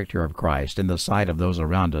the character of Christ in the sight of those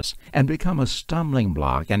around us and become a stumbling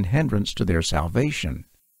block and hindrance to their salvation.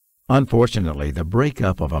 Unfortunately, the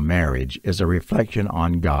breakup of a marriage is a reflection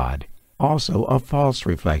on God, also a false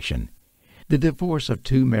reflection. The divorce of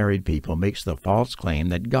two married people makes the false claim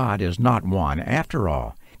that God is not one after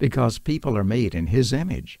all, because people are made in his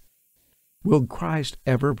image. Will Christ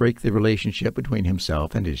ever break the relationship between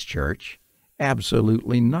himself and his church?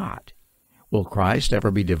 Absolutely not. Will Christ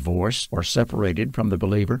ever be divorced or separated from the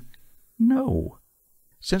believer? No.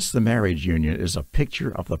 Since the marriage union is a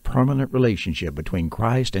picture of the permanent relationship between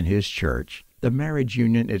Christ and his church, the marriage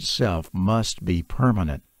union itself must be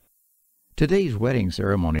permanent. Today's wedding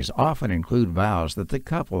ceremonies often include vows that the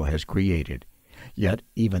couple has created. Yet,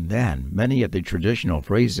 even then, many of the traditional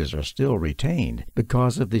phrases are still retained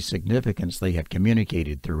because of the significance they have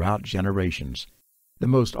communicated throughout generations. The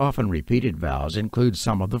most often repeated vows include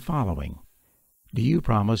some of the following. Do you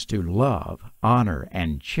promise to love, honor,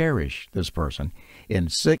 and cherish this person in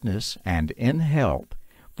sickness and in health,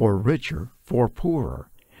 for richer, for poorer,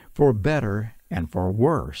 for better, and for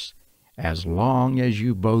worse, as long as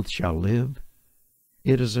you both shall live?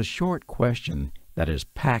 It is a short question that is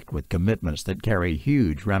packed with commitments that carry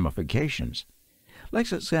huge ramifications.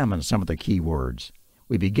 Let's examine some of the key words.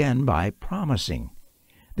 We begin by promising.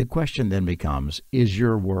 The question then becomes, is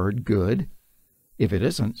your word good? If it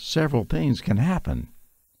isn't, several things can happen.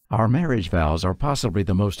 Our marriage vows are possibly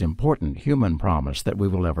the most important human promise that we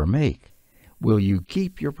will ever make. Will you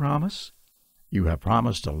keep your promise? You have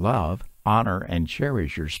promised to love, honor, and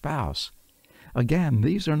cherish your spouse. Again,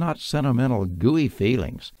 these are not sentimental, gooey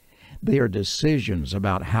feelings. They are decisions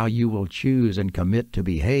about how you will choose and commit to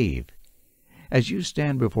behave. As you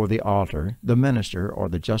stand before the altar, the minister, or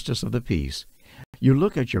the justice of the peace, You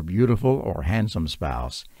look at your beautiful or handsome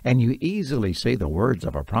spouse, and you easily say the words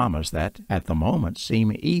of a promise that, at the moment,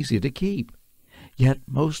 seem easy to keep. Yet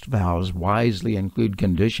most vows wisely include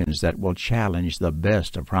conditions that will challenge the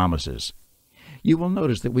best of promises. You will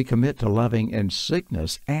notice that we commit to loving in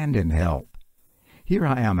sickness and in health. Here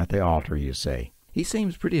I am at the altar, you say. He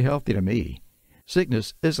seems pretty healthy to me.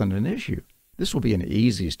 Sickness isn't an issue. This will be an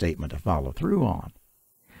easy statement to follow through on.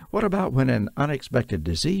 What about when an unexpected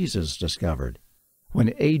disease is discovered?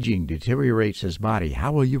 When aging deteriorates his body,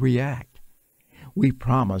 how will you react? We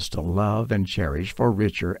promise to love and cherish for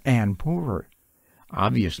richer and poorer.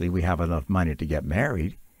 Obviously, we have enough money to get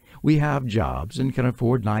married. We have jobs and can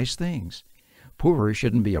afford nice things. Poorer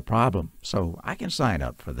shouldn't be a problem, so I can sign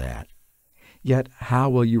up for that. Yet, how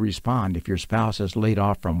will you respond if your spouse is laid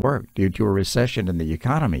off from work due to a recession in the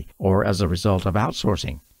economy or as a result of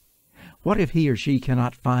outsourcing? What if he or she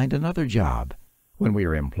cannot find another job? When we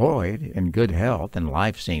are employed, in good health, and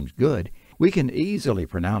life seems good, we can easily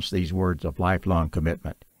pronounce these words of lifelong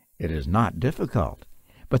commitment. It is not difficult.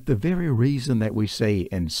 But the very reason that we say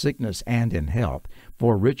in sickness and in health,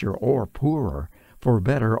 for richer or poorer, for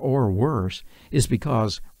better or worse, is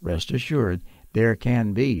because, rest assured, there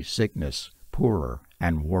can be sickness, poorer,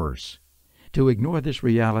 and worse. To ignore this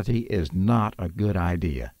reality is not a good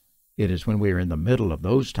idea. It is when we are in the middle of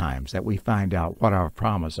those times that we find out what our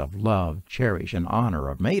promise of love, cherish, and honor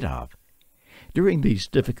are made of. During these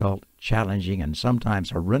difficult, challenging, and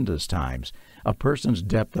sometimes horrendous times, a person's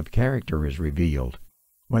depth of character is revealed.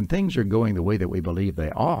 When things are going the way that we believe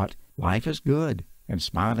they ought, life is good, and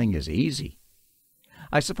smiling is easy.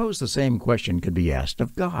 I suppose the same question could be asked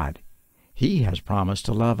of God. He has promised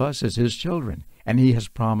to love us as His children, and He has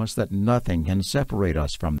promised that nothing can separate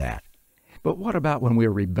us from that. But what about when we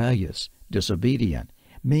are rebellious, disobedient,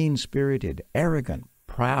 mean-spirited, arrogant,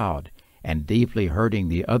 proud, and deeply hurting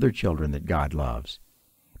the other children that God loves?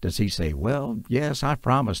 Does He say, well, yes, I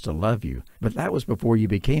promised to love you, but that was before you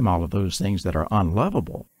became all of those things that are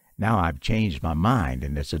unlovable. Now I've changed my mind,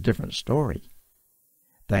 and it's a different story.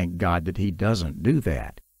 Thank God that He doesn't do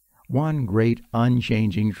that. One great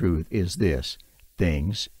unchanging truth is this: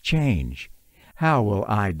 things change. How will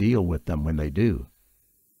I deal with them when they do?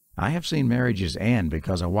 I have seen marriages end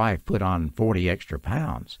because a wife put on 40 extra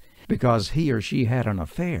pounds, because he or she had an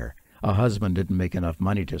affair. A husband didn't make enough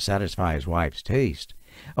money to satisfy his wife's taste.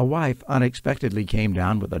 A wife unexpectedly came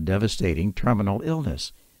down with a devastating terminal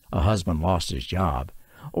illness. A husband lost his job,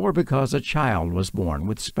 or because a child was born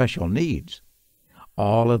with special needs.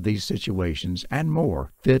 All of these situations and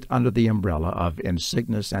more fit under the umbrella of in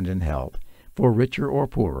sickness and in health, for richer or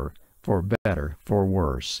poorer, for better, for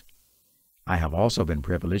worse. I have also been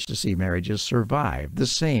privileged to see marriages survive the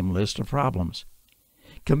same list of problems.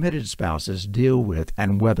 Committed spouses deal with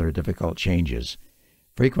and weather difficult changes.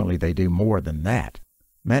 Frequently they do more than that.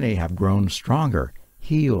 Many have grown stronger,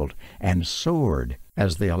 healed, and soared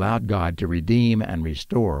as they allowed God to redeem and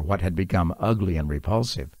restore what had become ugly and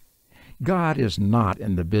repulsive. God is not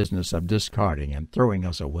in the business of discarding and throwing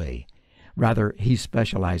us away. Rather, He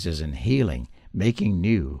specializes in healing, making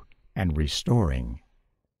new, and restoring.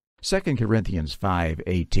 2 Corinthians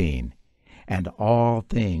 5:18, "And all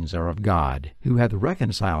things are of God, who hath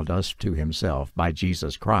reconciled us to Himself by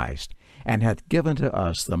Jesus Christ, and hath given to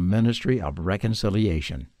us the ministry of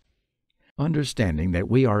reconciliation." Understanding that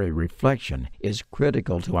we are a reflection is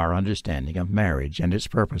critical to our understanding of marriage and its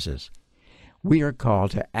purposes. We are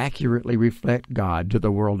called to accurately reflect God to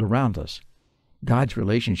the world around us. God's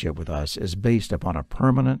relationship with us is based upon a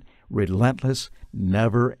permanent, relentless,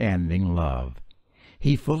 never-ending love.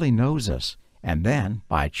 He fully knows us, and then,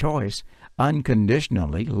 by choice,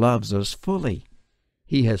 unconditionally loves us fully.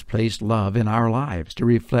 He has placed love in our lives to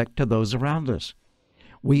reflect to those around us.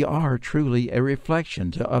 We are truly a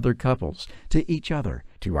reflection to other couples, to each other,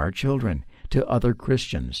 to our children, to other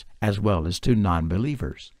Christians, as well as to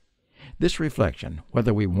non-believers. This reflection,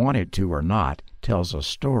 whether we want it to or not, tells a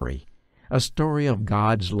story of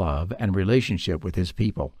God's love and relationship with His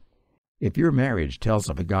people. If your marriage tells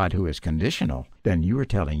of a God who is conditional, then you are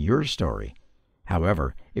telling your story.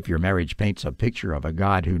 However, if your marriage paints a picture of a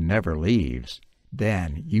God who never leaves,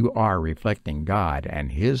 then you are reflecting God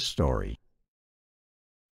and His story.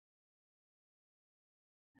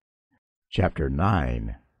 Chapter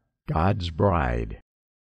 9. God's Bride.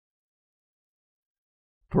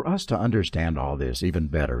 For us to understand all this even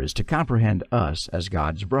better is to comprehend us as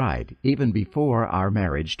God's bride, even before our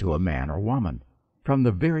marriage to a man or woman. From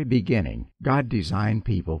the very beginning, God designed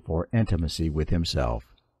people for intimacy with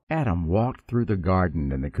Himself. Adam walked through the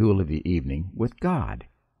garden in the cool of the evening with God.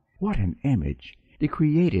 What an image! The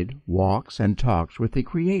created walks and talks with the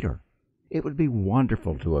Creator. It would be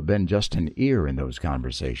wonderful to have been just an ear in those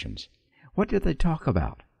conversations. What did they talk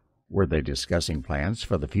about? Were they discussing plans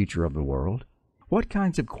for the future of the world? What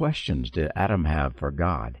kinds of questions did Adam have for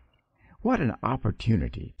God? What an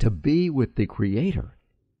opportunity to be with the Creator!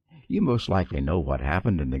 You most likely know what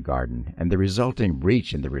happened in the garden and the resulting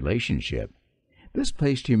breach in the relationship. This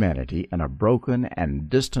placed humanity in a broken and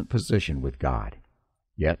distant position with God.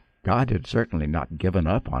 Yet God had certainly not given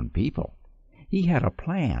up on people. He had a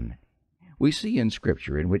plan. We see in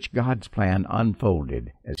Scripture in which God's plan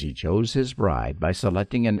unfolded as He chose His bride by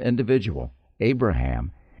selecting an individual,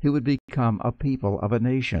 Abraham, who would become a people of a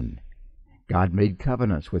nation. God made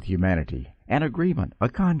covenants with humanity, an agreement, a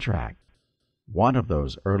contract. One of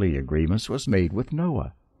those early agreements was made with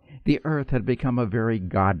Noah. The earth had become a very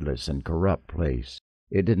godless and corrupt place.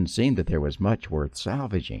 It didn't seem that there was much worth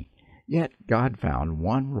salvaging. Yet God found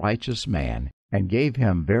one righteous man and gave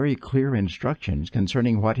him very clear instructions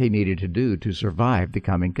concerning what he needed to do to survive the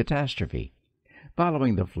coming catastrophe.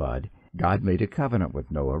 Following the flood, God made a covenant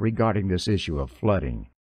with Noah regarding this issue of flooding.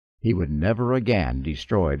 He would never again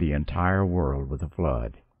destroy the entire world with a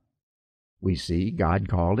flood. We see God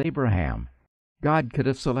called Abraham. God could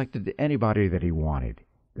have selected anybody that He wanted.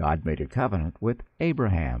 God made a covenant with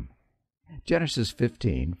Abraham. Genesis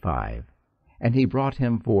 15:5. And He brought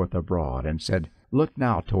him forth abroad, and said, Look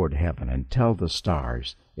now toward heaven, and tell the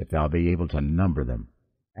stars, if thou be able to number them.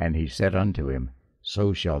 And He said unto him,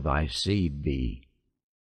 So shall thy seed be.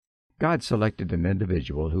 God selected an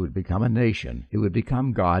individual who would become a nation, who would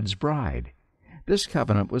become God's bride. This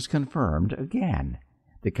covenant was confirmed again.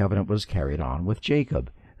 The covenant was carried on with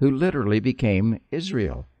Jacob, who literally became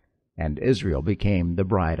Israel, and Israel became the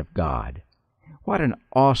bride of God. What an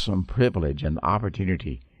awesome privilege and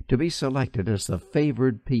opportunity to be selected as the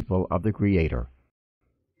favored people of the Creator.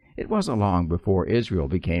 It wasn't long before Israel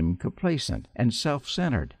became complacent and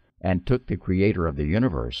self-centered and took the Creator of the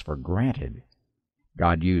universe for granted.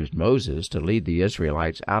 God used Moses to lead the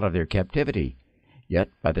Israelites out of their captivity, yet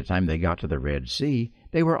by the time they got to the Red Sea,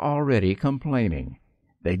 they were already complaining.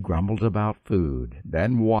 They grumbled about food,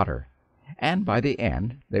 then water, and by the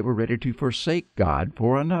end they were ready to forsake God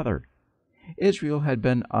for another. Israel had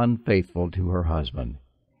been unfaithful to her husband.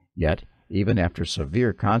 Yet, even after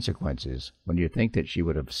severe consequences, when you think that she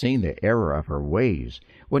would have seen the error of her ways,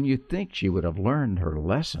 when you think she would have learned her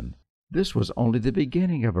lesson, this was only the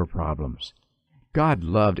beginning of her problems. God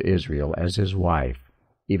loved Israel as His wife.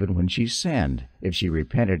 Even when she sinned, if she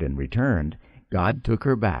repented and returned, God took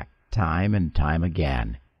her back time and time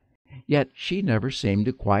again. Yet she never seemed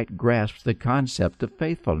to quite grasp the concept of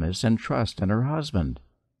faithfulness and trust in her husband.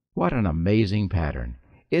 What an amazing pattern!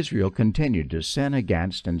 Israel continued to sin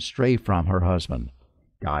against and stray from her husband.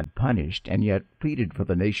 God punished and yet pleaded for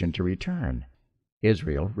the nation to return.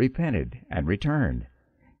 Israel repented and returned.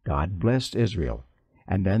 God blessed Israel,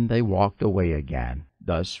 and then they walked away again,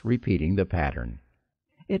 thus repeating the pattern.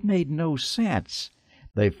 It made no sense.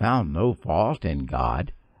 They found no fault in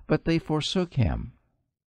God, but they forsook Him.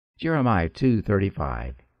 Jeremiah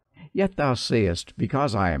 2:35. Yet thou sayest,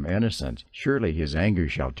 Because I am innocent, surely His anger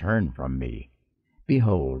shall turn from me.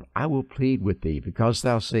 Behold, I will plead with thee, because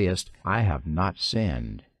thou sayest, I have not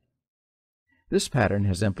sinned. This pattern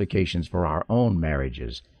has implications for our own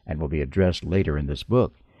marriages and will be addressed later in this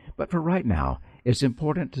book. But for right now, it's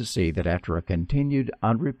important to see that after a continued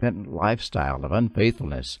unrepentant lifestyle of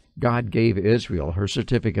unfaithfulness, God gave Israel her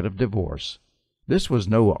certificate of divorce. This was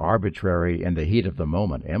no arbitrary, in the heat of the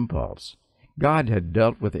moment impulse. God had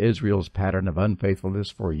dealt with Israel's pattern of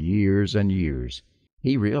unfaithfulness for years and years.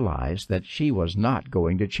 He realized that she was not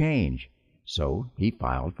going to change, so He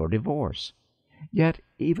filed for divorce. Yet,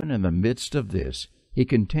 even in the midst of this, He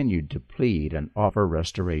continued to plead and offer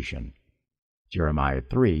restoration. Jeremiah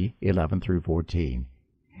 3:11-14.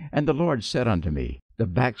 And the Lord said unto me, The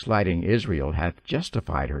backsliding Israel hath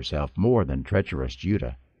justified herself more than treacherous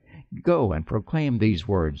Judah. Go and proclaim these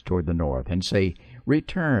words toward the north, and say,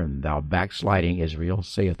 Return, thou backsliding Israel,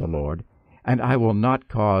 saith the Lord, and I will not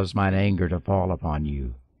cause mine anger to fall upon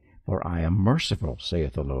you. For I am merciful,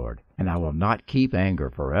 saith the Lord, and I will not keep anger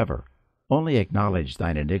forever. Only acknowledge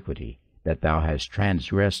thine iniquity, that thou hast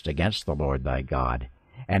transgressed against the Lord thy God,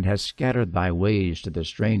 and hast scattered thy ways to the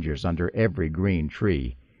strangers under every green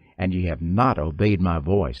tree, and ye have not obeyed my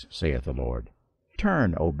voice, saith the Lord.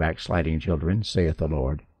 Turn, O backsliding children, saith the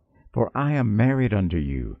Lord, for I am married unto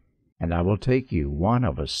you, and I will take you, one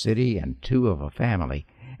of a city and two of a family,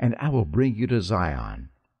 and I will bring you to Zion.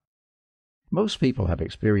 Most people have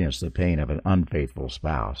experienced the pain of an unfaithful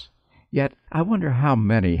spouse. Yet I wonder how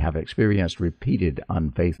many have experienced repeated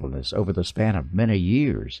unfaithfulness over the span of many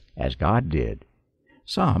years, as God did.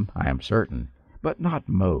 Some, I am certain, but not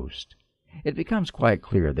most. It becomes quite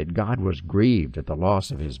clear that God was grieved at the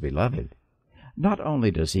loss of his beloved. Not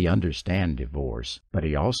only does he understand divorce, but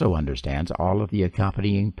he also understands all of the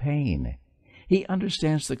accompanying pain. He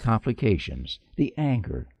understands the complications, the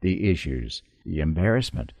anger, the issues, the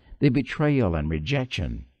embarrassment, the betrayal and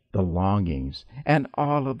rejection, the longings, and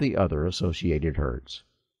all of the other associated hurts.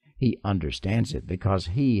 He understands it because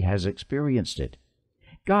he has experienced it.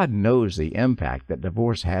 God knows the impact that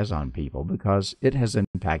divorce has on people because it has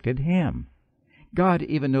impacted him. God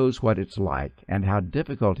even knows what it's like and how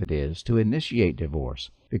difficult it is to initiate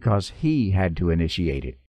divorce because he had to initiate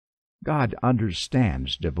it. God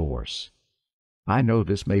understands divorce. I know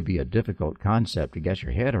this may be a difficult concept to get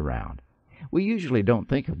your head around. We usually don't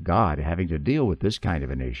think of God having to deal with this kind of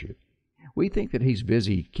an issue. We think that he's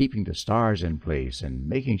busy keeping the stars in place and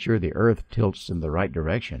making sure the earth tilts in the right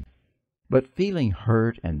direction. But feeling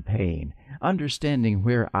hurt and pain, understanding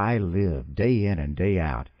where I live day in and day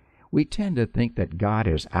out, we tend to think that God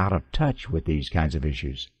is out of touch with these kinds of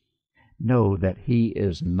issues. Know that he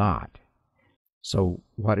is not. So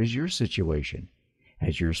what is your situation?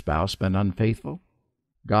 Has your spouse been unfaithful?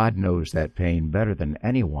 God knows that pain better than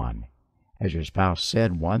anyone. Has your spouse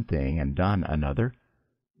said one thing and done another?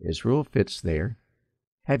 Israel fits there.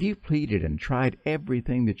 Have you pleaded and tried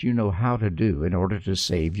everything that you know how to do in order to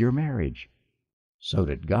save your marriage? So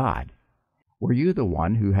did God. Were you the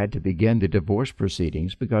one who had to begin the divorce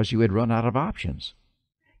proceedings because you had run out of options?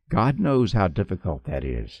 God knows how difficult that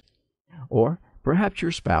is. Or perhaps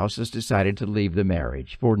your spouse has decided to leave the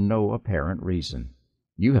marriage for no apparent reason.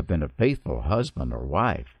 You have been a faithful husband or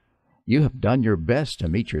wife. You have done your best to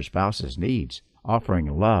meet your spouse's needs, offering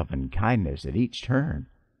love and kindness at each turn.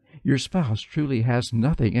 Your spouse truly has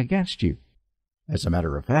nothing against you. As a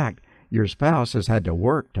matter of fact, your spouse has had to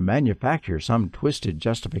work to manufacture some twisted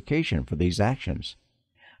justification for these actions.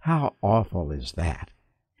 How awful is that?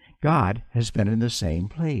 God has been in the same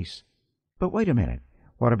place. But wait a minute,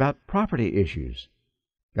 what about property issues?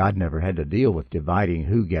 God never had to deal with dividing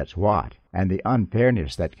who gets what and the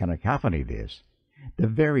unfairness that can accompany this. The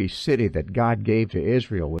very city that God gave to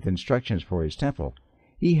Israel with instructions for his temple,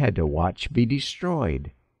 he had to watch be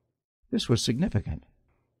destroyed. This was significant.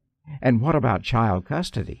 And what about child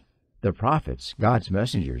custody? The prophets, God's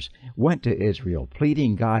messengers, went to Israel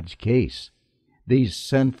pleading God's case. These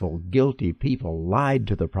sinful, guilty people lied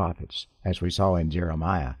to the prophets, as we saw in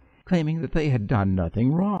Jeremiah, claiming that they had done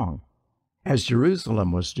nothing wrong. As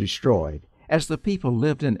Jerusalem was destroyed, as the people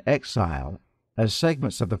lived in exile, as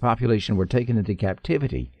segments of the population were taken into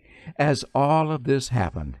captivity, as all of this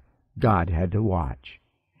happened, God had to watch.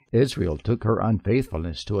 Israel took her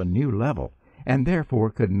unfaithfulness to a new level, and therefore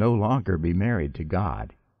could no longer be married to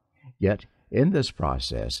God. Yet, in this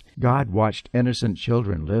process, God watched innocent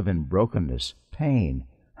children live in brokenness, pain,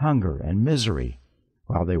 hunger, and misery,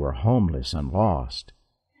 while they were homeless and lost.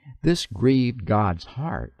 This grieved God's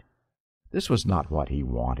heart. This was not what he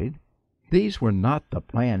wanted. These were not the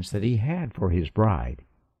plans that he had for his bride.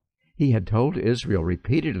 He had told Israel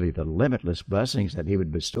repeatedly the limitless blessings that he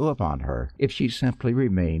would bestow upon her if she simply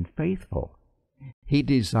remained faithful. He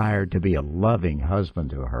desired to be a loving husband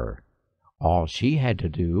to her. All she had to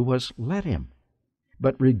do was let him.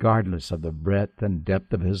 But regardless of the breadth and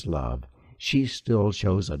depth of his love, she still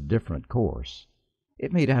chose a different course.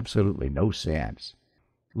 It made absolutely no sense.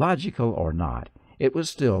 Logical or not, it was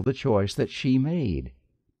still the choice that she made.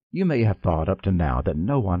 You may have thought up to now that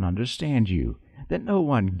no one understands you, that no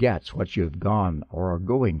one gets what you've gone or are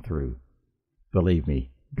going through. Believe me,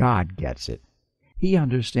 God gets it. He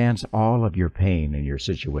understands all of your pain and your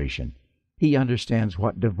situation. He understands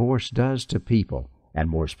what divorce does to people, and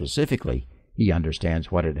more specifically, he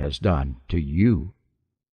understands what it has done to you.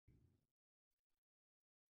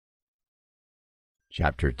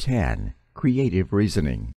 Chapter 10. Creative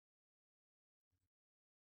Reasoning.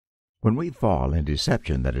 When we fall in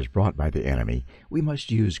deception that is brought by the enemy, we must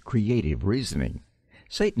use creative reasoning.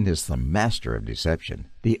 Satan is the master of deception,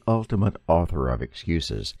 the ultimate author of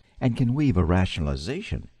excuses, and can weave a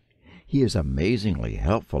rationalization. He is amazingly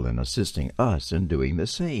helpful in assisting us in doing the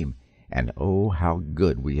same, and oh, how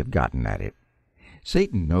good we have gotten at it.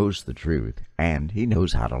 Satan knows the truth, and he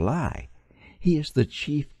knows how to lie. He is the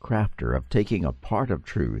chief crafter of taking a part of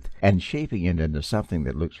truth and shaping it into something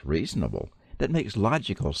that looks reasonable, that makes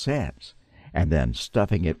logical sense, and then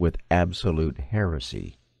stuffing it with absolute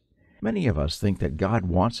heresy. Many of us think that God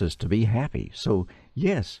wants us to be happy, so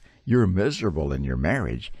yes, you're miserable in your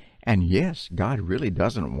marriage, and yes, God really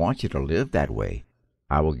doesn't want you to live that way.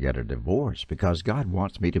 I will get a divorce because God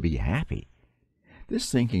wants me to be happy.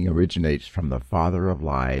 This thinking originates from the father of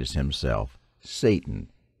lies himself,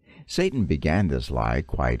 Satan. Satan began this lie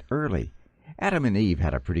quite early. Adam and Eve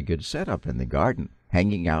had a pretty good setup in the garden,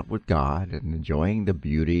 hanging out with God and enjoying the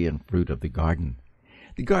beauty and fruit of the garden.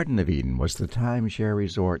 The Garden of Eden was the timeshare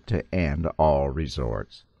resort to end all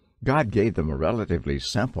resorts. God gave them a relatively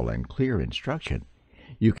simple and clear instruction.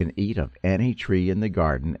 You can eat of any tree in the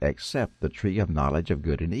garden except the tree of knowledge of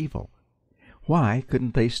good and evil. Why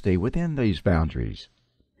couldn't they stay within these boundaries?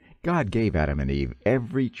 God gave Adam and Eve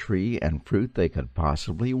every tree and fruit they could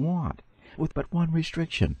possibly want, with but one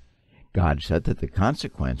restriction. God said that the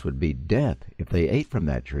consequence would be death if they ate from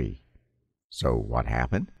that tree. So what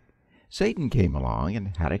happened? Satan came along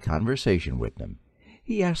and had a conversation with them.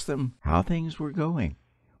 He asked them how things were going,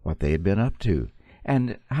 what they had been up to,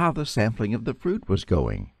 and how the sampling of the fruit was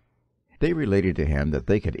going. They related to him that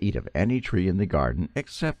they could eat of any tree in the garden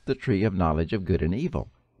except the tree of knowledge of good and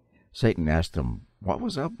evil. Satan asked them what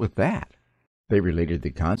was up with that. They related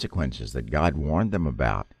the consequences that God warned them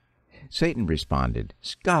about. Satan responded,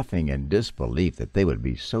 scoffing in disbelief that they would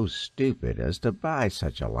be so stupid as to buy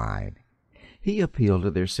such a line. He appealed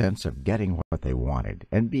to their sense of getting what they wanted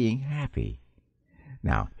and being happy.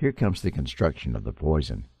 Now, here comes the construction of the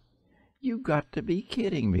poison. "You've got to be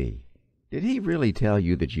kidding me. Did he really tell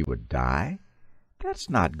you that you would die? That's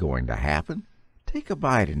not going to happen. Take a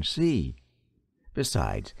bite and see.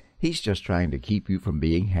 Besides, he's just trying to keep you from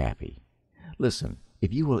being happy. Listen,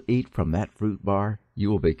 if you will eat from that fruit bar, you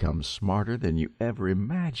will become smarter than you ever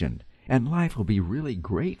imagined, and life will be really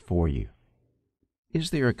great for you."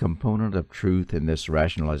 Is there a component of truth in this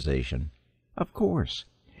rationalization? Of course.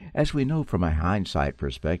 As we know from a hindsight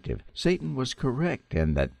perspective, Satan was correct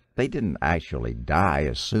in that they didn't actually die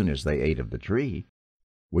as soon as they ate of the tree.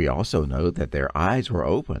 We also know that their eyes were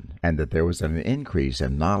opened and that there was an increase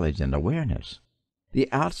in knowledge and awareness. The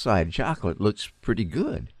outside chocolate looks pretty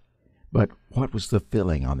good, but what was the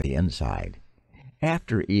filling on the inside?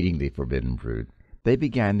 After eating the forbidden fruit, they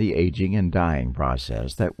began the aging and dying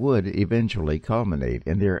process that would eventually culminate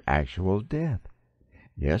in their actual death.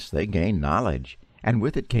 Yes, they gained knowledge, and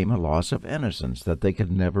with it came a loss of innocence that they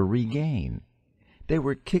could never regain. They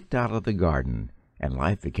were kicked out of the garden, and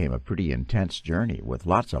life became a pretty intense journey with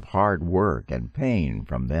lots of hard work and pain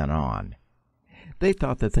from then on. They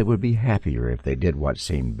thought that they would be happier if they did what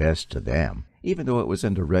seemed best to them, even though it was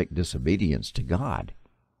in direct disobedience to God.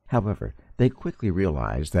 However, they quickly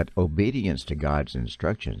realized that obedience to God's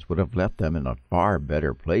instructions would have left them in a far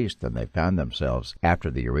better place than they found themselves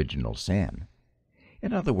after the original sin.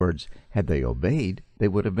 In other words, had they obeyed, they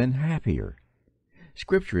would have been happier.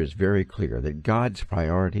 Scripture is very clear that God's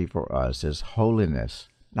priority for us is holiness,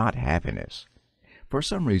 not happiness. For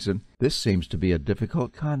some reason, this seems to be a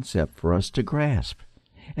difficult concept for us to grasp.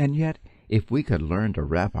 And yet, if we could learn to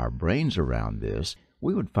wrap our brains around this,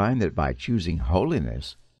 we would find that by choosing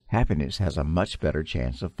holiness, happiness has a much better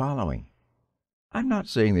chance of following. I'm not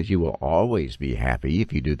saying that you will always be happy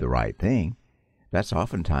if you do the right thing. That's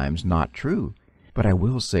oftentimes not true. But I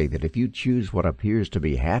will say that if you choose what appears to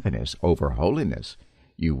be happiness over holiness,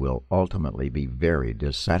 you will ultimately be very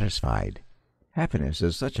dissatisfied. Happiness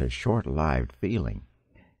is such a short-lived feeling.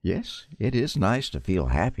 Yes, it is nice to feel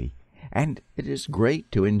happy, and it is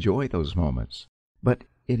great to enjoy those moments. But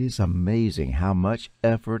it is amazing how much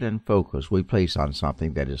effort and focus we place on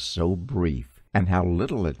something that is so brief, and how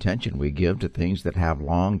little attention we give to things that have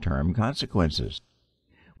long-term consequences.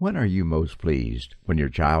 When are you most pleased? When your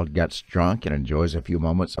child gets drunk and enjoys a few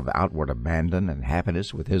moments of outward abandon and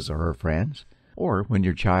happiness with his or her friends? Or when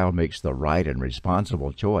your child makes the right and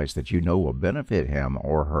responsible choice that you know will benefit him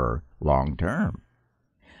or her long term?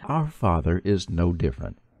 Our Father is no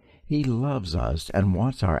different. He loves us and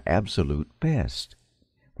wants our absolute best.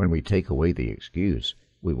 When we take away the excuse,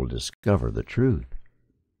 we will discover the truth.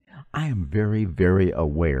 I am very, very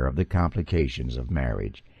aware of the complications of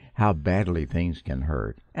marriage, how badly things can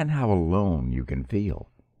hurt, and how alone you can feel.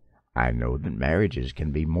 I know that marriages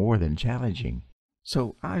can be more than challenging,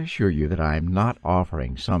 so I assure you that I am not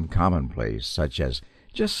offering some commonplace such as,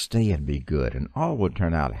 just stay and be good and all will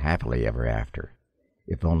turn out happily ever after.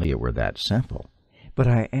 If only it were that simple. But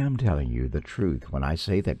I am telling you the truth when I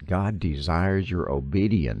say that God desires your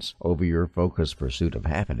obedience over your focused pursuit of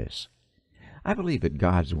happiness. I believe that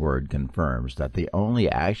God's Word confirms that the only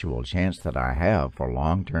actual chance that I have for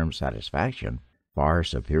long-term satisfaction, far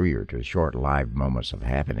superior to short-lived moments of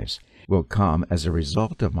happiness, will come as a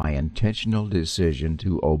result of my intentional decision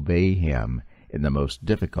to obey Him in the most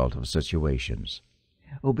difficult of situations.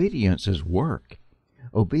 Obedience is work.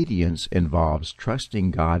 Obedience involves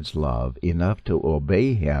trusting God's love enough to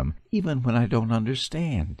obey Him even when I don't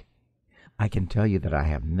understand. I can tell you that I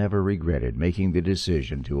have never regretted making the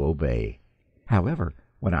decision to obey. However,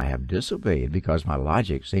 When I have disobeyed because my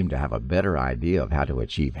logic seemed to have a better idea of how to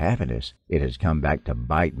achieve happiness, it has come back to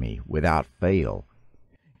bite me without fail.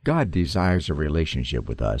 God desires a relationship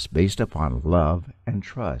with us based upon love and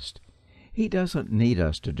trust. He doesn't need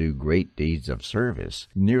us to do great deeds of service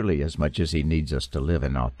nearly as much as He needs us to live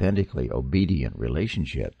an authentically obedient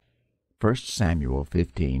relationship. 1 Samuel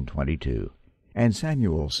 15:22. And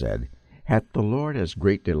Samuel said, Hath the Lord as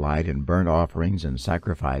great delight in burnt offerings and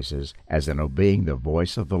sacrifices as in obeying the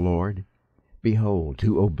voice of the Lord? Behold,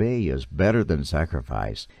 to obey is better than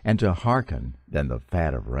sacrifice, and to hearken than the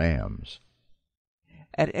fat of rams.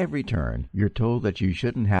 At every turn, you're told that you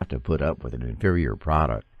shouldn't have to put up with an inferior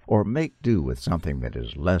product or make do with something that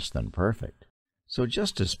is less than perfect. So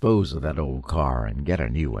just dispose of that old car and get a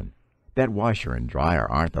new one. That washer and dryer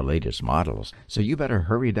aren't the latest models, so you better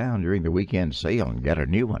hurry down during the weekend sale and get a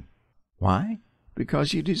new one. Why?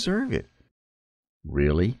 Because you deserve it.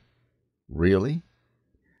 Really? Really?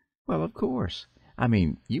 Well, of course. I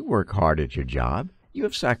mean, you work hard at your job, you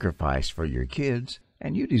have sacrificed for your kids,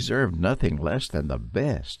 and you deserve nothing less than the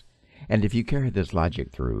best. And if you carry this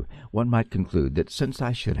logic through, one might conclude that since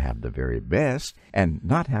I should have the very best, and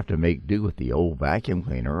not have to make do with the old vacuum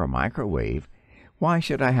cleaner or microwave, why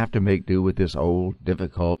should I have to make do with this old,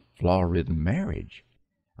 difficult, flaw-ridden marriage?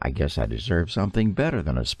 I guess I deserve something better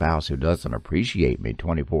than a spouse who doesn't appreciate me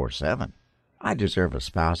 24/7. I deserve a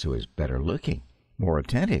spouse who is better looking, more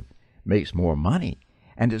attentive, makes more money,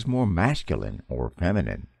 and is more masculine or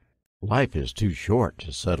feminine. Life is too short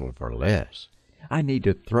to settle for less. I need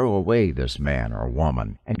to throw away this man or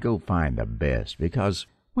woman and go find the best because,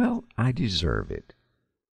 well, I deserve it.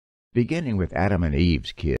 Beginning with Adam and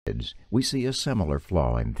Eve's kids, we see a similar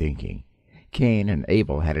flaw in thinking. Cain and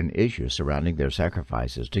Abel had an issue surrounding their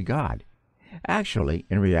sacrifices to God. Actually,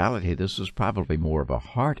 in reality, this was probably more of a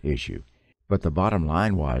heart issue. But the bottom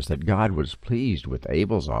line was that God was pleased with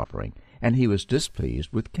Abel's offering, and He was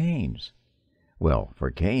displeased with Cain's. Well,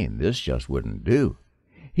 for Cain, this just wouldn't do.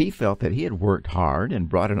 He felt that he had worked hard and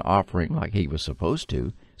brought an offering like he was supposed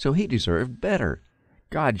to, so he deserved better.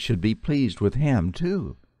 God should be pleased with him,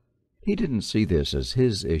 too. He didn't see this as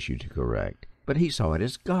his issue to correct, but he saw it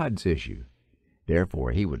as God's issue.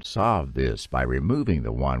 Therefore, he would solve this by removing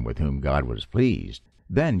the one with whom God was pleased.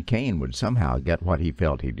 Then Cain would somehow get what he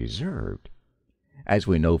felt he deserved. As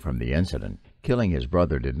we know from the incident, killing his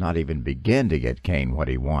brother did not even begin to get Cain what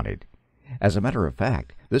he wanted. As a matter of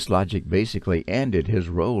fact, this logic basically ended his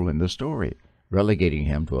role in the story, relegating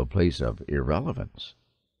him to a place of irrelevance.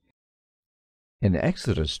 In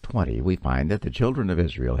Exodus 20, we find that the children of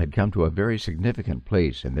Israel had come to a very significant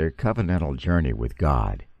place in their covenantal journey with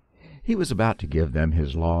God. He was about to give them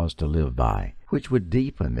His laws to live by, which would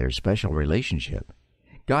deepen their special relationship.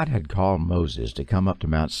 God had called Moses to come up to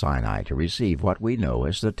Mount Sinai to receive what we know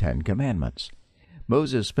as the 10 Commandments.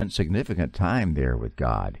 Moses spent significant time there with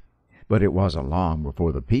God, but it wasn't long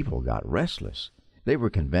before the people got restless. They were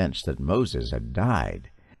convinced that Moses had died,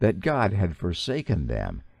 that God had forsaken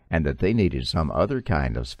them, and that they needed some other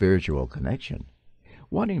kind of spiritual connection.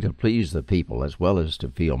 Wanting to please the people as well as to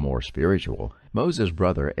feel more spiritual, Moses'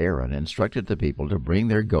 brother Aaron instructed the people to bring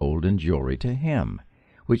their gold and jewelry to him,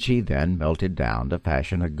 which he then melted down to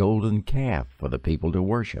fashion a golden calf for the people to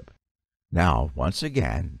worship. Now, once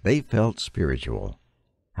again, they felt spiritual.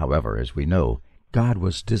 However, as we know, God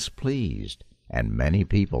was displeased, and many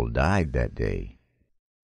people died that day.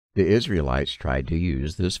 The Israelites tried to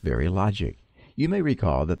use this very logic. You may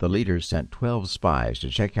recall that the leaders sent 12 spies to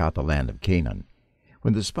check out the land of Canaan.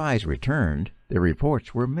 When the spies returned, their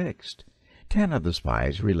reports were mixed. 10 of the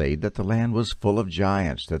spies relayed that the land was full of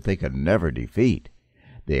giants that they could never defeat.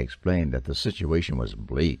 They explained that the situation was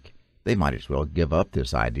bleak. They might as well give up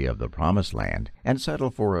this idea of the promised land and settle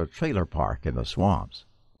for a trailer park in the swamps.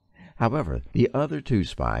 However, the other 2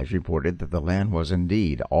 spies reported that the land was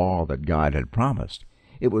indeed all that God had promised.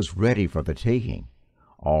 It was ready for the taking.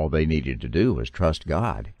 All they needed to do was trust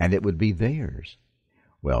God, and it would be theirs.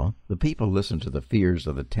 Well, the people listened to the fears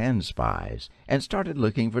of the 10 spies and started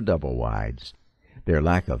looking for double-wides. Their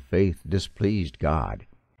lack of faith displeased God.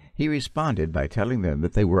 He responded by telling them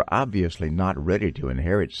that they were obviously not ready to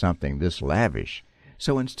inherit something this lavish,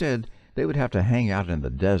 so instead they would have to hang out in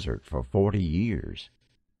the desert for 40 years.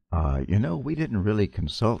 We didn't really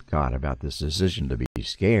consult God about this decision to be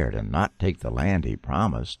scared and not take the land He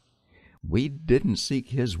promised. We didn't seek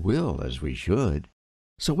His will as we should.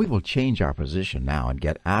 So we will change our position now and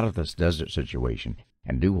get out of this desert situation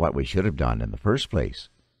and do what we should have done in the first place.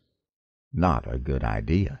 Not a good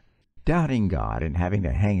idea. Doubting God and having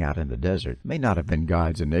to hang out in the desert may not have been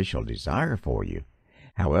God's initial desire for you.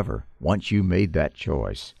 However, once you made that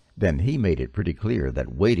choice, then he made it pretty clear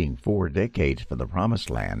that waiting 4 decades for the Promised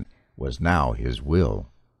Land was now his will.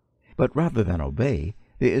 But rather than obey,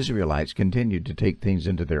 the Israelites continued to take things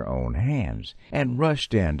into their own hands and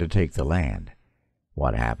rushed in to take the land.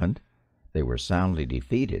 What happened? They were soundly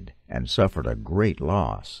defeated and suffered a great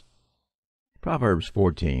loss. Proverbs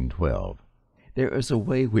 14:12. There is a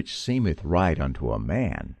way which seemeth right unto a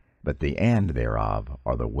man, but the end thereof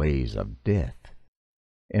are the ways of death.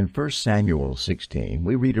 In 1 Samuel 16,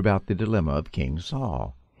 we read about the dilemma of King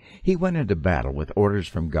Saul. He went into battle with orders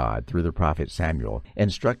from God through the prophet Samuel,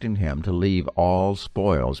 instructing him to leave all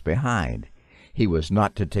spoils behind. He was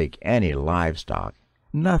not to take any livestock,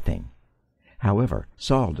 nothing. However,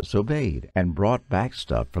 Saul disobeyed and brought back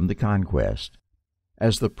stuff from the conquest.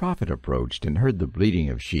 As the prophet approached and heard the bleating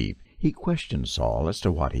of sheep, he questioned Saul as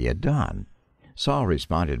to what he had done. Saul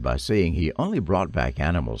responded by saying he only brought back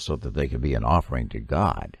animals so that they could be an offering to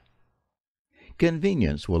God.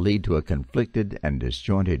 Convenience will lead to a conflicted and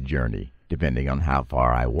disjointed journey, depending on how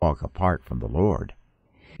far I walk apart from the Lord.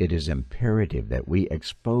 It is imperative that we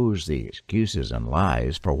expose the excuses and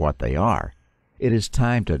lies for what they are. It is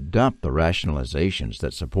time to dump the rationalizations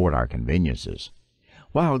that support our conveniences.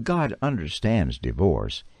 While God understands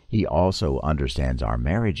divorce, He also understands our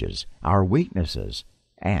marriages, our weaknesses,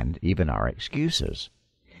 and even our excuses.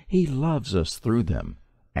 He loves us through them,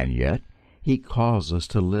 and yet He calls us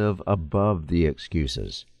to live above the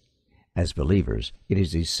excuses. As believers, it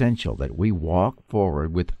is essential that we walk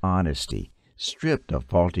forward with honesty, stripped of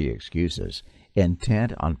faulty excuses,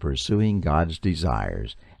 intent on pursuing God's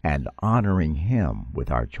desires and honoring Him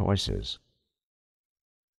with our choices.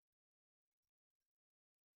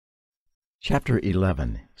 Chapter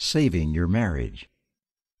 11. Saving Your Marriage.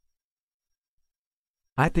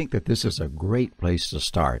 I think that this is a great place to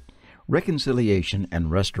start. Reconciliation and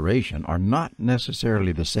restoration are not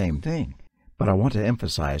necessarily the same thing, but I want to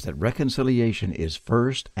emphasize that reconciliation is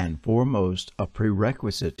first and foremost a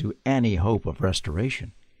prerequisite to any hope of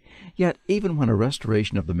restoration. Yet, even when a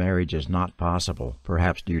restoration of the marriage is not possible,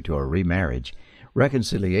 perhaps due to a remarriage,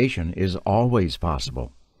 reconciliation is always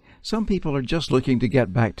possible. Some people are just looking to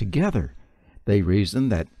get back together. They reason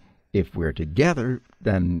that if we're together,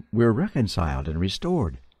 then we're reconciled and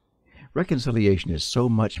restored. Reconciliation is so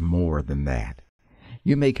much more than that.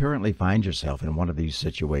 You may currently find yourself in one of these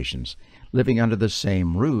situations, living under the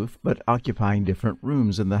same roof but occupying different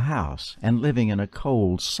rooms in the house and living in a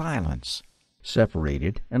cold silence,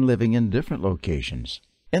 separated and living in different locations,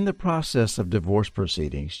 in the process of divorce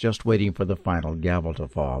proceedings, just waiting for the final gavel to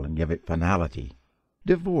fall and give it finality.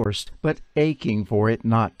 Divorced but aching for it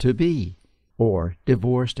not to be, or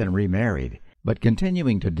divorced and remarried, but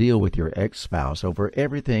continuing to deal with your ex-spouse over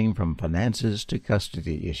everything from finances to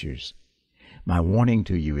custody issues. My warning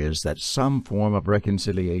to you is that some form of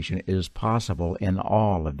reconciliation is possible in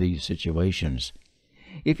all of these situations.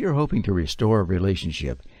 If you're hoping to restore a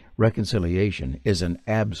relationship, reconciliation is an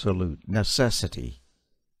absolute necessity.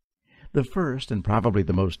 The first and probably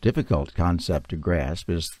the most difficult concept to grasp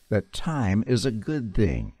is that time is a good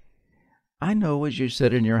thing. I know as you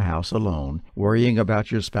sit in your house alone, worrying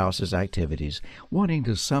about your spouse's activities, wanting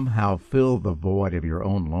to somehow fill the void of your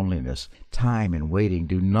own loneliness, time and waiting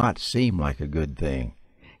do not seem like a good thing.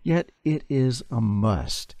 Yet it is a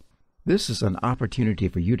must. This is an opportunity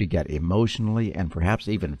for you to get emotionally and perhaps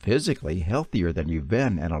even physically healthier than you've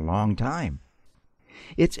been in a long time.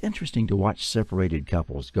 It's interesting to watch separated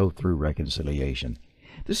couples go through reconciliation.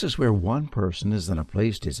 This is where one person is in a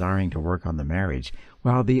place desiring to work on the marriage,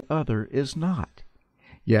 while the other is not.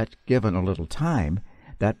 Yet, given a little time,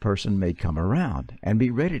 that person may come around and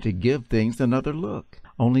be ready to give things another look,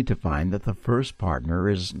 only to find that the first partner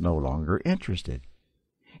is no longer interested.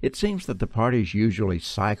 It seems that the parties usually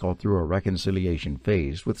cycle through a reconciliation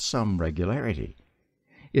phase with some regularity.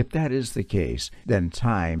 If that is the case, then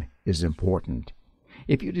time is important.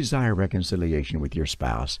 If you desire reconciliation with your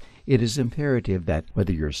spouse, it is imperative that,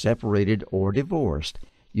 whether you're separated or divorced,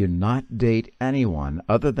 you not date anyone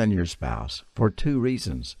other than your spouse for 2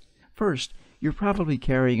 reasons. First, you're probably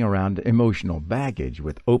carrying around emotional baggage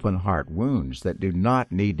with open heart wounds that do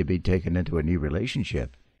not need to be taken into a new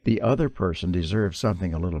relationship. The other person deserves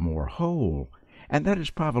something a little more whole, and that is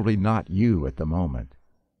probably not you at the moment.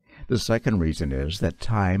 The second reason is that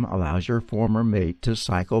time allows your former mate to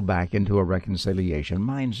cycle back into a reconciliation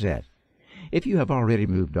mindset. If you have already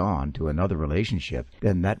moved on to another relationship,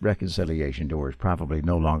 then that reconciliation door is probably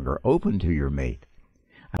no longer open to your mate.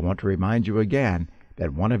 I want to remind you again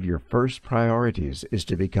that one of your first priorities is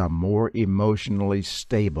to become more emotionally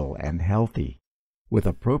stable and healthy. With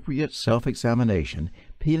appropriate self-examination,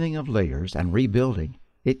 peeling of layers, and rebuilding,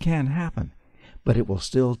 it can happen, but it will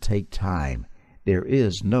still take time. There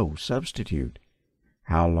is no substitute.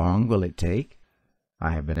 How long will it take?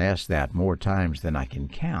 I have been asked that more times than I can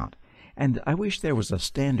count, and I wish there was a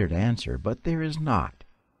standard answer, but there is not.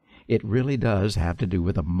 It really does have to do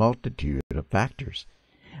with a multitude of factors.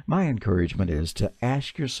 My encouragement is to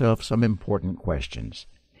ask yourself some important questions.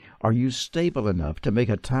 Are you stable enough to make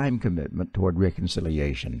a time commitment toward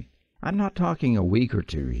reconciliation? I'm not talking a week or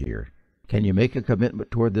two here. Can you make a commitment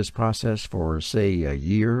toward this process for, say, a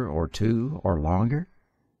year or two or longer?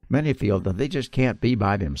 Many feel that they just can't be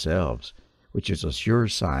by themselves, which is a sure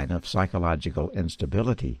sign of psychological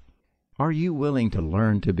instability. Are you willing to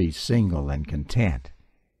learn to be single and content?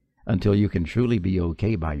 Until you can truly be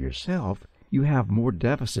okay by yourself, you have more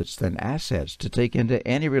deficits than assets to take into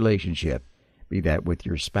any relationship, be that with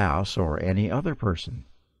your spouse or any other person.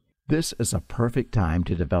 This is a perfect time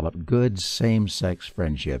to develop good same-sex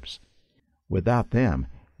friendships. Without them,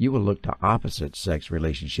 you will look to opposite-sex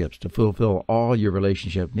relationships to fulfill all your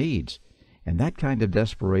relationship needs, and that kind of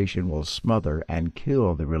desperation will smother and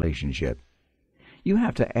kill the relationship. You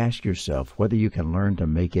have to ask yourself whether you can learn to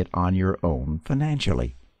make it on your own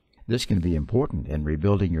financially. This can be important in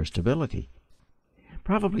rebuilding your stability.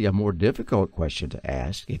 Probably a more difficult question to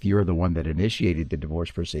ask, if you're the one that initiated the divorce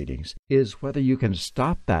proceedings, is whether you can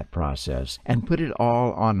stop that process and put it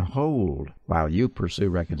all on hold while you pursue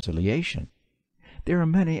reconciliation. There are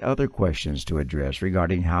many other questions to address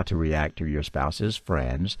regarding how to react to your spouse's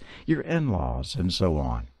friends, your in-laws, and so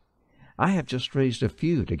on. I have just raised a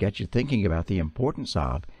few to get you thinking about the importance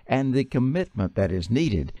of and the commitment that is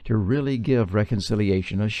needed to really give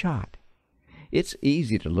reconciliation a shot. It's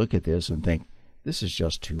easy to look at this and think, this is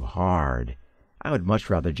just too hard. I would much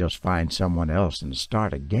rather just find someone else and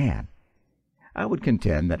start again. I would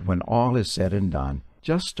contend that when all is said and done,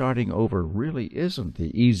 just starting over really isn't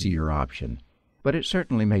the easier option, but it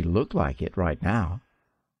certainly may look like it right now.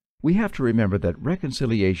 We have to remember that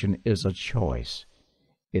reconciliation is a choice.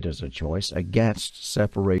 It is a choice against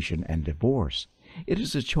separation and divorce. It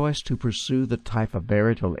is a choice to pursue the type of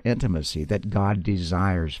marital intimacy that God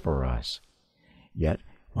desires for us. Yet,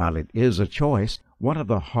 while it is a choice, one of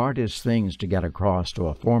the hardest things to get across to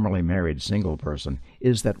a formerly married single person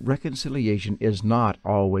is that reconciliation is not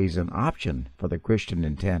always an option for the Christian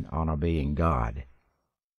intent on obeying God.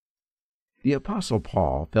 The Apostle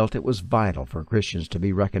Paul felt it was vital for Christians to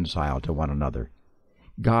be reconciled to one another.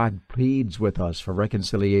 God pleads with us for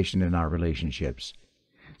reconciliation in our relationships.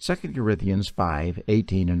 2 Corinthians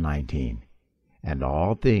 5:18 and 19. And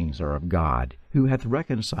all things are of God, who hath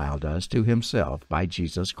reconciled us to himself by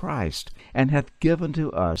Jesus Christ, and hath given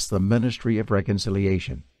to us the ministry of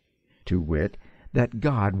reconciliation, to wit, that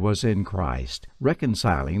God was in Christ,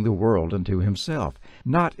 reconciling the world unto himself,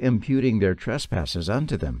 not imputing their trespasses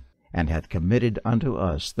unto them, and hath committed unto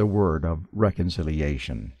us the word of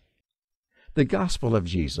reconciliation. The gospel of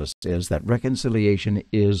Jesus is that reconciliation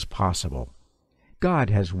is possible. God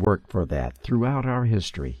has worked for that throughout our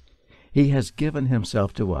history. He has given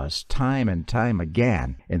himself to us time and time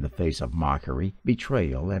again in the face of mockery,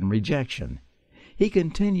 betrayal, and rejection. He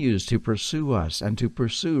continues to pursue us and to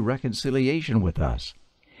pursue reconciliation with us.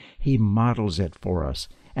 He models it for us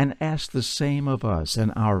and asks the same of us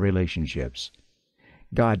in our relationships.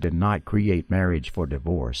 God did not create marriage for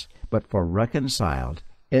divorce, but for reconciled,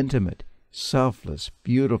 intimate, selfless,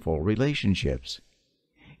 beautiful relationships.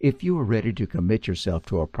 If you are ready to commit yourself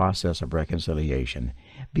to a process of reconciliation,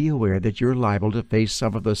 be aware that you're liable to face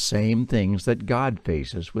some of the same things that God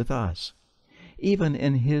faces with us. Even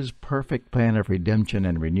in his perfect plan of redemption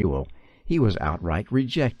and renewal, he was outright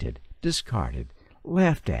rejected, discarded,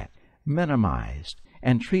 laughed at, minimized,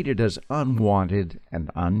 and treated as unwanted and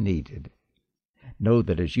unneeded. Know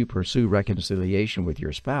that as you pursue reconciliation with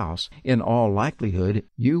your spouse, in all likelihood,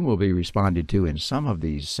 you will be responded to in some of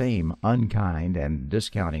these same unkind and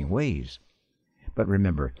discounting ways. But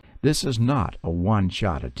remember, this is not a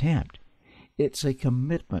one-shot attempt. It's a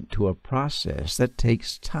commitment to a process that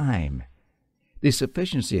takes time. The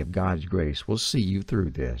sufficiency of God's grace will see you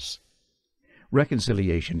through this.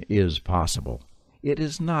 Reconciliation is possible. It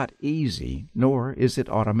is not easy, nor is it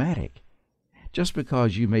automatic. Just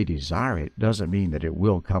because you may desire it doesn't mean that it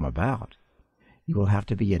will come about. You will have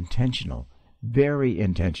to be intentional, very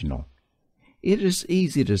intentional. It is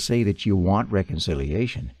easy to say that you want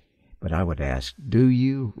reconciliation, but I would ask, do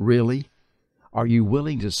you really? Are you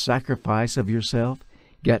willing to sacrifice of yourself,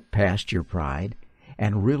 get past your pride,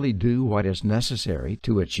 and really do what is necessary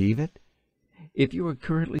to achieve it? If you are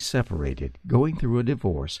currently separated, going through a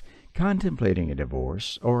divorce, contemplating a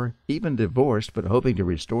divorce, or even divorced but hoping to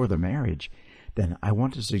restore the marriage, then I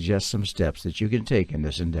want to suggest some steps that you can take in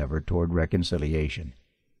this endeavor toward reconciliation.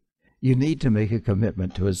 You need to make a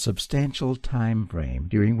commitment to a substantial time frame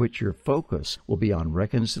during which your focus will be on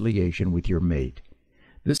reconciliation with your mate.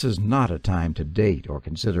 This is not a time to date or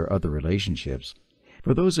consider other relationships.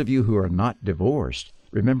 For those of you who are not divorced,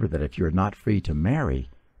 remember that if you're not free to marry,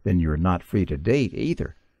 then you're not free to date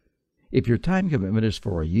either. If your time commitment is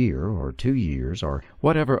for a year or 2 years or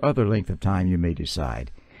whatever other length of time you may decide,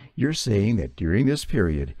 you're saying that during this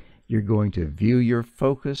period, you're going to view your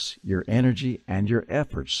focus, your energy, and your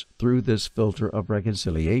efforts through this filter of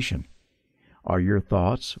reconciliation. Are your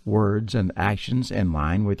thoughts, words, and actions in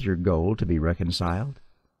line with your goal to be reconciled?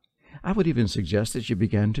 I would even suggest that you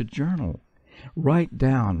begin to journal. Write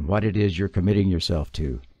down what it is you're committing yourself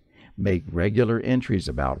to. Make regular entries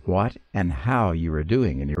about what and how you are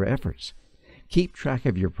doing in your efforts. Keep track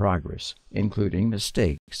of your progress, including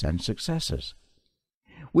mistakes and successes.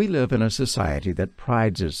 We live in a society that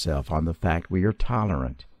prides itself on the fact we are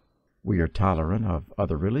tolerant. We are tolerant of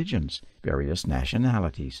other religions, various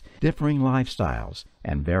nationalities, differing lifestyles,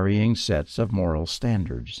 and varying sets of moral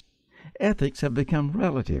standards. Ethics have become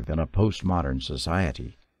relative in a postmodern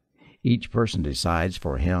society. Each person decides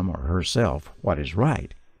for him or herself what is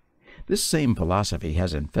right. This same philosophy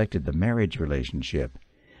has infected the marriage relationship.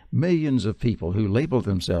 Millions of people who label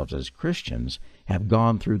themselves as Christians have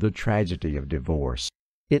gone through the tragedy of divorce.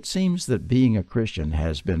 It seems that being a Christian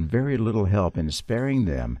has been very little help in sparing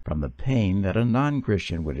them from the pain that a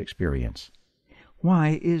non-Christian would experience.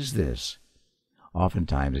 Why is this?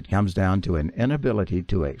 Oftentimes it comes down to an inability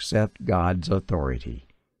to accept God's authority.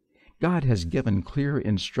 God has given clear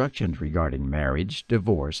instructions regarding marriage,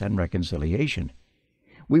 divorce, and reconciliation.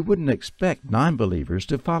 We wouldn't expect non-believers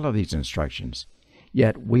to follow these instructions,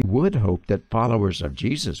 yet we would hope that followers of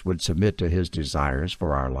Jesus would submit to His desires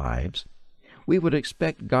for our lives. We would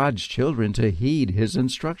expect God's children to heed His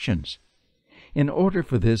instructions. In order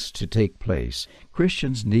for this to take place,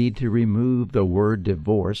 Christians need to remove the word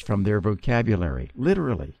divorce from their vocabulary,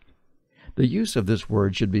 literally. The use of this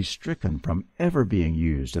word should be stricken from ever being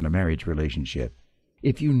used in a marriage relationship.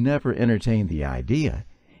 If you never entertain the idea,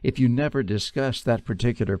 if you never discuss that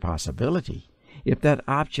particular possibility, if that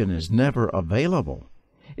option is never available,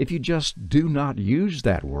 if you just do not use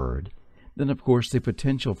that word, then of course the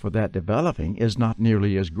potential for that developing is not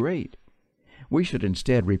nearly as great. We should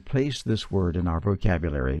instead replace this word in our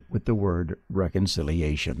vocabulary with the word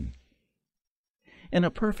reconciliation. In a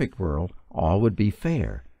perfect world, all would be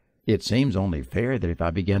fair. It seems only fair that if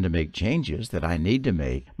I begin to make changes that I need to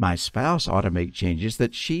make, my spouse ought to make changes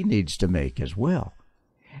that she needs to make as well.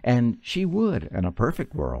 And she would in a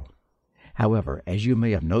perfect world. However, as you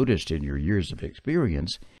may have noticed in your years of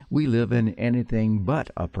experience, we live in anything but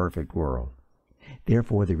a perfect world.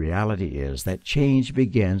 Therefore, the reality is that change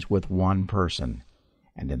begins with one person,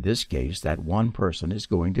 and in this case, that one person is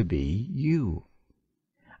going to be you.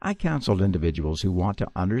 I counsel individuals who want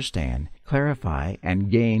to understand, clarify, and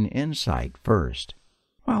gain insight first.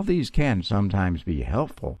 While these can sometimes be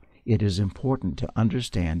helpful, it is important to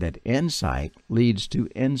understand that insight leads to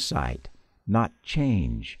insight, not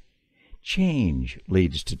change. Change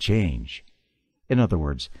leads to change. In other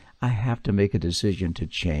words, I have to make a decision to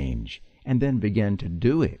change and then begin to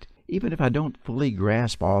do it, even if I don't fully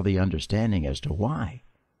grasp all the understanding as to why.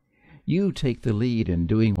 You take the lead in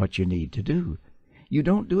doing what you need to do. You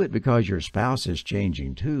don't do it because your spouse is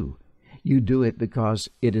changing too. You do it because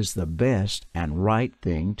it is the best and right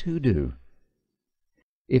thing to do.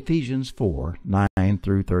 Ephesians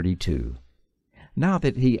 4:9-32. Now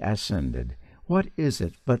that He ascended, what is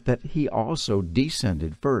it but that He also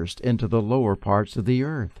descended first into the lower parts of the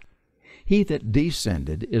earth? He that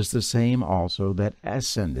descended is the same also that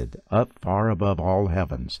ascended up far above all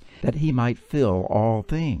heavens, that He might fill all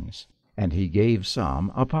things. And He gave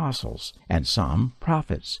some apostles, and some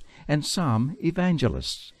prophets, and some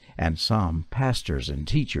evangelists, and some pastors and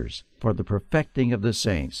teachers, for the perfecting of the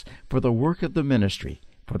saints, for the work of the ministry,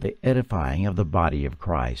 for the edifying of the body of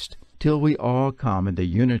Christ, till we all come in the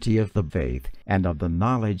unity of the faith and of the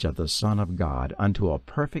knowledge of the Son of God, unto a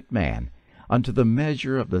perfect man, unto the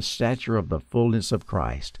measure of the stature of the fullness of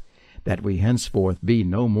Christ, that we henceforth be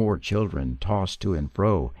no more children tossed to and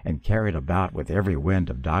fro, and carried about with every wind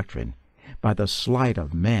of doctrine, by the sleight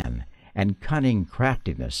of men, and cunning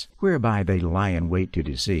craftiness, whereby they lie in wait to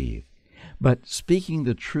deceive, but speaking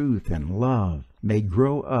the truth in love, may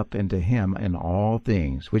grow up into Him in all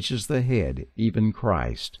things, which is the head, even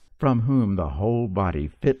Christ, from whom the whole body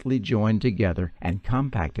fitly joined together and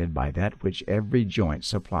compacted by that which every joint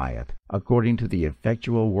supplieth, according to the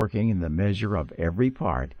effectual working in the measure of every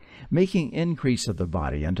part, making increase of the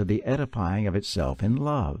body unto the edifying of itself in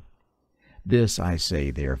love. This I say,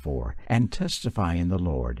 therefore, and testify in the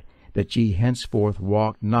Lord, that ye henceforth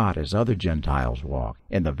walk not as other Gentiles walk,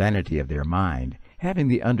 in the vanity of their mind, having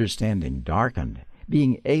the understanding darkened,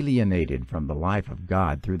 being alienated from the life of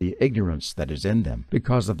God through the ignorance that is in them,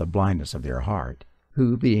 because of the blindness of their heart,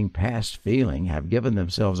 who, being past feeling, have given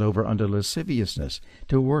themselves over unto lasciviousness,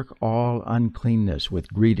 to work all uncleanness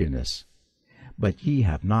with greediness. But ye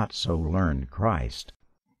have not so learned Christ.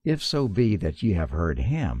 If so be that ye have heard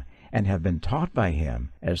him, and have been taught by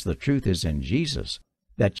him, as the truth is in Jesus,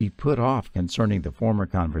 that ye put off concerning the former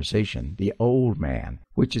conversation the old man,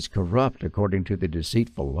 which is corrupt according to the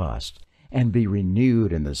deceitful lust, and be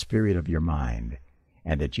renewed in the spirit of your mind,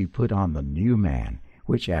 and that ye put on the new man,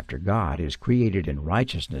 which after God is created in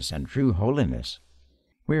righteousness and true holiness.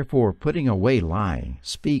 Wherefore, putting away lying,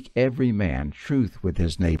 speak every man truth with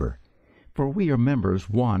his neighbor, for we are members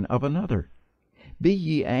one of another. Be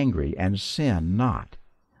ye angry, and sin not.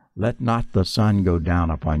 Let not the sun go down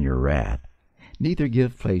upon your wrath, neither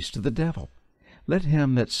give place to the devil. Let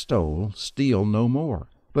him that stole steal no more,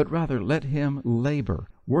 but rather let him labor,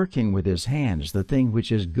 working with his hands the thing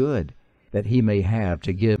which is good, that he may have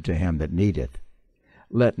to give to him that needeth.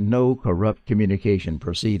 Let no corrupt communication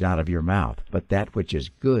proceed out of your mouth, but that which is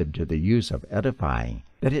good to the use of edifying,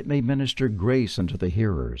 that it may minister grace unto the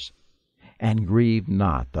hearers. And grieve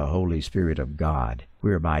not the Holy Spirit of God,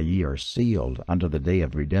 whereby ye are sealed unto the day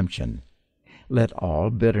of redemption. Let all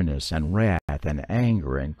bitterness and wrath and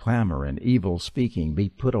anger and clamor and evil speaking be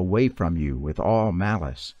put away from you with all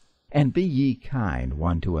malice. And be ye kind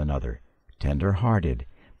one to another, tender-hearted,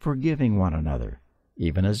 forgiving one another,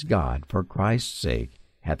 even as God, for Christ's sake,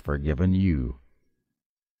 hath forgiven you.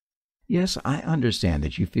 Yes, I understand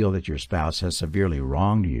that you feel that your spouse has severely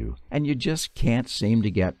wronged you, and you just can't seem to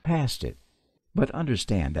get past it. But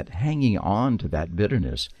understand that hanging on to that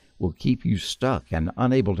bitterness will keep you stuck and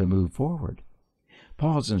unable to move forward.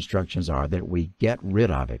 Paul's instructions are that we get rid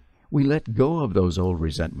of it. We let go of those old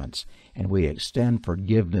resentments, and we extend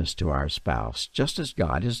forgiveness to our spouse, just as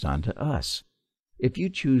God has done to us. If you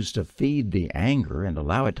choose to feed the anger and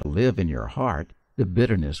allow it to live in your heart, the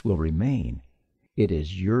bitterness will remain. It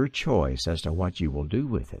is your choice as to what you will do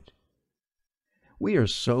with it. We are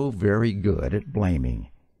so very good at blaming.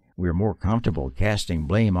 We are more comfortable casting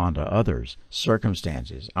blame onto others,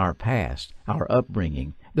 circumstances, our past, our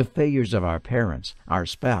upbringing, the failures of our parents, our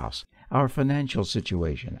spouse, our financial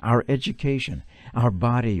situation, our education, our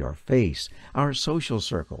body or face, our social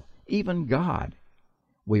circle, even God.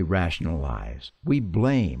 We rationalize, we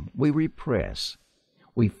blame, we repress.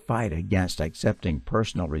 We fight against accepting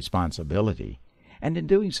personal responsibility, and in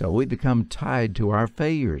doing so we become tied to our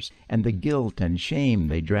failures and the guilt and shame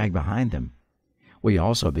they drag behind them. We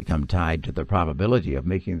also become tied to the probability of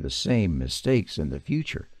making the same mistakes in the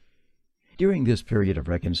future. During this period of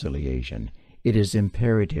reconciliation, it is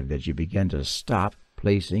imperative that you begin to stop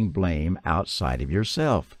placing blame outside of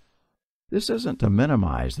yourself. This isn't to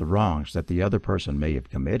minimize the wrongs that the other person may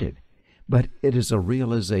have committed, but it is a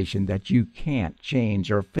realization that you can't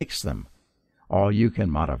change or fix them. All you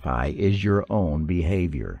can modify is your own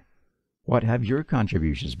behavior. What have your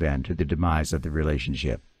contributions been to the demise of the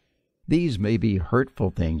relationship? These may be hurtful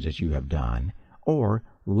things that you have done, or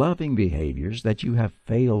loving behaviors that you have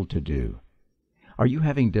failed to do. Are you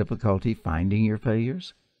having difficulty finding your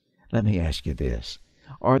failures? Let me ask you this.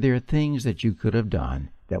 Are there things that you could have done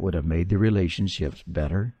that would have made the relationships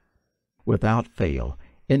better? Without fail,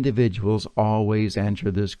 individuals always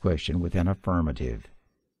answer this question with an affirmative.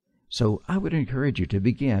 So I would encourage you to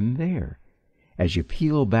begin there. As you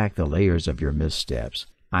peel back the layers of your missteps,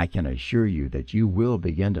 I can assure you that you will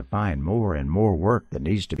begin to find more and more work that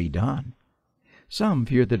needs to be done. Some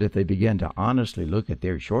fear that if they begin to honestly look at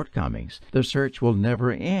their shortcomings, the search will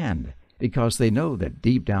never end, because they know that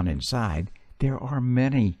deep down inside there are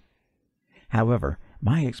many. However,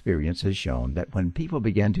 my experience has shown that when people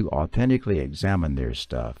begin to authentically examine their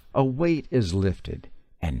stuff, a weight is lifted,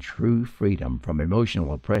 and true freedom from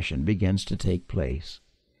emotional oppression begins to take place.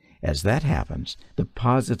 As that happens, the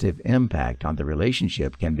positive impact on the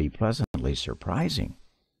relationship can be pleasantly surprising.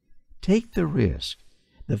 Take the risk.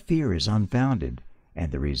 The fear is unfounded,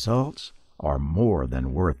 and the results are more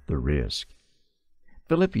than worth the risk.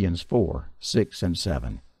 Philippians 4:6 and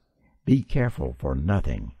 7. Be careful for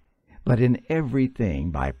nothing, but in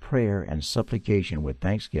everything by prayer and supplication with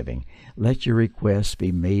thanksgiving, let your requests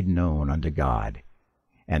be made known unto God.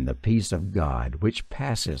 And the peace of God, which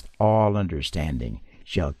passeth all understanding,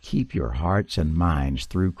 shall keep your hearts and minds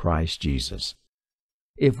through Christ Jesus.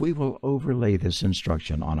 If we will overlay this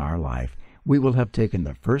instruction on our life, we will have taken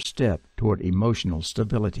the first step toward emotional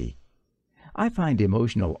stability. I find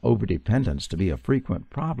emotional overdependence to be a frequent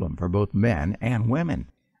problem for both men and women.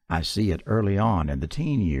 I see it early on in the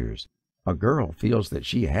teen years. A girl feels that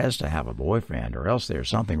she has to have a boyfriend or else there's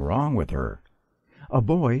something wrong with her. A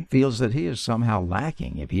boy feels that he is somehow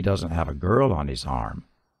lacking if he doesn't have a girl on his arm.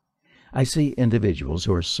 I see individuals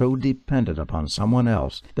who are so dependent upon someone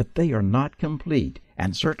else that they are not complete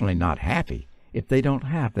and certainly not happy if they don't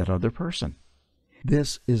have that other person.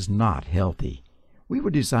 This is not healthy. We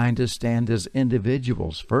were designed to stand as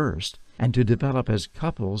individuals first and to develop as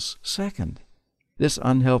couples second. This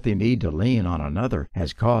unhealthy need to lean on another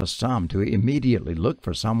has caused some to immediately look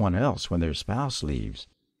for someone else when their spouse leaves.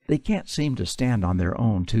 They can't seem to stand on their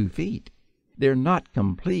own 2 feet. They're not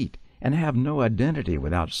complete and have no identity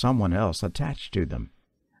without someone else attached to them.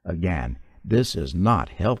 Again, this is not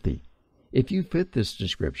healthy. If you fit this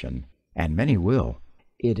description, and many will,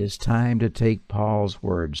 it is time to take Paul's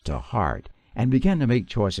words to heart and begin to make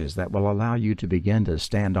choices that will allow you to begin to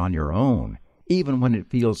stand on your own, even when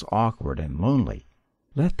it feels awkward and lonely.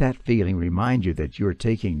 Let that feeling remind you that you are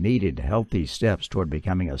taking needed, healthy steps toward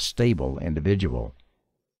becoming a stable individual.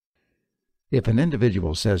 If an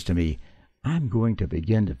individual says to me, "I'm going to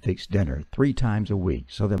begin to fix dinner 3 times a week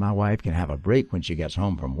so that my wife can have a break when she gets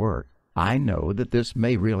home from work," I know that this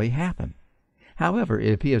may really happen. However,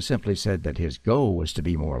 if he has simply said that his goal was to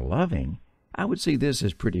be more loving, I would see this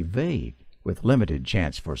as pretty vague, with limited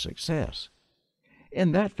chance for success.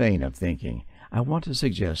 In that vein of thinking, I want to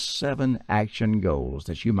suggest 7 action goals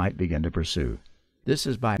that you might begin to pursue. This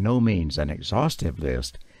is by no means an exhaustive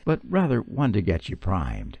list, but rather one to get you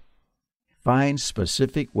primed. Find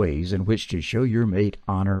specific ways in which to show your mate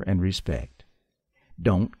honor and respect.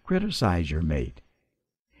 Don't criticize your mate.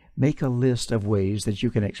 Make a list of ways that you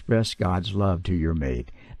can express God's love to your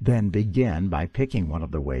mate, then begin by picking one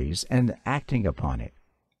of the ways and acting upon it.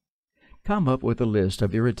 Come up with a list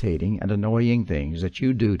of irritating and annoying things that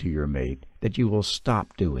you do to your mate that you will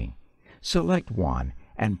stop doing. Select one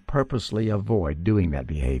and purposely avoid doing that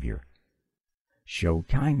behavior. Show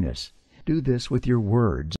kindness. Do this with your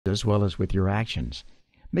words as well as with your actions.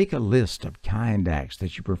 Make a list of kind acts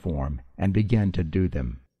that you perform and begin to do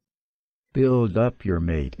them. Build up your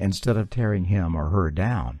mate instead of tearing him or her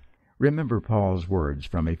down. Remember Paul's words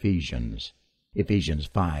from Ephesians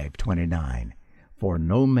 5:29. For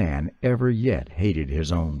no man ever yet hated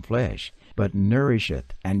his own flesh, but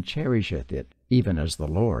nourisheth and cherisheth it, even as the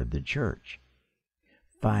Lord the church.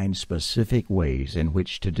 Find specific ways in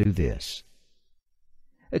which to do this.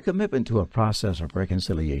 A commitment to a process of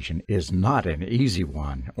reconciliation is not an easy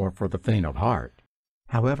one or for the faint of heart.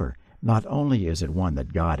 However, not only is it one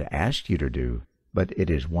that God asked you to do, but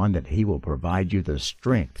it is one that He will provide you the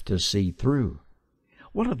strength to see through.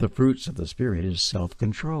 One of the fruits of the Spirit is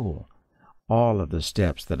self-control. All of the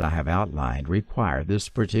steps that I have outlined require this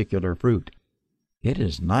particular fruit. It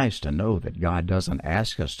is nice to know that God doesn't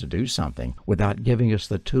ask us to do something without giving us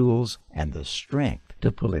the tools and the strength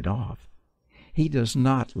to pull it off. He does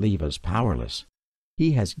not leave us powerless.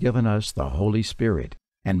 He has given us the Holy Spirit,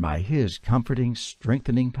 and by His comforting,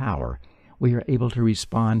 strengthening power, we are able to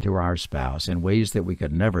respond to our spouse in ways that we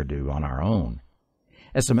could never do on our own.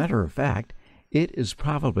 As a matter of fact, it is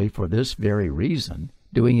probably for this very reason,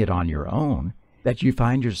 doing it on your own, that you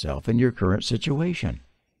find yourself in your current situation.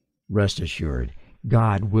 Rest assured,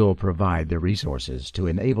 God will provide the resources to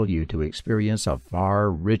enable you to experience a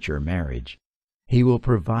far richer marriage. He will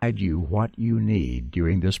provide you what you need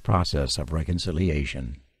during this process of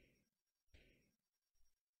reconciliation.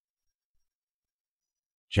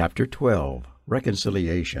 Chapter 12.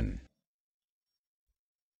 Reconciliation.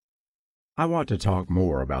 I want to talk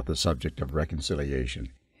more about the subject of reconciliation.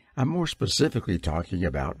 I'm more specifically talking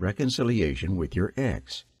about reconciliation with your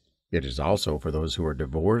ex. It is also for those who are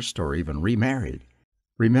divorced or even remarried.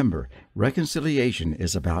 Remember, reconciliation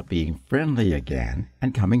is about being friendly again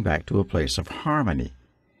and coming back to a place of harmony.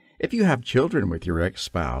 If you have children with your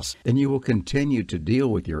ex-spouse, then you will continue to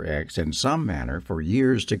deal with your ex in some manner for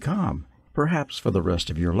years to come, perhaps for the rest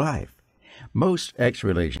of your life. Most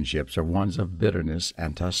ex-relationships are ones of bitterness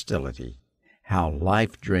and hostility. How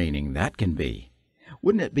life-draining that can be.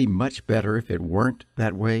 Wouldn't it be much better if it weren't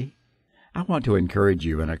that way? I want to encourage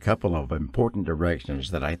you in a couple of important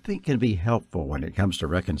directions that I think can be helpful when it comes to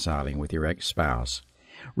reconciling with your ex-spouse.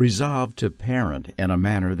 Resolve to parent in a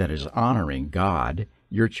manner that is honoring God,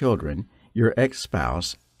 your children, your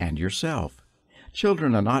ex-spouse, and yourself.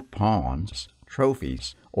 Children are not pawns,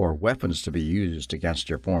 trophies, or weapons to be used against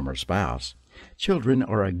your former spouse. Children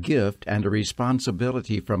are a gift and a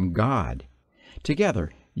responsibility from God.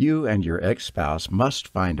 Together, you and your ex-spouse must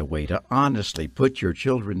find a way to honestly put your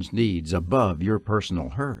children's needs above your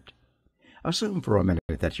personal hurt. Assume for a minute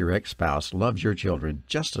that your ex-spouse loves your children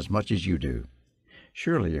just as much as you do.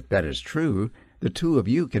 Surely, if that is true, The two of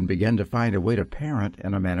you can begin to find a way to parent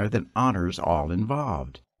in a manner that honors all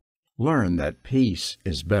involved. Learn that peace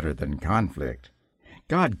is better than conflict.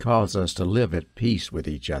 God calls us to live at peace with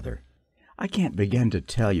each other. I can't begin to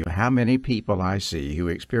tell you how many people I see who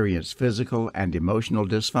experience physical and emotional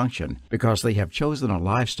dysfunction because they have chosen a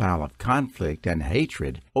lifestyle of conflict and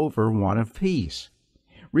hatred over one of peace.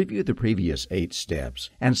 Review the previous 8 steps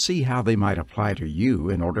and see how they might apply to you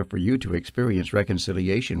in order for you to experience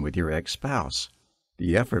reconciliation with your ex-spouse.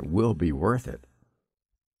 The effort will be worth it.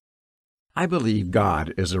 I believe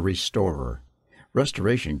God is a restorer.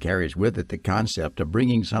 Restoration carries with it the concept of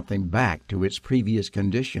bringing something back to its previous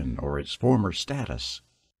condition or its former status.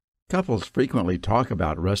 Couples frequently talk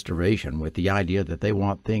about restoration with the idea that they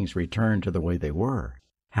want things returned to the way they were.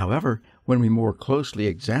 However, when we more closely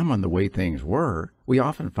examine the way things were, we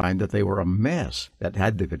often find that they were a mess that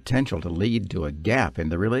had the potential to lead to a gap in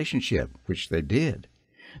the relationship, which they did.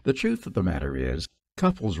 The truth of the matter is,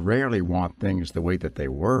 couples rarely want things the way that they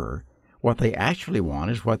were. What they actually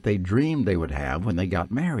want is what they dreamed they would have when they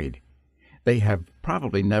got married. They have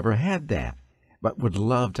probably never had that, but would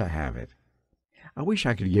love to have it. I wish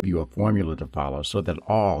I could give you a formula to follow so that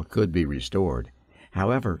all could be restored.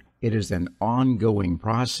 However, it is an ongoing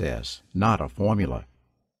process, not a formula.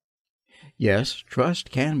 Yes,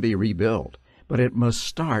 trust can be rebuilt, but it must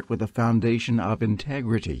start with a foundation of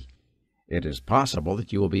integrity. It is possible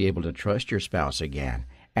that you will be able to trust your spouse again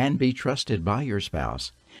and be trusted by your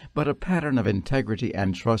spouse, but a pattern of integrity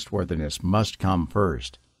and trustworthiness must come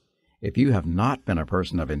first. If you have not been a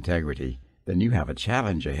person of integrity, then you have a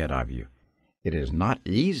challenge ahead of you. It is not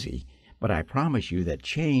easy, but I promise you that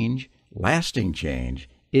change, lasting change,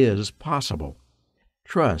 is possible.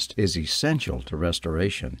 Trust is essential to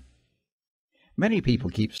restoration. Many people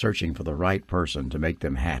keep searching for the right person to make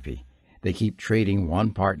them happy. They keep trading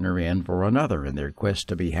one partner in for another in their quest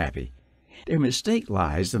to be happy. Their mistake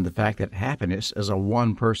lies in the fact that happiness is a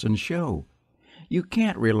one-person show. You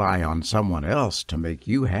can't rely on someone else to make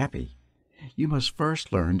you happy. You must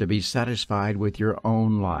first learn to be satisfied with your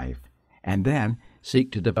own life, and then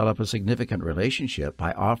seek to develop a significant relationship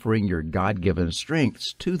by offering your God-given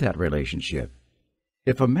strengths to that relationship.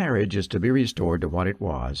 If a marriage is to be restored to what it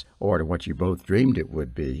was, or to what you both dreamed it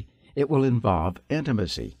would be, it will involve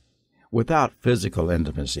intimacy. Without physical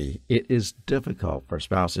intimacy, it is difficult for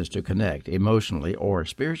spouses to connect emotionally or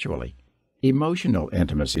spiritually. Emotional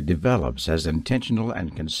intimacy develops as intentional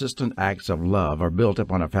and consistent acts of love are built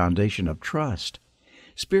upon a foundation of trust.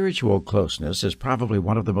 Spiritual closeness is probably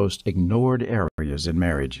one of the most ignored areas in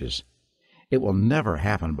marriages. It will never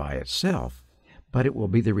happen by itself, but it will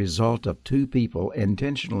be the result of two people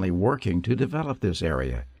intentionally working to develop this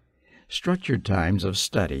area. Structured times of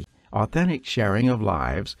study, authentic sharing of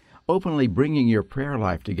lives, openly bringing your prayer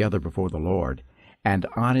life together before the Lord, and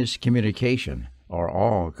honest communication are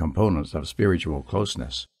all components of spiritual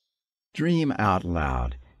closeness. Dream out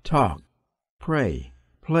loud, talk, pray,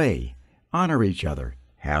 play, honor each other,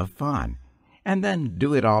 have fun, and then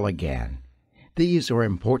do it all again. These are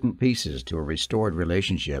important pieces to a restored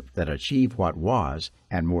relationship that achieve what was,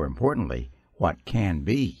 and more importantly, what can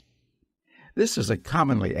be. This is a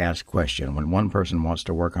commonly asked question when one person wants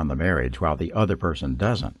to work on the marriage while the other person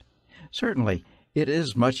doesn't. Certainly, it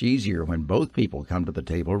is much easier when both people come to the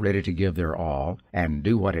table ready to give their all and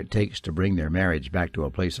do what it takes to bring their marriage back to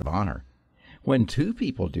a place of honor. When two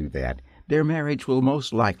people do that, their marriage will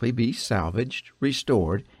most likely be salvaged,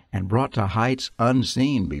 restored, and brought to heights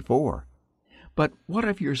unseen before. But what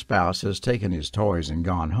if your spouse has taken his toys and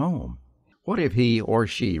gone home? What if he or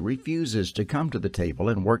she refuses to come to the table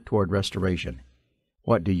and work toward restoration?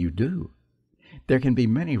 What do you do? There can be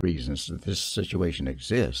many reasons that this situation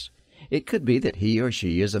exists. It could be that he or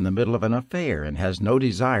she is in the middle of an affair and has no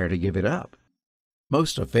desire to give it up.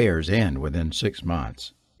 Most affairs end within 6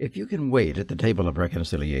 months. If you can wait at the table of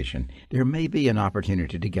reconciliation, there may be an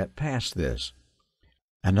opportunity to get past this.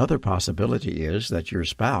 Another possibility is that your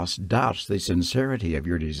spouse doubts the sincerity of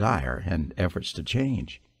your desire and efforts to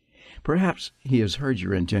change. Perhaps he has heard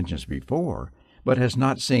your intentions before, but has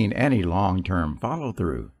not seen any long-term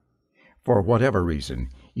follow-through. For whatever reason,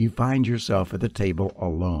 you find yourself at the table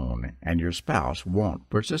alone, and your spouse won't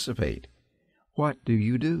participate. What do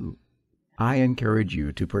you do? I encourage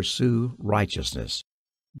you to pursue righteousness.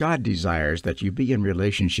 God desires that you be in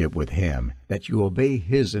relationship with Him, that you obey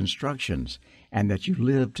His instructions, and that you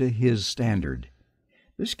live to His standard.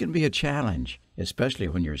 This can be a challenge, especially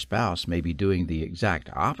when your spouse may be doing the exact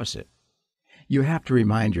opposite. You have to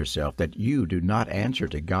remind yourself that you do not answer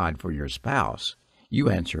to God for your spouse. You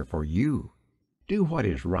answer for you. Do what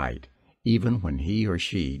is right, even when he or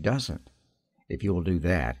she doesn't. If you will do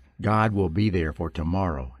that, God will be there for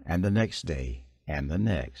tomorrow and the next day and the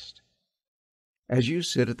next. As you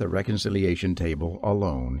sit at the reconciliation table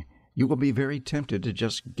alone, you will be very tempted to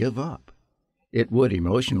just give up. It would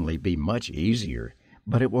emotionally be much easier,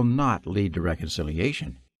 but it will not lead to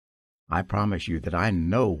reconciliation. I promise you that I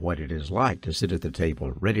know what it is like to sit at the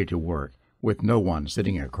table ready to work with no one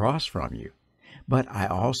sitting across from you. But I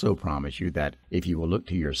also promise you that if you will look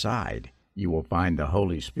to your side, you will find the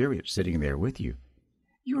Holy Spirit sitting there with you.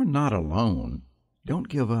 You're not alone. Don't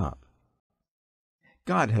give up.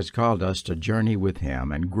 God has called us to journey with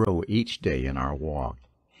Him and grow each day in our walk.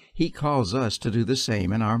 He calls us to do the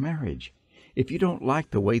same in our marriage. If you don't like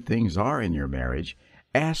the way things are in your marriage,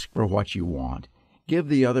 ask for what you want, give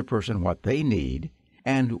the other person what they need,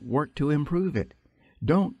 and work to improve it.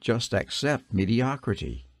 Don't just accept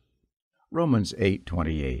mediocrity. Romans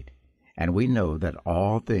 8:28, and we know that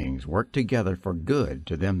all things work together for good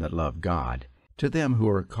to them that love God, to them who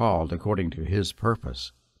are called according to His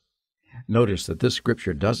purpose. Notice that this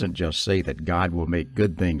scripture doesn't just say that God will make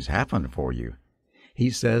good things happen for you. He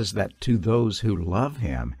says that to those who love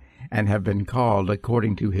Him and have been called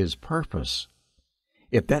according to His purpose.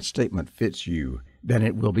 If that statement fits you, then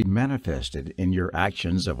it will be manifested in your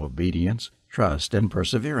actions of obedience, trust, and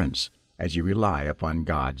perseverance as you rely upon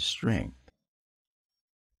God's strength.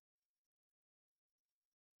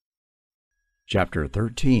 Chapter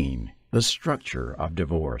 13. The Structure of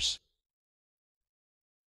Divorce.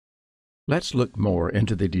 Let's look more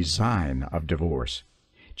into the design of divorce.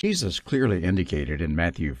 Jesus clearly indicated in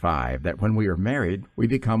Matthew 5 that when we are married, we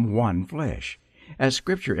become one flesh. As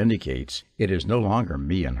Scripture indicates, it is no longer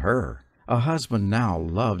me and her. A husband now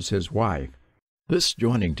loves his wife. This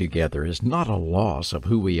joining together is not a loss of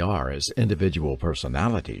who we are as individual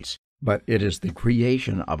personalities, but it is the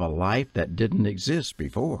creation of a life that didn't exist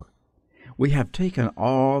before. We have taken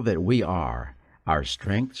all that we are, our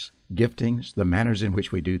strengths, giftings, the manners in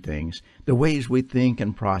which we do things, the ways we think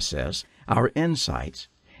and process, our insights,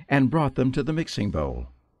 and brought them to the mixing bowl.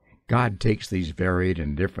 God takes these varied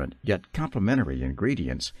and different, yet complementary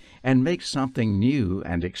ingredients and makes something new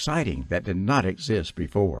and exciting that did not exist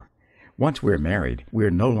before. Once we're married, we're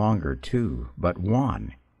no longer two, but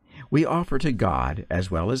one. We offer to God, as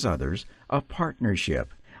well as others, a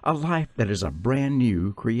partnership, a life that is a brand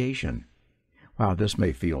new creation. While this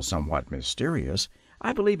may feel somewhat mysterious,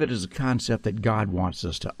 I believe it is a concept that God wants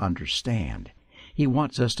us to understand. He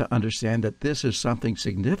wants us to understand that this is something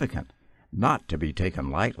significant, not to be taken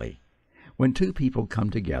lightly. When two people come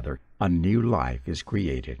together, a new life is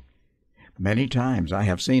created. Many times I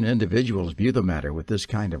have seen individuals view the matter with this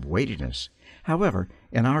kind of weightiness. However,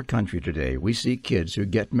 in our country today, we see kids who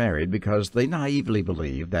get married because they naively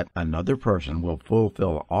believe that another person will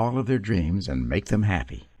fulfill all of their dreams and make them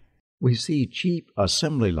happy. We see cheap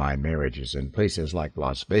assembly line marriages in places like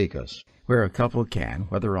Las Vegas, where a couple can,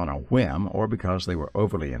 whether on a whim or because they were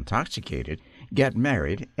overly intoxicated, get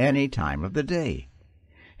married any time of the day.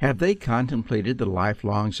 Have they contemplated the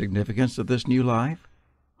lifelong significance of this new life?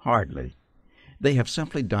 Hardly. They have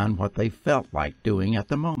simply done what they felt like doing at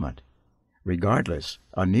the moment. Regardless,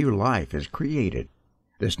 a new life is created.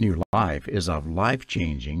 This new life is of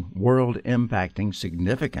life-changing, world-impacting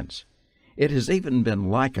significance. It has even been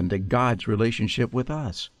likened to God's relationship with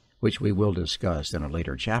us, which we will discuss in a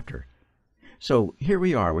later chapter. So here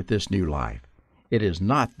we are with this new life. It is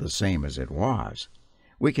not the same as it was.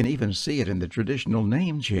 We can even see it in the traditional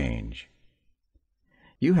name change.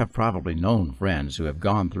 You have probably known friends who have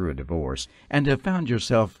gone through a divorce and have found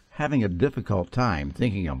yourself having a difficult time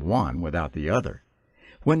thinking of one without the other.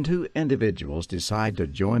 When two individuals decide to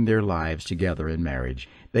join their lives together in marriage,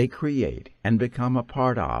 they create and become a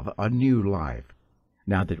part of a new life.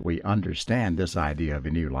 Now that we understand this idea of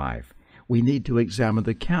a new life, we need to examine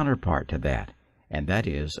the counterpart to that, and that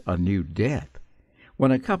is a new death.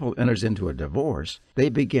 When a couple enters into a divorce, they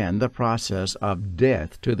begin the process of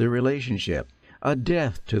death to their relationship, a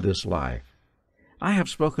death to this life. I have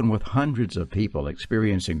spoken with hundreds of people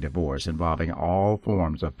experiencing divorce involving all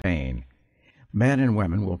forms of pain. Men and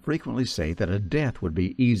women will frequently say that a death would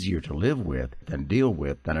be easier to live with and deal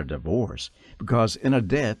with than a divorce, because in a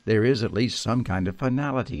death there is at least some kind of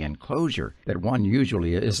finality and closure that one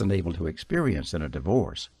usually isn't able to experience in a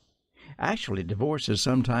divorce. Actually, divorce is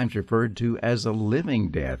sometimes referred to as a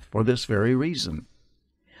living death for this very reason.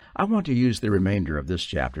 I want to use the remainder of this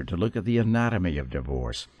chapter to look at the anatomy of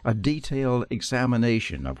divorce, a detailed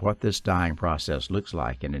examination of what this dying process looks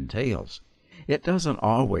like and entails. It doesn't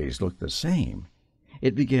always look the same.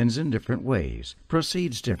 It begins in different ways,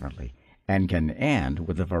 proceeds differently, and can end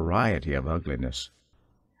with a variety of ugliness.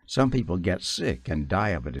 Some people get sick and die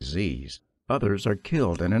of a disease. Others are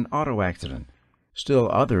killed in an auto accident. Still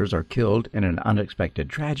others are killed in an unexpected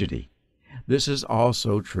tragedy. This is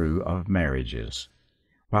also true of marriages.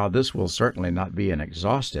 While this will certainly not be an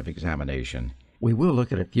exhaustive examination, we will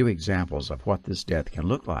look at a few examples of what this death can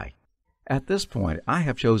look like. At this point, I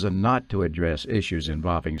have chosen not to address issues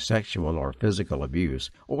involving sexual or physical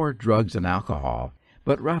abuse or drugs and alcohol,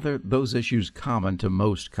 but rather those issues common to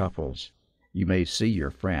most couples. You may see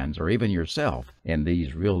your friends or even yourself in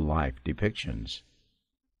these real-life depictions.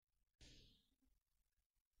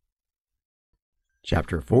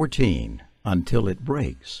 Chapter 14, Until It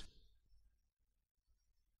Breaks.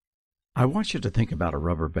 I want you to think about a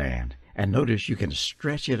rubber band and notice you can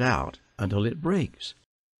stretch it out until it breaks.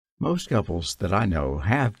 Most couples that I know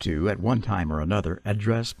have to, at one time or another,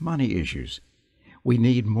 address money issues. We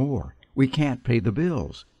need more. We can't pay the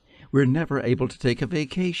bills. We're never able to take a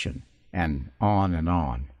vacation, and on and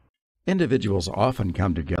on. Individuals often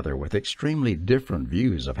come together with extremely different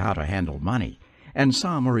views of how to handle money, and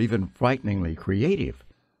some are even frighteningly creative.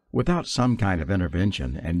 Without some kind of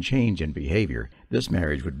intervention and change in behavior, this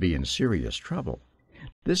marriage would be in serious trouble.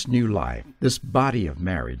 This new life, this body of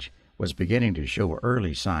marriage, was beginning to show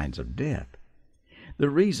early signs of death. The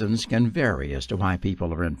reasons can vary as to why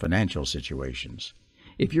people are in financial situations.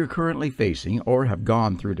 If you're currently facing or have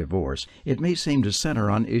gone through divorce, it may seem to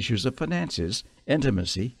center on issues of finances,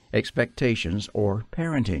 intimacy, expectations, or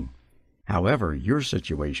parenting. However, your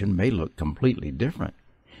situation may look completely different.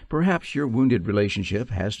 Perhaps your wounded relationship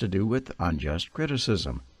has to do with unjust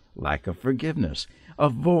criticism, lack of forgiveness, a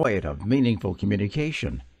void of meaningful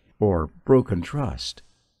communication, or broken trust.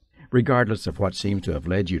 Regardless of what seems to have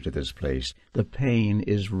led you to this place, the pain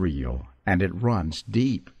is real, and it runs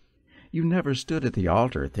deep. You never stood at the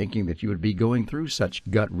altar thinking that you would be going through such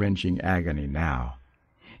gut-wrenching agony now.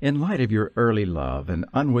 In light of your early love and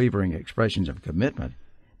unwavering expressions of commitment,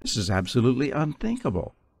 this is absolutely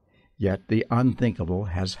unthinkable. Yet the unthinkable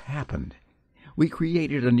has happened. We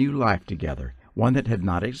created a new life together, one that had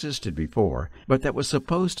not existed before, but that was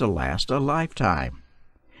supposed to last a lifetime.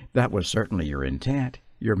 That was certainly your intent,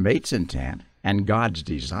 your mate's intent, and God's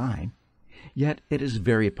design. Yet it is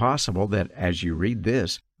very possible that as you read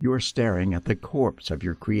this, you are staring at the corpse of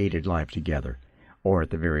your created life together, or at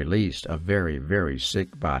the very least, a very, very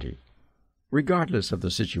sick body. Regardless of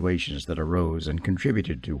the situations that arose and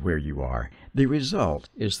contributed to where you are, the result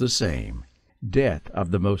is the same: death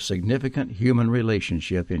of the most significant human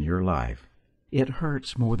relationship in your life. It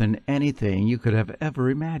hurts more than anything you could have ever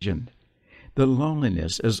imagined. The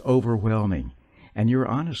loneliness is overwhelming, and you're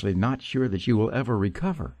honestly not sure that you will ever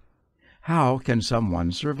recover. How can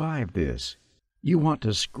someone survive this? You want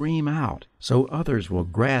to scream out so others will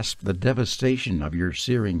grasp the devastation of your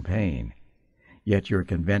searing pain. Yet you're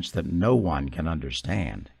convinced that no one can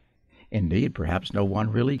understand. Indeed, perhaps no one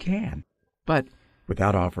really can. But,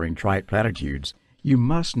 without offering trite platitudes, you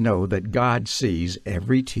must know that God sees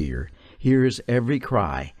every tear, hears every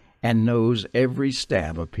cry, and knows every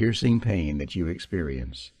stab of piercing pain that you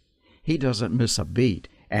experience. He doesn't miss a beat,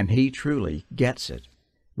 and He truly gets it.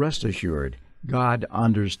 Rest assured, God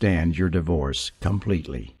understands your divorce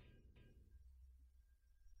completely.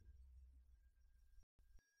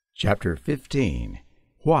 Chapter 15.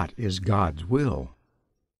 What is God's Will?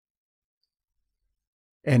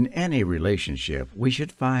 In any relationship, we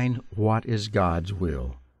should find what is God's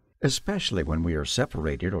will. Especially when we are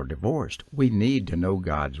separated or divorced, we need to know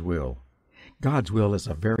God's will. God's will is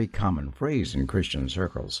a very common phrase in Christian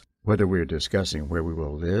circles. Whether we're discussing where we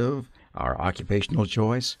will live, our occupational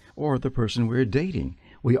choice, or the person we're dating,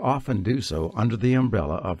 we often do so under the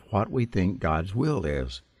umbrella of what we think God's will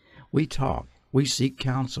is. We talk, we seek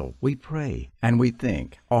counsel, we pray, and we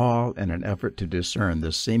think, all in an effort to discern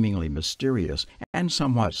this seemingly mysterious and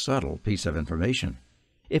somewhat subtle piece of information.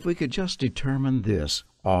 If we could just determine this,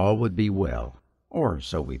 all would be well, or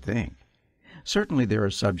so we think. Certainly there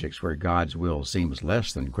are subjects where God's will seems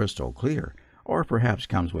less than crystal clear, or perhaps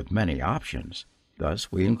comes with many options.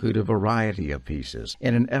 Thus, we include a variety of pieces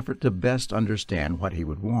in an effort to best understand what He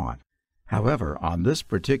would want. However, on this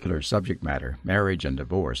particular subject matter, marriage and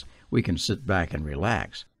divorce, we can sit back and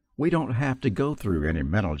relax. We don't have to go through any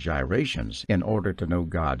mental gyrations in order to know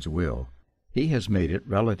God's will. He has made it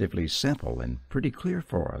relatively simple and pretty clear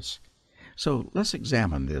for us. So let's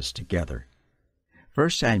examine this together.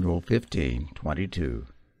 1 Samuel 15:22.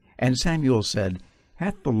 And Samuel said,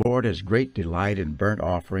 Hath the Lord as great delight in burnt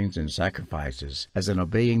offerings and sacrifices as in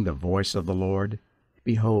obeying the voice of the Lord?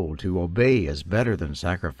 Behold, to obey is better than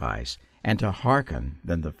sacrifice, and to hearken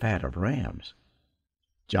than the fat of rams.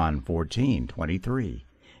 John 14:23.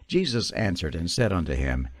 Jesus answered and said unto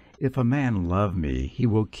him, If a man love me, he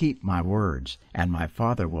will keep my words, and my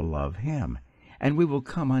Father will love him, and we will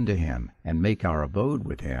come unto him, and make our abode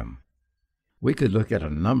with him. We could look at a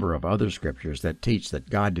number of other scriptures that teach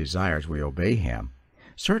that God desires we obey Him.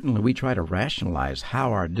 Certainly we try to rationalize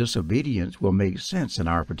how our disobedience will make sense in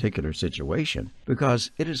our particular situation,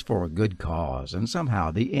 because it is for a good cause, and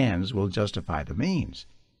somehow the ends will justify the means.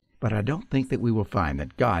 But I don't think that we will find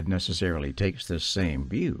that God necessarily takes this same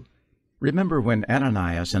view. Remember when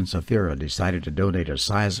Ananias and Sapphira decided to donate a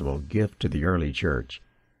sizable gift to the early church?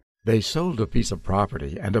 They sold a piece of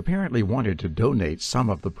property and apparently wanted to donate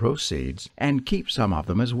some of the proceeds and keep some of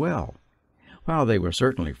them as well. While they were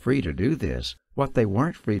certainly free to do this, what they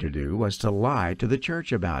weren't free to do was to lie to the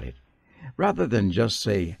church about it. Rather than just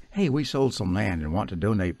say, "Hey, we sold some land and want to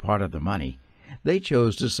donate part of the money," they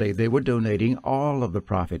chose to say they were donating all of the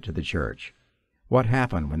profit to the church. What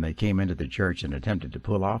happened when they came into the church and attempted to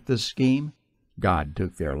pull off this scheme? God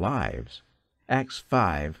took their lives. Acts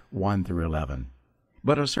 5, 1-11.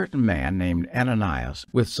 But a certain man named Ananias,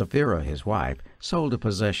 with Sapphira his wife, sold a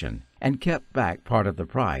possession, and kept back part of the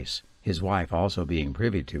price, his wife also being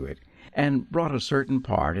privy to it, and brought a certain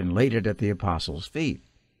part and laid it at the apostles' feet.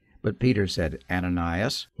 But Peter said,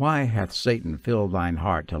 Ananias, why hath Satan filled thine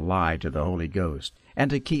heart to lie to the Holy Ghost, and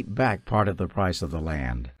to keep back part of the price of the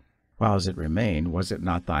land? Whiles it remained, was it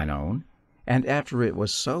not thine own? And after it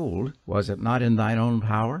was sold, was it not in thine own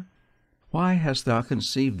power? Why hast thou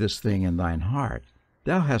conceived this thing in thine heart?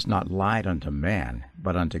 Thou hast not lied unto man,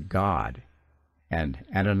 but unto God. And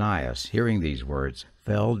Ananias, hearing these words,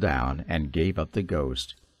 fell down and gave up the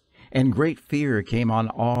ghost. And great fear came on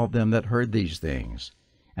all them that heard these things.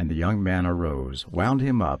 And the young man arose, wound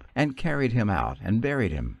him up, and carried him out, and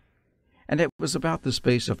buried him. And it was about the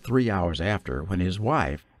space of 3 hours after, when his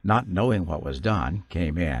wife, not knowing what was done,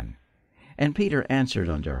 came in. And Peter answered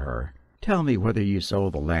unto her, Tell me whether ye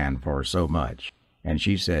sold the land for so much. And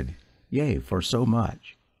she said, Yea, for so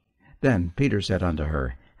much. Then Peter said unto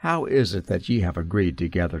her, How is it that ye have agreed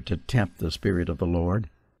together to tempt the Spirit of the Lord?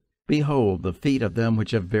 Behold, the feet of them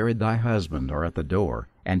which have buried thy husband are at the door,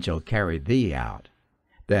 and shall carry thee out.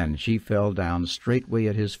 Then she fell down straightway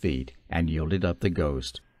at his feet, and yielded up the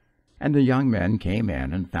ghost. And the young men came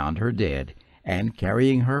in, and found her dead, and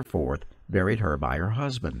carrying her forth, buried her by her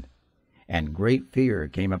husband. And great fear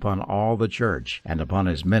came upon all the church, and upon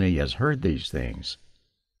as many as heard these things.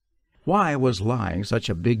 Why was lying such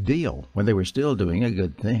a big deal when they were still doing a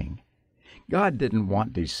good thing? God didn't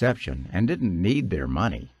want deception and didn't need their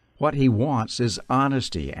money. What He wants is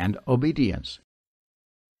honesty and obedience.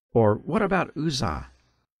 Or what about Uzzah?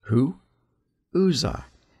 Who? Uzzah,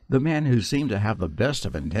 the man who seemed to have the best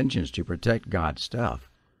of intentions to protect God's stuff.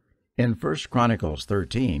 In 1 Chronicles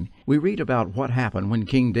 13, we read about what happened when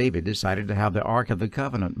King David decided to have the Ark of the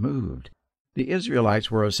Covenant moved. The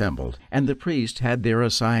Israelites were assembled, and the priests had their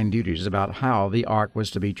assigned duties about how the ark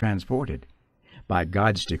was to be transported. By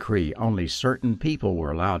God's decree, only certain people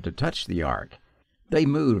were allowed to touch the ark. They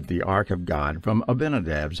moved the ark of God from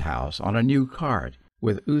Abinadab's house on a new cart,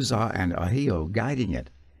 with Uzzah and Ahio guiding it.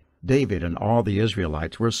 David and all the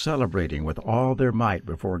Israelites were celebrating with all their might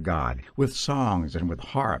before God, with songs and with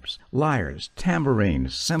harps, lyres,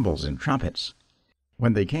 tambourines, cymbals, and trumpets.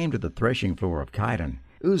 When they came to the threshing floor of Kidon,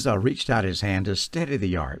 Uzzah reached out his hand to steady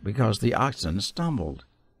the ark because the oxen stumbled.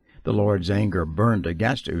 The Lord's anger burned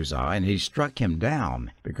against Uzzah, and He struck him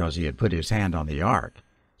down because he had put his hand on the ark.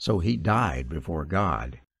 So he died before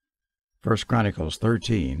God. 1 Chronicles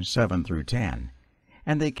 13, 7-10.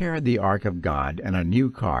 And they carried the ark of God in a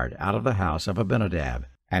new cart out of the house of Abinadab,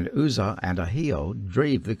 and Uzzah and Ahio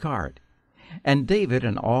drave the cart. And David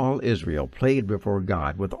and all Israel played before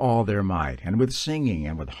God with all their might, and with singing,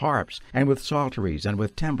 and with harps, and with psalteries, and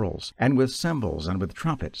with timbrels, and with cymbals, and with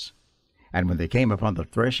trumpets. And when they came upon the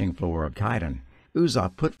threshing floor of Kidon,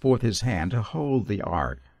 Uzzah put forth his hand to hold the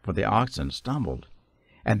ark, for the oxen stumbled.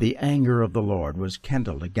 And the anger of the Lord was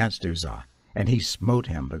kindled against Uzzah, and He smote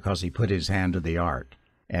him because he put his hand to the ark,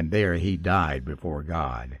 and there he died before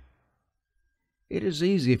God. It is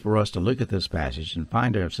easy for us to look at this passage and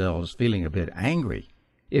find ourselves feeling a bit angry.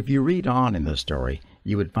 If you read on in the story,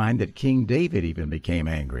 you would find that King David even became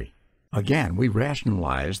angry. Again, we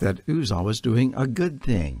rationalize that Uzzah was doing a good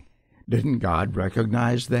thing. Didn't God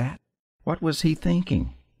recognize that? What was He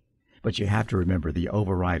thinking? But you have to remember the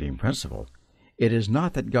overriding principle. It is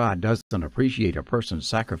not that God doesn't appreciate a person's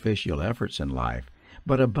sacrificial efforts in life,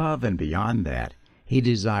 but above and beyond that, He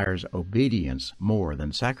desires obedience more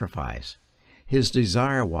than sacrifice. His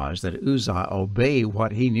desire was that Uzzah obey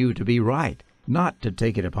what he knew to be right, not to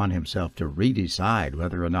take it upon himself to redecide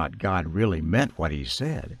whether or not God really meant what He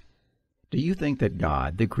said. Do you think that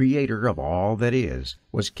God, the Creator of all that is,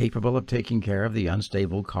 was capable of taking care of the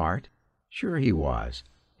unstable cart? Sure He was.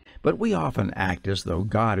 But we often act as though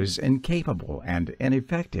God is incapable and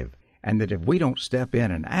ineffective, and that if we don't step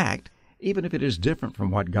in and act, even if it is different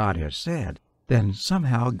from what God has said, then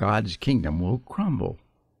somehow God's kingdom will crumble.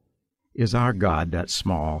 Is our God that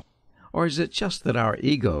small, or is it just that our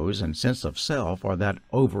egos and sense of self are that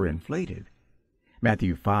overinflated?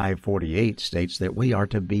 Matthew 5:48 states that we are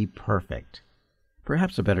to be perfect.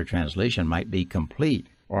 Perhaps a better translation might be complete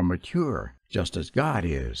or mature, just as God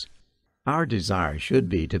is. Our desire should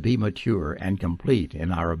be to be mature and complete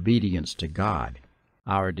in our obedience to God.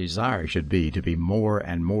 Our desire should be to be more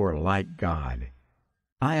and more like God.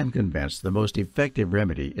 I am convinced the most effective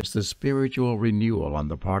remedy is the spiritual renewal on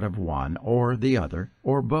the part of one or the other,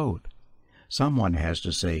 or both. Someone has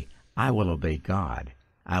to say, I will obey God.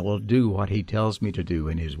 I will do what He tells me to do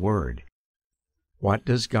in His Word. What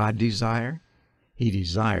does God desire? He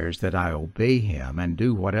desires that I obey Him and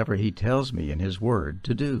do whatever He tells me in His Word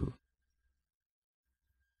to do.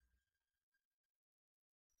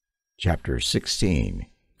 Chapter 16.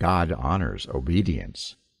 God honors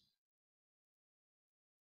obedience.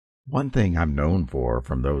 One thing I'm known for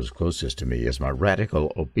from those closest to me is my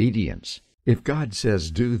radical obedience. If God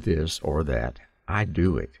says do this or that, I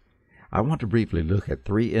do it. I want to briefly look at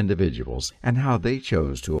 3 individuals and how they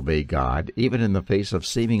chose to obey God even in the face of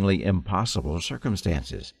seemingly impossible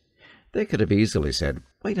circumstances. They could have easily said,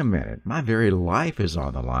 wait a minute, my very life is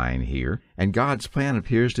on the line here, and God's plan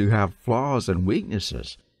appears to have flaws and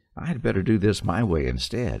weaknesses. I'd better do this my way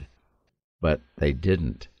instead. But they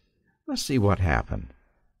didn't. Let's see what happened.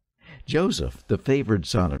 Joseph, the favored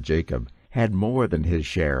son of Jacob, had more than his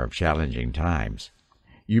share of challenging times.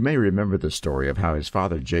 You may remember the story of how his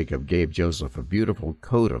father Jacob gave Joseph a beautiful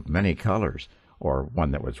coat of many colors, or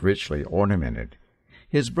one that was richly ornamented.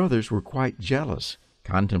 His brothers were quite jealous,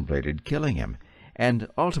 contemplated killing him, and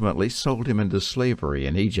ultimately sold him into slavery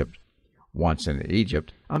in Egypt. Once in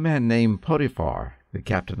Egypt, a man named Potiphar, the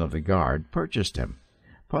captain of the guard, purchased him.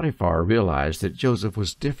 Potiphar realized that Joseph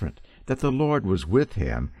was different, that the Lord was with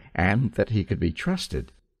him, and that he could be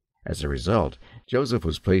trusted. As a result, Joseph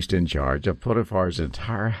was placed in charge of Potiphar's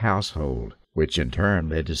entire household, which in turn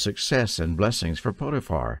led to success and blessings for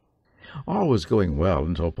Potiphar. All was going well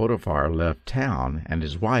until Potiphar left town and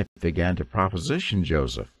his wife began to proposition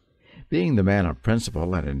Joseph. Being the man of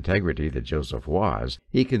principle and integrity that Joseph was,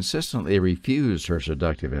 he consistently refused her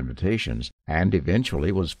seductive invitations and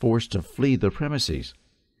eventually was forced to flee the premises.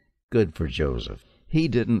 Good for Joseph. He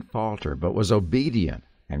didn't falter but was obedient,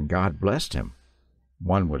 and God blessed him.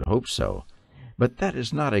 One would hope so, but that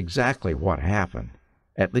is not exactly what happened,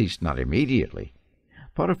 at least not immediately.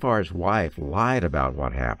 Potiphar's wife lied about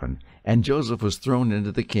what happened, and Joseph was thrown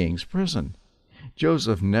into the king's prison.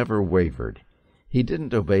 Joseph never wavered. He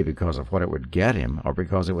didn't obey because of what it would get him or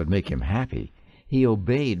because it would make him happy. He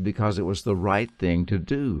obeyed because it was the right thing to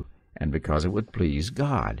do and because it would please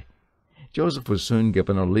God. Joseph was soon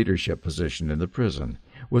given a leadership position in the prison,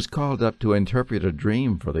 was called up to interpret a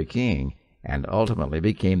dream for the king, and ultimately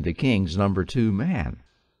became the king's number 2 man.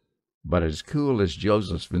 But as cool as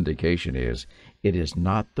Joseph's vindication is, it is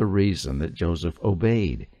not the reason that Joseph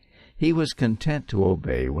obeyed. He was content to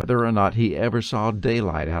obey whether or not he ever saw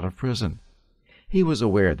daylight out of prison. He was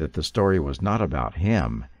aware that the story was not about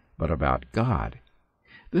him, but about God.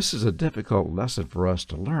 This is a difficult lesson for us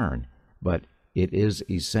to learn, but it is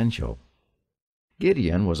essential.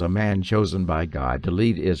 Gideon was a man chosen by God to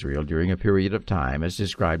lead Israel during a period of time as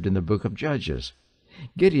described in the book of Judges.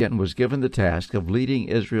 Gideon was given the task of leading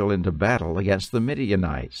Israel into battle against the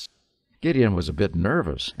Midianites. Gideon was a bit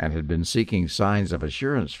nervous and had been seeking signs of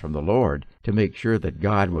assurance from the Lord to make sure that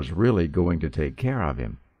God was really going to take care of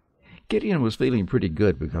him. Gideon was feeling pretty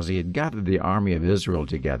good because he had gathered the army of Israel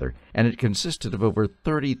together, and it consisted of over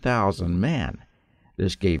 30,000 men.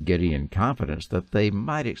 This gave Gideon confidence that they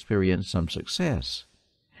might experience some success.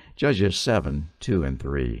 Judges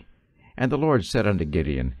 7:2-3. And the Lord said unto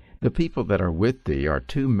Gideon, The people that are with thee are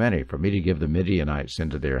too many for me to give the Midianites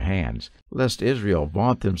into their hands, lest Israel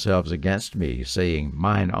vaunt themselves against me, saying,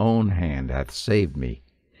 Mine own hand hath saved me.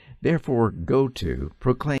 Therefore go to,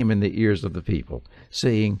 proclaim in the ears of the people,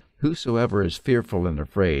 saying, Whosoever is fearful and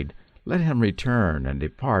afraid, let him return and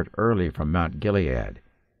depart early from Mount Gilead.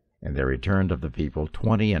 And there returned of the people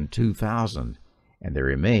 22,000, and there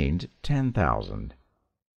remained 10,000.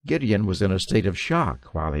 Gideon was in a state of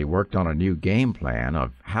shock while he worked on a new game plan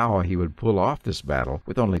of how he would pull off this battle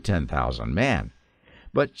with only 10,000 men.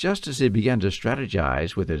 But just as he began to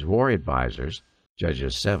strategize with his war advisers,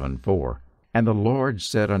 Judges 7:4, And the Lord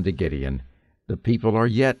said unto Gideon, The people are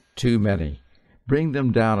yet too many. Bring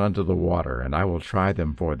them down unto the water, and I will try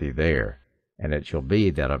them for thee there. And it shall be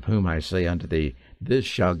that of whom I say unto thee, This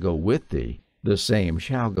shall go with thee, the same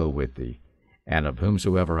shall go with thee. And of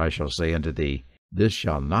whomsoever I shall say unto thee, This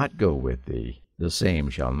shall not go with thee, the same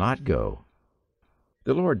shall not go.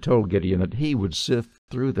 The Lord told Gideon that he would sift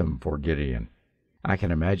through them for Gideon. I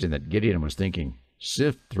can imagine that Gideon was thinking,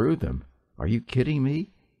 sift through them? Are you kidding me?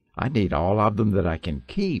 I need all of them that I can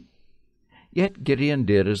keep. Yet Gideon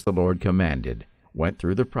did as the Lord commanded, went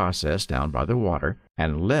through the process down by the water,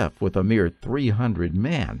 and left with a mere 300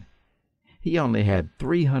 men. He only had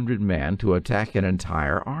 300 men to attack an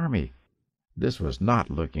entire army. This was not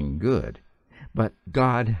looking good. But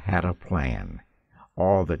God had a plan.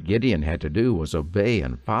 All that Gideon had to do was obey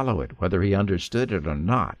and follow it, whether he understood it or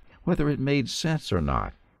not, whether it made sense or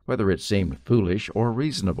not, whether it seemed foolish or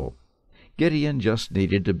reasonable. Gideon just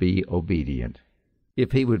needed to be obedient.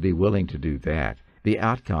 If he would be willing to do that, the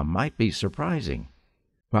outcome might be surprising.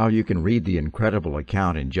 While you can read the incredible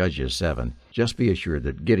account in Judges 7, just be assured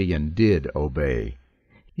that Gideon did obey.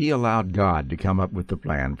 He allowed God to come up with the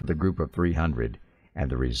plan for the group of 300, and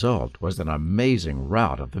the result was an amazing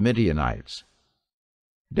rout of the Midianites.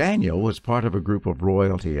 Daniel was part of a group of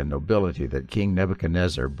royalty and nobility that King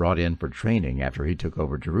Nebuchadnezzar brought in for training after he took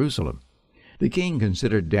over Jerusalem. The king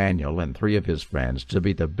considered Daniel and 3 of his friends to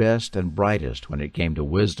be the best and brightest when it came to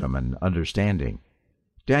wisdom and understanding.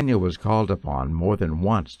 Daniel was called upon more than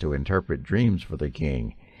once to interpret dreams for the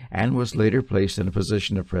king, and was later placed in a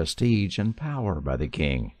position of prestige and power by the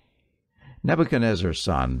king. Nebuchadnezzar's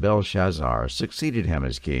son Belshazzar succeeded him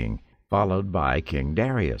as king, followed by King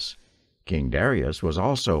Darius. King Darius was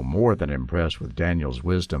also more than impressed with Daniel's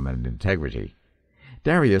wisdom and integrity.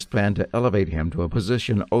 Darius planned to elevate him to a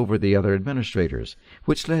position over the other administrators,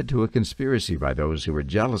 which led to a conspiracy by those who were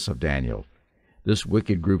jealous of Daniel. This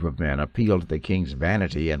wicked group of men appealed to the king's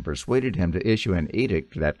vanity and persuaded him to issue an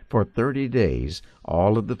edict that for 30 days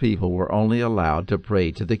all of the people were only allowed to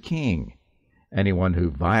pray to the king. Anyone who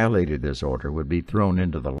violated this order would be thrown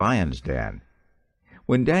into the lion's den.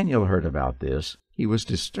 When Daniel heard about this, he was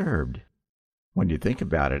disturbed. When you think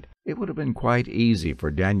about it, it would have been quite easy for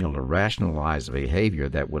Daniel to rationalize a behavior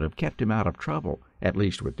that would have kept him out of trouble, at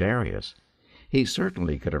least with Darius. He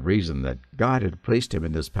certainly could have reasoned that God had placed him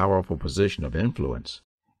in this powerful position of influence.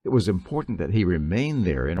 It was important that he remain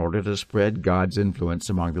there in order to spread God's influence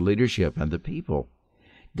among the leadership and the people.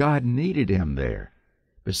 God needed him there.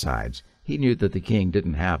 Besides, he knew that the king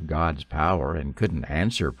didn't have God's power and couldn't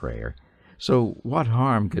answer prayer, so what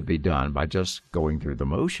harm could be done by just going through the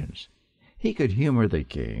motions? He could humor the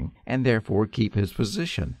king and therefore keep his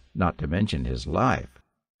position, not to mention his life.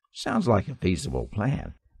 Sounds like a feasible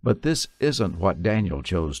plan, but this isn't what Daniel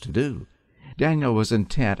chose to do. Daniel was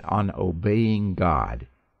intent on obeying God.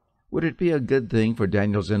 Would it be a good thing for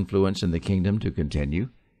Daniel's influence in the kingdom to continue?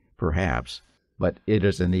 Perhaps, but it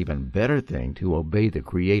is an even better thing to obey the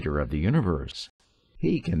Creator of the universe.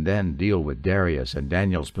 He can then deal with Darius and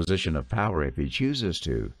Daniel's position of power if he chooses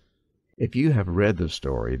to. If you have read the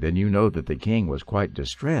story, then you know that the king was quite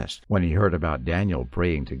distressed when he heard about Daniel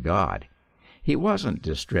praying to God. He wasn't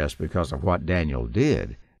distressed because of what Daniel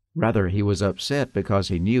did. Rather, he was upset because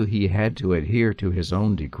he knew he had to adhere to his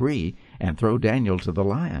own decree and throw Daniel to the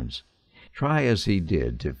lions. Try as he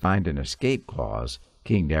did to find an escape clause,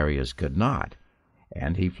 King Darius could not,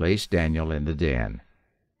 and he placed Daniel in the den.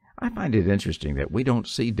 I find it interesting that we don't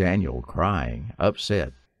see Daniel crying,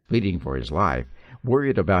 upset, pleading for his life,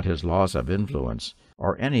 worried about his loss of influence,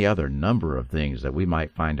 or any other number of things that we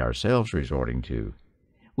might find ourselves resorting to.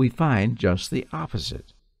 We find just the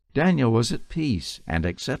opposite. Daniel was at peace and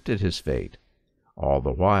accepted his fate. All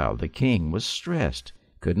the while the king was stressed,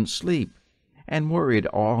 couldn't sleep, and worried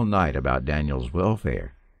all night about Daniel's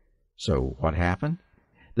welfare. So what happened?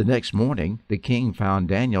 The next morning the king found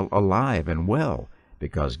Daniel alive and well,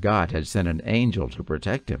 because God had sent an angel to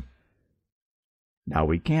protect him. Now,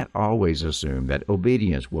 we can't always assume that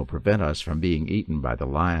obedience will prevent us from being eaten by the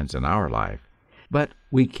lions in our life, but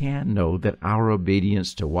we can know that our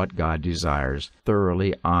obedience to what God desires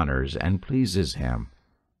thoroughly honors and pleases Him.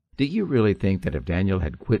 Do you really think that if Daniel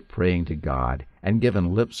had quit praying to God and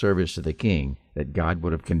given lip service to the king, that God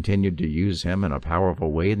would have continued to use him in a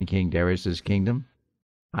powerful way in King Darius's kingdom?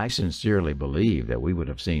 I sincerely believe that we would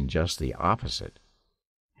have seen just the opposite.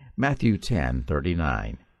 Matthew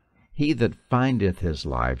 10:39. He that findeth his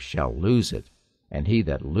life shall lose it, and he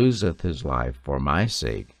that loseth his life for my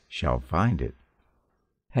sake shall find it.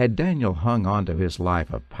 Had Daniel hung on to his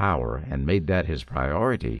life of power and made that his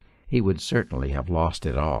priority, he would certainly have lost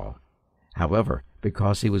it all. However,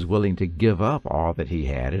 because he was willing to give up all that he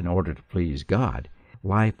had in order to please God,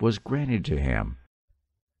 life was granted to him.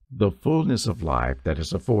 The fullness of life that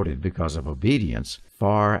is afforded because of obedience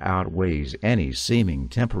far outweighs any seeming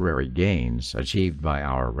temporary gains achieved by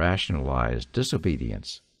our rationalized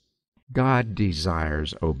disobedience. God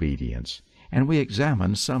desires obedience, and we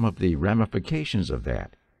examine some of the ramifications of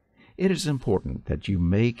that. It is important that you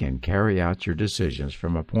make and carry out your decisions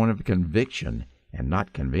from a point of conviction and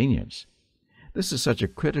not convenience. This is such a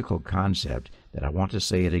critical concept that I want to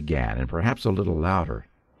say it again, and perhaps a little louder.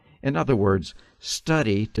 In other words,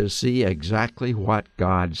 study to see exactly what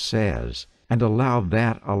God says, and allow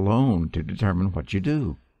that alone to determine what you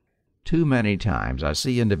do. Too many times I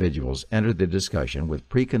see individuals enter the discussion with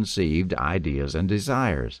preconceived ideas and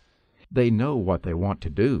desires. They know what they want to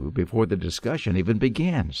do before the discussion even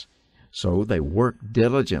begins, so they work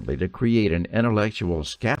diligently to create an intellectual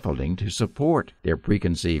scaffolding to support their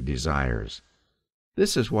preconceived desires.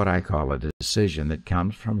 This is what I call a decision that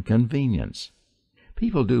comes from convenience.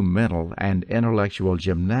 People do mental and intellectual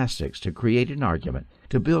gymnastics to create an argument,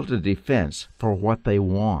 to build a defense for what they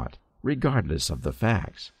want, regardless of the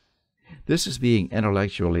facts. This is being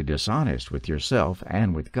intellectually dishonest with yourself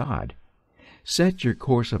and with God. Set your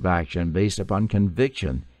course of action based upon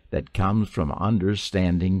conviction that comes from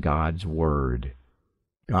understanding God's Word.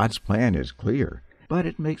 God's plan is clear, but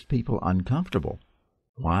it makes people uncomfortable.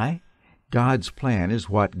 Why? God's plan is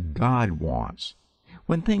what God wants.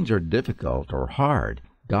 When things are difficult or hard,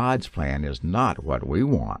 God's plan is not what we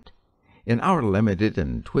want. In our limited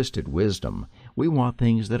and twisted wisdom, we want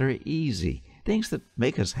things that are easy, things that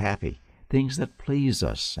make us happy, things that please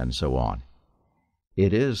us, and so on.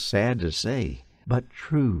 It is sad to say, but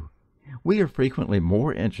true. We are frequently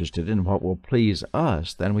more interested in what will please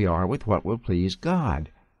us than we are with what will please God.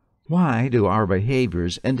 Why do our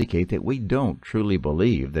behaviors indicate that we don't truly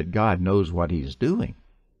believe that God knows what He's doing?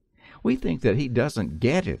 We think that He doesn't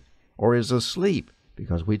get it or is asleep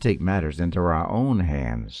because we take matters into our own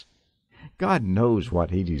hands. God knows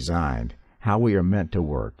what He designed, how we are meant to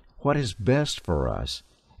work, what is best for us,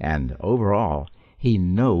 and overall, He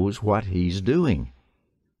knows what He's doing.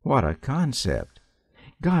 What a concept!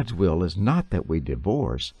 God's will is not that we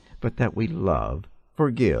divorce, but that we love,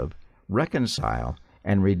 forgive, reconcile,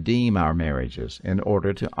 and redeem our marriages in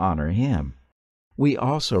order to honor Him. We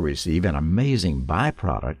also receive an amazing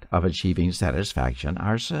byproduct of achieving satisfaction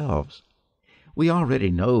ourselves. We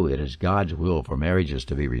already know it is God's will for marriages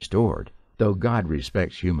to be restored, though God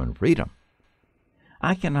respects human freedom.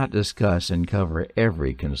 I cannot discuss and cover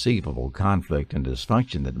every conceivable conflict and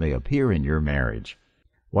dysfunction that may appear in your marriage.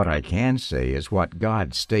 What I can say is what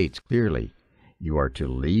God states clearly. You are to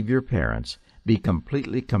leave your parents, be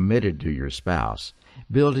completely committed to your spouse,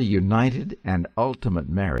 build a united and ultimate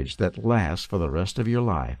marriage that lasts for the rest of your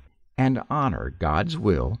life, and honor God's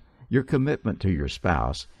will, your commitment to your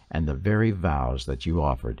spouse, and the very vows that you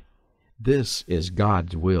offered. This is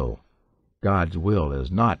God's will. God's will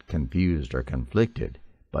is not confused or conflicted,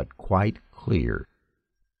 but quite clear.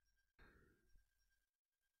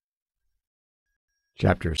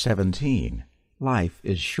 Chapter 17. Life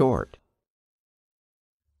is short.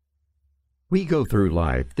 We go through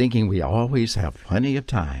life thinking we always have plenty of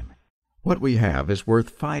time. What we have is worth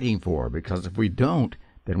fighting for, because if we don't,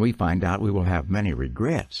 then we find out we will have many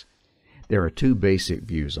regrets. There are two basic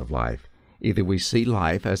views of life. Either we see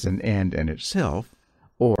life as an end in itself,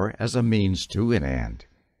 or as a means to an end.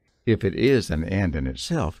 If it is an end in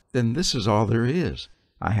itself, then this is all there is.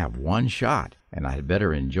 I have one shot, and I'd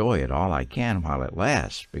better enjoy it all I can while it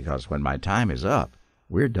lasts, because when my time is up,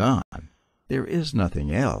 we're done. There is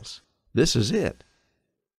nothing else. This is it.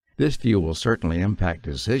 This view will certainly impact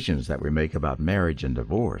decisions that we make about marriage and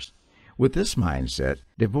divorce. With this mindset,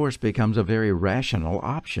 divorce becomes a very rational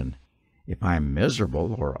option. If I'm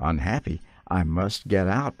miserable or unhappy, I must get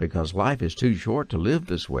out because life is too short to live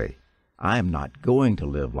this way. I am not going to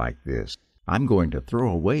live like this. I'm going to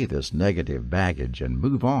throw away this negative baggage and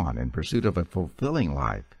move on in pursuit of a fulfilling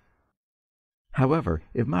life. However,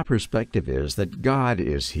 if my perspective is that God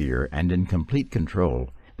is here and in complete control,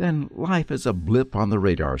 then life is a blip on the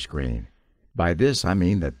radar screen. By this I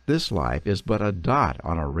mean that this life is but a dot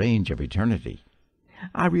on a range of eternity.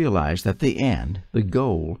 I realize that the end, the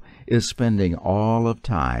goal, is spending all of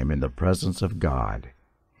time in the presence of God.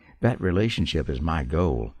 That relationship is my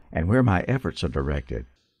goal, and where my efforts are directed.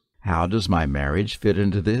 How does my marriage fit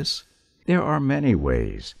into this? There are many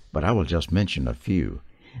ways, but I will just mention a few.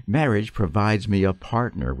 Marriage provides me a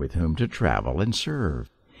partner with whom to travel and serve.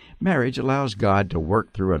 Marriage allows God to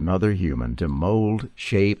work through another human to mold,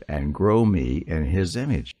 shape, and grow me in His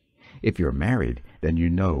image. If you're married, then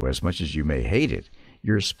you know, as much as you may hate it,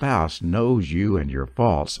 your spouse knows you and your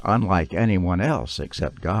faults unlike anyone else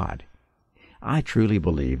except God. I truly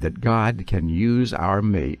believe that God can use our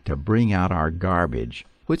mate to bring out our garbage,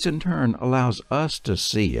 which in turn allows us to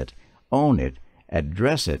see it, own it,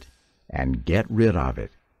 address it, and get rid of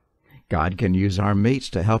it. God can use our mates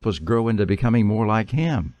to help us grow into becoming more like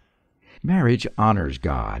Him. Marriage honors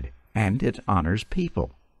God, and it honors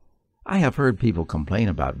people. I have heard people complain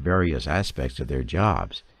about various aspects of their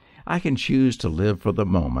jobs. I can choose to live for the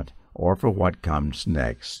moment or for what comes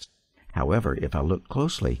next. However, if I look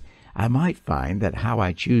closely, I might find that how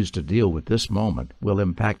I choose to deal with this moment will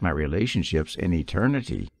impact my relationships in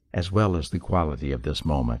eternity as well as the quality of this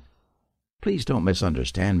moment. Please don't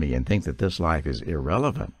misunderstand me and think that this life is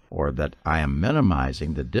irrelevant or that I am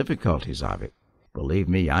minimizing the difficulties of it. Believe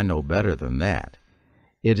me, I know better than that.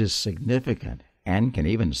 It is significant and can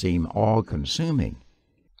even seem all-consuming.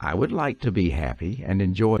 I would like to be happy and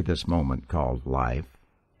enjoy this moment called life.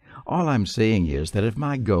 All I'm saying is that if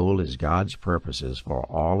my goal is God's purposes for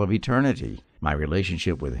all of eternity, my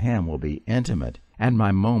relationship with Him will be intimate, and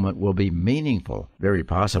my moment will be meaningful, very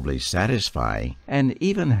possibly satisfying, and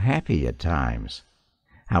even happy at times.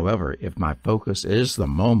 However, if my focus is the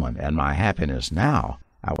moment and my happiness now,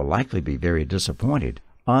 I will likely be very disappointed,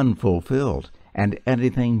 unfulfilled, and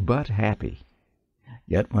anything but happy.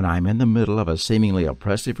 Yet when I'm in the middle of a seemingly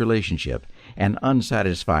oppressive relationship, an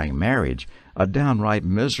unsatisfying marriage, a downright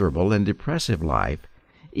miserable and depressive life,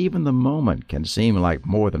 even the moment can seem like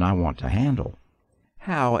more than I want to handle.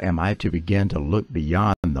 How am I to begin to look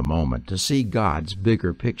beyond the moment to see God's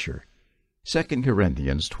bigger picture? 2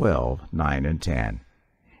 Corinthians 12:9 and 10.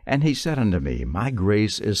 And he said unto me, My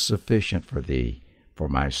grace is sufficient for thee, for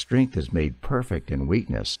my strength is made perfect in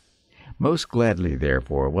weakness. Most gladly,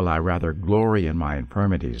 therefore, will I rather glory in my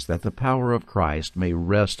infirmities, that the power of Christ may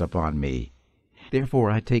rest upon me. Therefore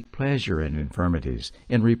I take pleasure in infirmities,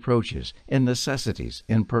 in reproaches, in necessities,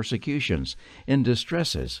 in persecutions, in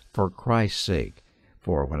distresses, for Christ's sake.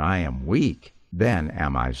 For when I am weak, then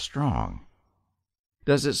am I strong.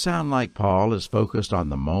 Does it sound like Paul is focused on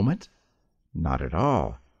the moment? Not at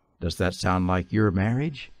all. Does that sound like your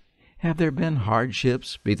marriage? Have there been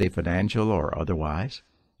hardships, be they financial or otherwise?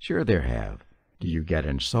 Sure there have. Do you get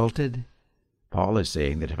insulted? Paul is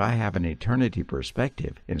saying that if I have an eternity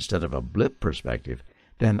perspective instead of a blip perspective,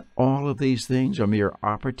 then all of these things are mere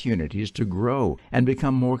opportunities to grow and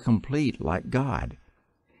become more complete like God.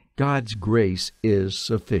 God's grace is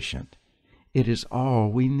sufficient. It is all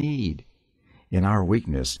we need. In our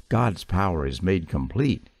weakness, God's power is made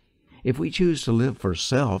complete. If we choose to live for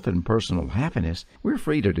self and personal happiness, we're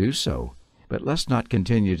free to do so. But let's not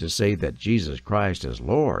continue to say that Jesus Christ is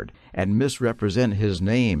Lord and misrepresent His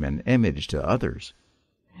name and image to others.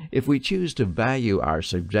 If we choose to value our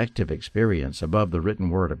subjective experience above the written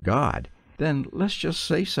Word of God, then let's just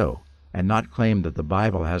say so and not claim that the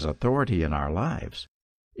Bible has authority in our lives.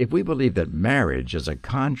 If we believe that marriage is a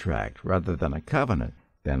contract rather than a covenant,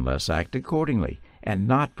 then let's act accordingly and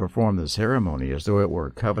not perform the ceremony as though it were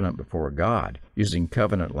a covenant before God, using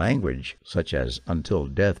covenant language such as "until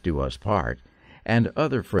death do us part," and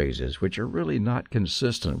other phrases which are really not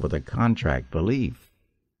consistent with a contract belief.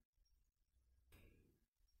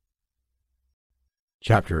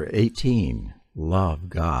 Chapter 18. Love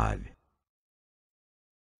God.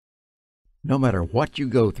 No matter what you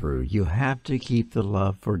go through, you have to keep the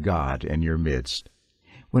love for God in your midst.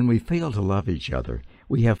 When we fail to love each other,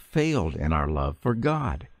 we have failed in our love for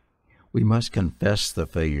God. We must confess the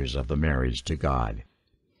failures of the marriage to God.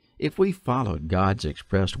 If we followed God's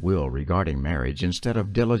expressed will regarding marriage instead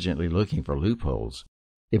of diligently looking for loopholes,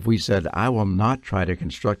 if we said, I will not try to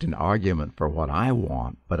construct an argument for what I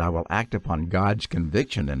want, but I will act upon God's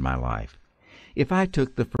conviction in my life, if I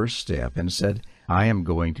took the first step and said, I am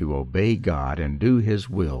going to obey God and do His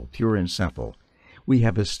will, pure and simple, we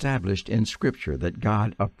have established in Scripture that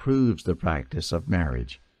God approves the practice of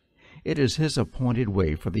marriage. It is His appointed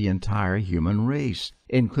way for the entire human race,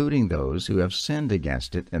 including those who have sinned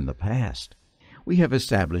against it in the past. We have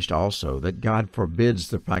established also that God forbids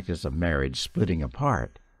the practice of marriage splitting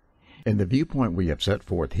apart. In the viewpoint we have set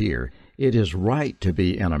forth here, it is right to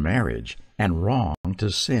be in a marriage and wrong to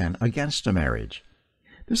sin against a marriage.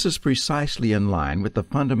 This is precisely in line with the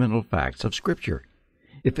fundamental facts of Scripture.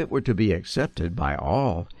 If it were to be accepted by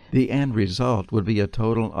all, the end result would be a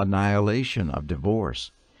total annihilation of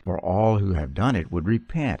divorce, for all who have done it would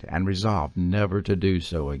repent and resolve never to do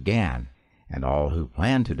so again, and all who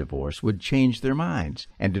plan to divorce would change their minds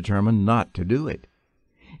and determine not to do it.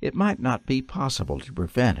 It might not be possible to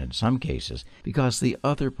prevent in some cases because the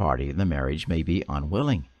other party in the marriage may be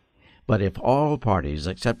unwilling. But if all parties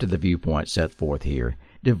accepted the viewpoint set forth here,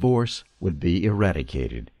 divorce would be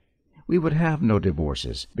eradicated. We would have no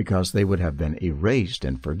divorces because they would have been erased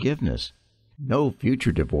in forgiveness. No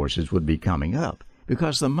future divorces would be coming up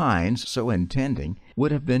because the minds so intending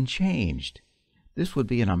would have been changed. This would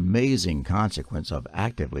be an amazing consequence of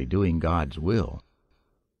actively doing God's will.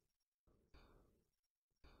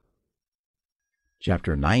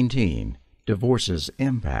 Chapter 19, Divorce's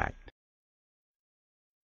Impact.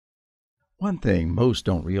 One thing most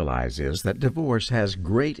don't realize is that divorce has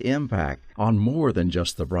great impact on more than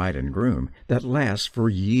just the bride and groom that lasts for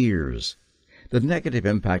years. The negative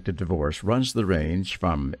impact of divorce runs the range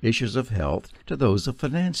from issues of health to those of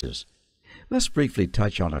finances. Let's briefly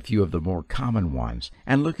touch on a few of the more common ones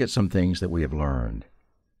and look at some things that we have learned.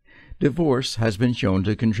 Divorce has been shown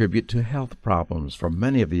to contribute to health problems for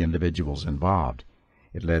many of the individuals involved.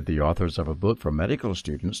 It led the authors of a book for medical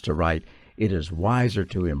students to write, "It is wiser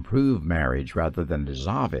to improve marriage rather than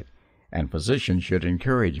dissolve it," and physicians should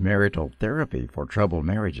encourage marital therapy for troubled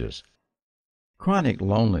marriages. Chronic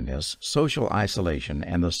loneliness, social isolation,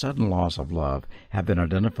 and the sudden loss of love have been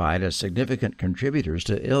identified as significant contributors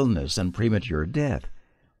to illness and premature death,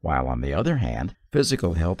 while on the other hand,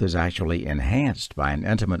 physical health is actually enhanced by an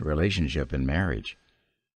intimate relationship in marriage.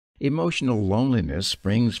 Emotional loneliness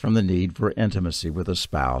springs from the need for intimacy with a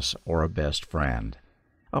spouse or a best friend.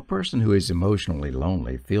 A person who is emotionally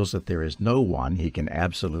lonely feels that there is no one he can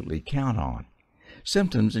absolutely count on.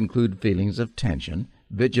 Symptoms include feelings of tension,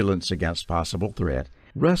 vigilance against possible threat,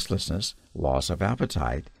 restlessness, loss of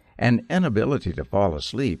appetite, an inability to fall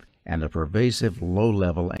asleep, and a pervasive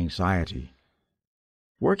low-level anxiety.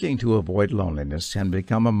 Working to avoid loneliness can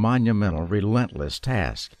become a monumental, relentless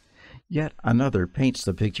task. Yet another paints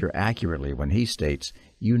the picture accurately when he states,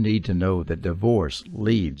 "You need to know that divorce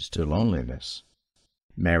leads to loneliness."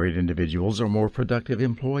 Married individuals are more productive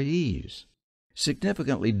employees.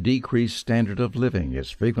 Significantly decreased standard of living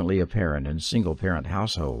is frequently apparent in single-parent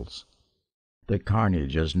households. The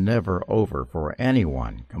carnage is never over for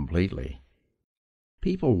anyone completely.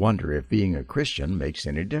 People wonder if being a Christian makes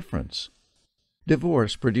any difference.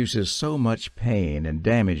 Divorce produces so much pain and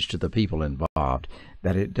damage to the people involved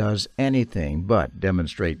that it does anything but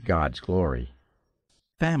demonstrate God's glory.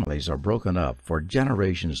 Families are broken up for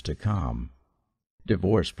generations to come.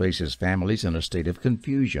 Divorce places families in a state of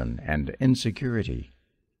confusion and insecurity.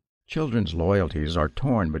 Children's loyalties are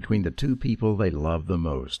torn between the two people they love the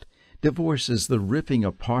most. Divorce is the ripping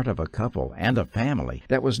apart of a couple and a family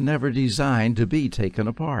that was never designed to be taken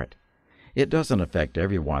apart. It doesn't affect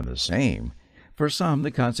everyone the same. For some,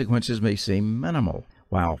 the consequences may seem minimal,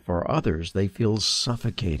 while for others they feel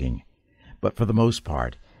suffocating. But for the most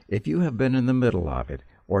part, if you have been in the middle of it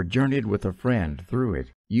or journeyed with a friend through it,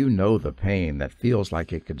 you know the pain that feels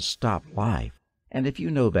like it could stop life. And if you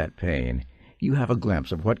know that pain, you have a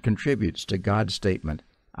glimpse of what contributes to God's statement,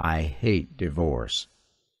 "I hate divorce."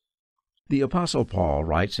 The Apostle Paul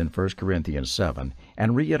writes in 1 Corinthians 7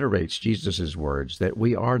 and reiterates Jesus' words that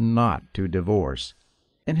we are not to divorce.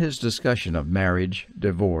 In his discussion of marriage,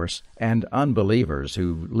 divorce, and unbelievers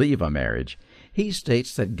who leave a marriage, he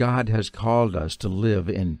states that God has called us to live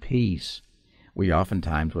in peace. We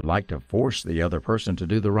oftentimes would like to force the other person to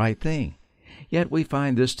do the right thing, yet we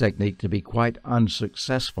find this technique to be quite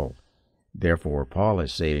unsuccessful. Therefore, Paul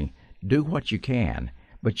is saying, do what you can,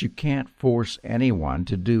 but you can't force anyone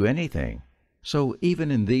to do anything. So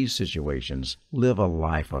even in these situations, live a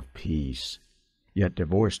life of peace. Yet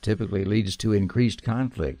divorce typically leads to increased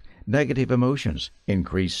conflict, negative emotions,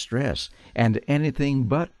 increased stress, and anything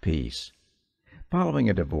but peace. Following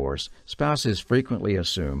a divorce, spouses frequently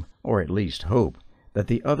assume, or at least hope, that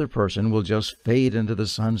the other person will just fade into the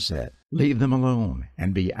sunset, leave them alone,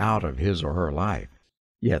 and be out of his or her life.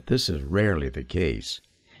 Yet this is rarely the case.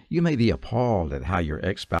 You may be appalled at how your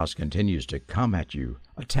ex-spouse continues to come at you,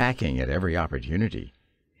 attacking at every opportunity.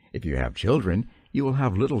 If you have children, you will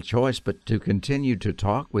have little choice but to continue to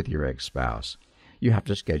talk with your ex-spouse. You have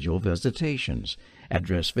to schedule visitations,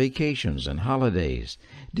 address vacations and holidays,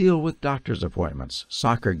 deal with doctor's appointments,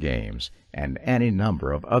 soccer games, and any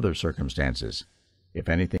number of other circumstances. If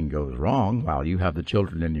anything goes wrong while you have the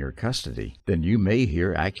children in your custody, then you may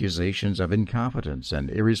hear accusations of incompetence and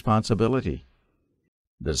irresponsibility.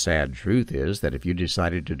 The sad truth is that if you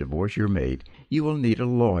decided to divorce your mate, you will need a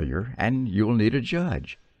lawyer and you will need a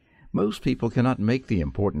judge. Most people cannot make the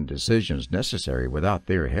important decisions necessary without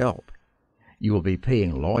their help. You will be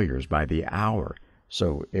paying lawyers by the hour,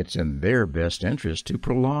 so it's in their best interest to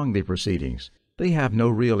prolong the proceedings. They have no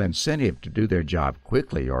real incentive to do their job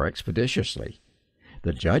quickly or expeditiously.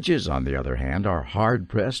 The judges, on the other hand, are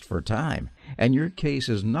hard-pressed for time, and your case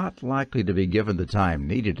is not likely to be given the time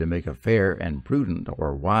needed to make a fair and prudent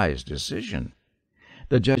or wise decision.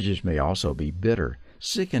 The judges may also be bitter,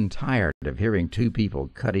 sick and tired of hearing two people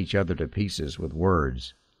cut each other to pieces with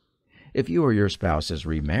words. If you or your spouse is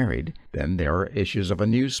remarried, then there are issues of a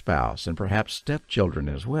new spouse and perhaps stepchildren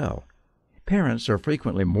as well. Parents are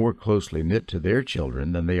frequently more closely knit to their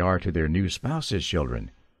children than they are to their new spouse's children.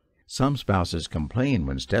 Some spouses complain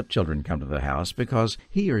when stepchildren come to the house because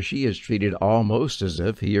he or she is treated almost as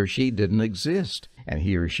if he or she didn't exist, and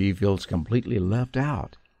he or she feels completely left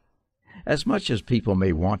out. As much as people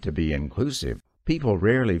may want to be inclusive, people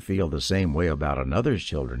rarely feel the same way about another's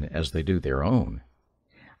children as they do their own.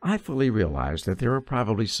 I fully realize that there are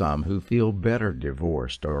probably some who feel better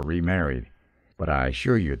divorced or remarried, but I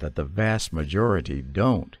assure you that the vast majority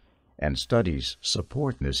don't, and studies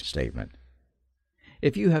support this statement.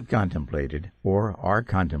 If you have contemplated or are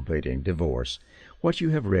contemplating divorce, what you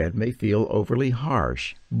have read may feel overly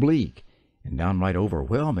harsh, bleak, and downright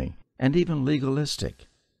overwhelming, and even legalistic.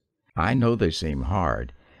 I know they seem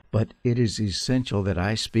hard, but it is essential that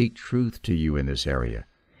I speak truth to you in this area.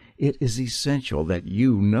 It is essential that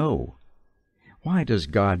you know. Why does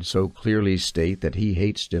God so clearly state that He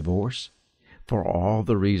hates divorce? For all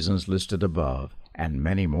the reasons listed above, and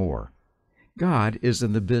many more. God is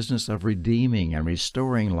in the business of redeeming and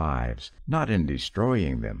restoring lives, not in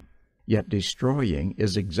destroying them. Yet destroying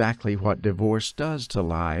is exactly what divorce does to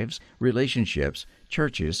lives, relationships,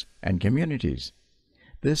 churches, and communities.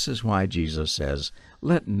 This is why Jesus says,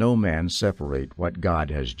 "Let no man separate what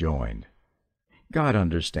God has joined." God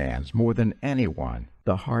understands more than anyone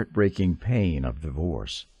the heartbreaking pain of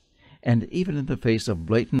divorce. And even in the face of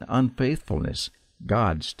blatant unfaithfulness,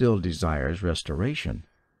 God still desires restoration.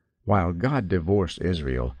 While God divorced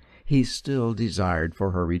Israel, He still desired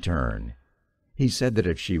for her return. He said that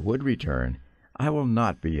if she would return, I will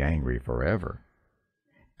not be angry forever.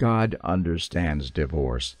 God understands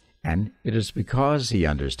divorce, and it is because He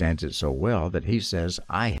understands it so well that He says,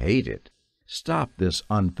 "I hate it." Stop this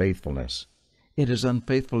unfaithfulness. It is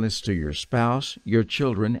unfaithfulness to your spouse, your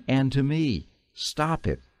children, and to me. Stop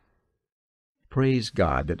it. Praise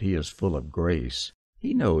God that He is full of grace.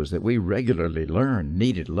 He knows that we regularly learn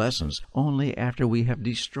needed lessons only after we have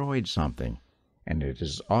destroyed something, and it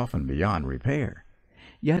is often beyond repair.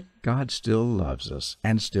 Yet God still loves us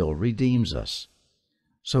and still redeems us.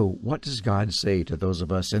 So what does God say to those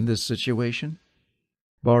of us in this situation?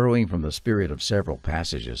 Borrowing from the spirit of several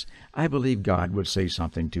passages, I believe God would say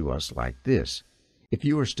something to us like this: if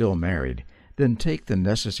you are still married, then take the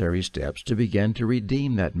necessary steps to begin to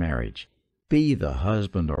redeem that marriage. Be the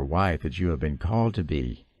husband or wife that you have been called to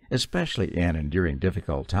be, especially in and during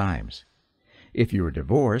difficult times. If you are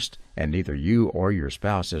divorced and neither you or your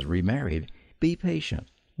spouse is remarried, be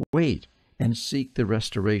patient, wait, and seek the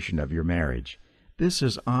restoration of your marriage. This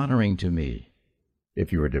is honoring to me.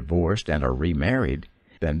 If you are divorced and are remarried,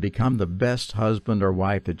 then become the best husband or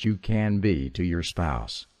wife that you can be to your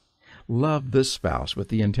spouse. Love this spouse with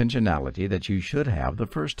the intentionality that you should have the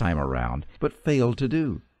first time around, but failed to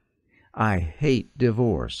do. I hate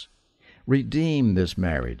divorce. Redeem this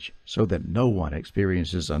marriage so that no one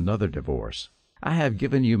experiences another divorce. I have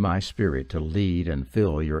given you my Spirit to lead and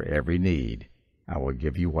fill your every need. I will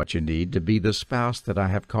give you what you need to be the spouse that I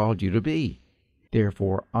have called you to be.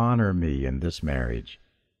 Therefore, honor me in this marriage.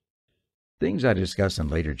 Things I discuss in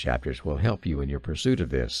later chapters will help you in your pursuit of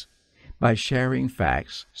this. By sharing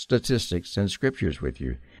facts, statistics, and scriptures with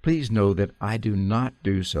you, please know that I do not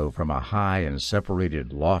do so from a high and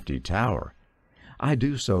separated lofty tower. I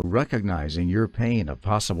do so recognizing your pain of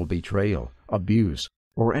possible betrayal, abuse,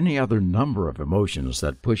 or any other number of emotions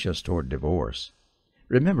that push us toward divorce.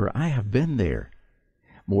 Remember, I have been there.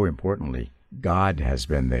 More importantly, God has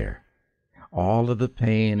been there. All of the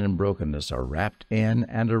pain and brokenness are wrapped in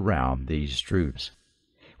and around these truths.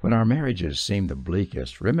 When our marriages seem the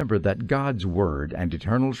bleakest, remember that God's Word and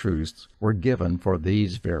eternal truths were given for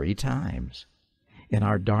these very times. In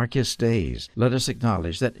our darkest days, let us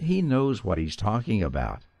acknowledge that He knows what He's talking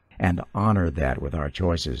about, and honor that with our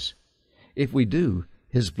choices. If we do,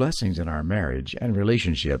 His blessings in our marriage and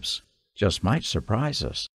relationships just might surprise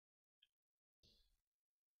us.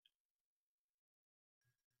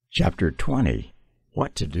 Chapter 20.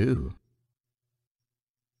 What to do?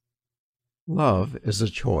 Love is a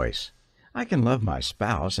choice. I can love my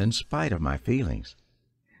spouse in spite of my feelings.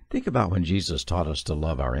 Think about when Jesus taught us to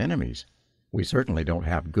love our enemies. We certainly don't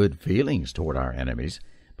have good feelings toward our enemies,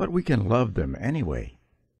 but we can love them anyway.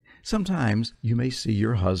 Sometimes you may see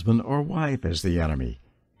your husband or wife as the enemy.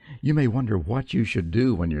 You may wonder what you should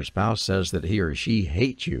do when your spouse says that he or she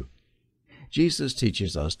hates you. Jesus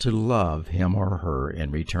teaches us to love him or her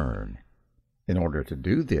in return. In order to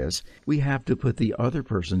do this, we have to put the other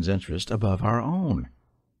person's interest above our own.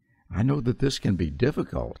 I know that this can be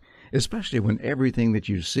difficult, especially when everything that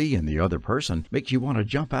you see in the other person makes you want to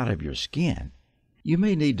jump out of your skin. You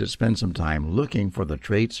may need to spend some time looking for the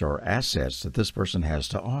traits or assets that this person has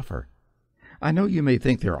to offer. I know you may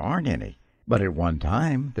think there aren't any, but at one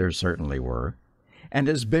time there certainly were. And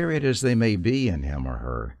as buried as they may be in him or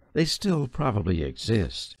her, They still probably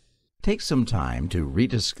exist. Take some time to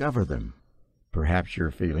rediscover them. Perhaps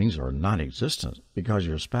your feelings are non-existent because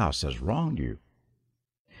your spouse has wronged you.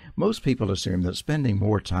 Most people assume that spending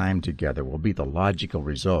more time together will be the logical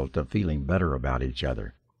result of feeling better about each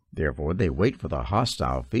other. Therefore, they wait for the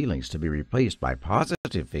hostile feelings to be replaced by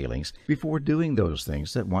positive feelings before doing those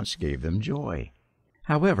things that once gave them joy.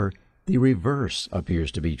 However, the reverse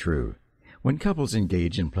appears to be true. When couples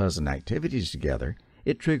engage in pleasant activities together,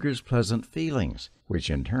 it triggers pleasant feelings, which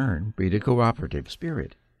in turn breed a cooperative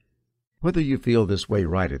spirit. Whether you feel this way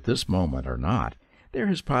right at this moment or not, there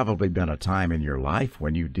has probably been a time in your life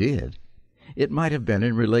when you did. It might have been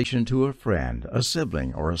in relation to a friend, a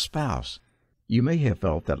sibling, or a spouse. You may have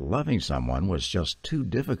felt that loving someone was just too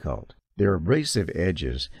difficult. Their abrasive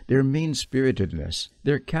edges, their mean-spiritedness,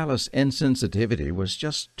 their callous insensitivity was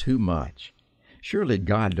just too much. Surely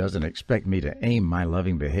God doesn't expect me to aim my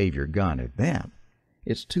loving behavior gun at them.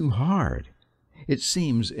 It's too hard. It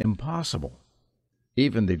seems impossible.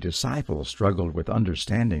 Even the disciples struggled with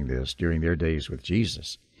understanding this during their days with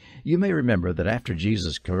Jesus. You may remember that after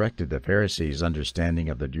Jesus corrected the Pharisees' understanding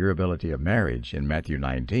of the durability of marriage in Matthew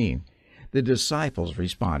 19, the disciples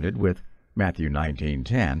responded with Matthew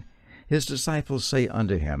 19:10, His disciples say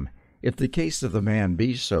unto him, If the case of the man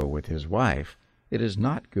be so with his wife, it is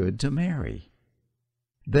not good to marry.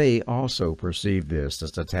 They also perceived this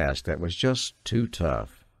as a task that was just too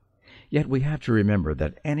tough. Yet we have to remember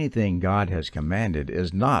that anything God has commanded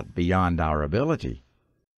is not beyond our ability.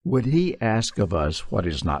 Would He ask of us what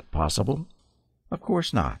is not possible? Of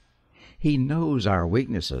course not. He knows our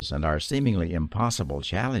weaknesses and our seemingly impossible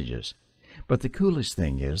challenges. But the coolest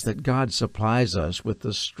thing is that God supplies us with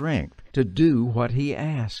the strength to do what He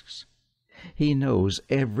asks. He knows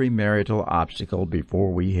every marital obstacle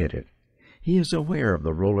before we hit it. He is aware of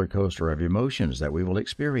the roller coaster of emotions that we will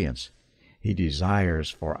experience. He desires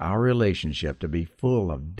for our relationship to be full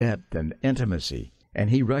of depth and intimacy, and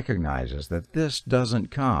He recognizes that this doesn't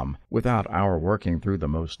come without our working through the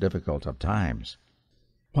most difficult of times.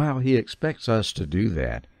 While He expects us to do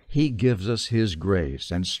that, He gives us His grace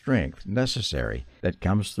and strength necessary that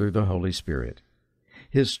comes through the Holy Spirit.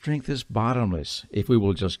 His strength is bottomless if we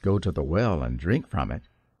will just go to the well and drink from it.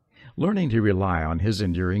 Learning to rely on His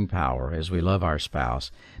enduring power as we love our spouse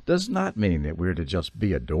does not mean that we're to just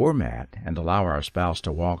be a doormat and allow our spouse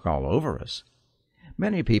to walk all over us.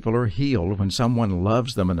 Many people are healed when someone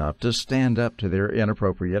loves them enough to stand up to their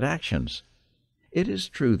inappropriate actions. It is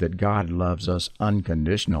true that God loves us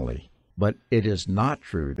unconditionally, but it is not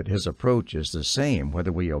true that His approach is the same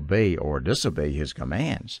whether we obey or disobey His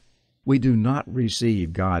commands. We do not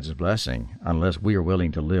receive God's blessing unless we are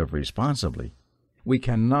willing to live responsibly. We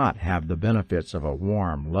cannot have the benefits of a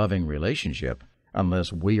warm, loving relationship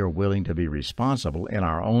unless we are willing to be responsible in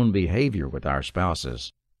our own behavior with our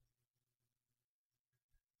spouses.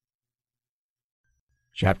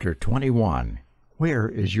 Chapter 21. Where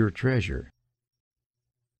is your treasure?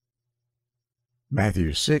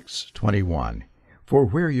 Matthew 6:21. For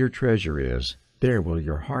where your treasure is, there will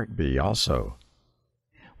your heart be also.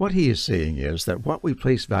 What He is saying is that what we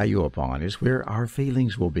place value upon is where our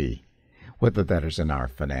feelings will be, whether that is in our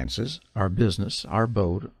finances, our business, our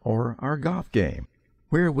boat, or our golf game.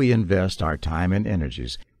 Where we invest our time and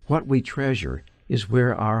energies, what we treasure, is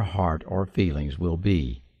where our heart or feelings will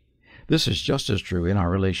be. This is just as true in our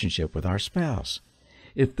relationship with our spouse.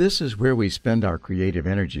 If this is where we spend our creative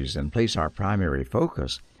energies and place our primary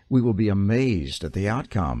focus, we will be amazed at the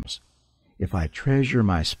outcomes. If I treasure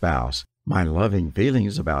my spouse, my loving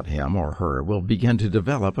feelings about him or her will begin to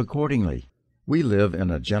develop accordingly. We live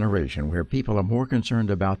in a generation where people are more concerned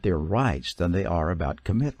about their rights than they are about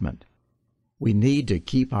commitment. We need to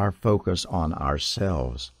keep our focus on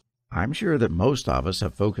ourselves. I'm sure that most of us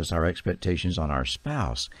have focused our expectations on our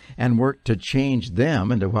spouse and worked to change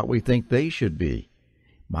them into what we think they should be.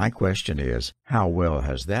 My question is, how well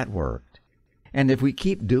has that worked? And if we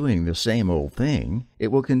keep doing the same old thing, it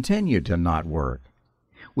will continue to not work.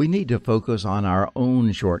 We need to focus on our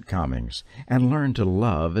own shortcomings and learn to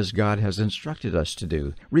love as God has instructed us to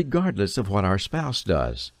do, regardless of what our spouse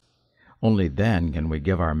does. Only then can we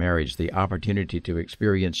give our marriage the opportunity to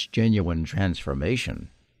experience genuine transformation.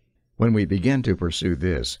 When we begin to pursue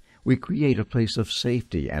this, we create a place of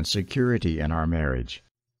safety and security in our marriage.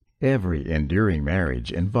 Every enduring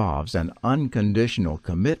marriage involves an unconditional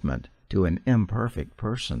commitment to an imperfect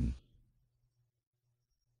person.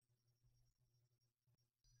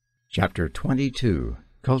 Chapter 22.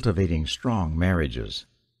 Cultivating Strong Marriages.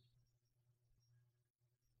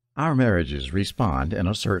 Our marriages respond in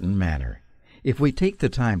a certain manner. If we take the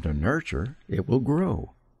time to nurture, it will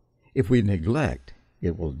grow. If we neglect,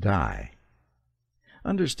 it will die.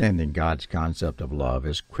 Understanding God's concept of love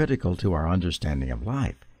is critical to our understanding of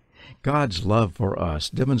life. God's love for us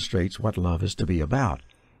demonstrates what love is to be about.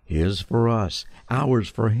 His for us, ours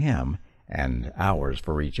for Him, and ours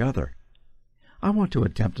for each other. I want to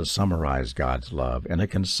attempt to summarize God's love in a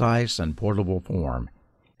concise and portable form.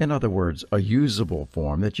 In other words, a usable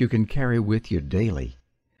form that you can carry with you daily.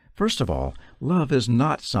 First of all, love is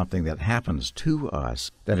not something that happens to us,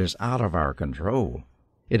 that is out of our control.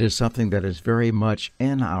 It is something that is very much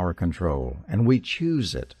in our control, and we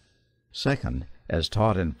choose it. Second, as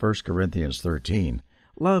taught in 1 Corinthians 13,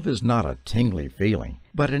 love is not a tingly feeling,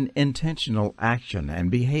 but an intentional action and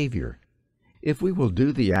behavior. If we will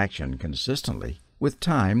do the action consistently, with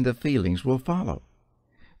time the feelings will follow.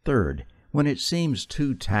 Third, when it seems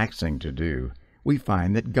too taxing to do, we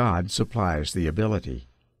find that God supplies the ability.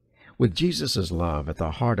 With Jesus' love at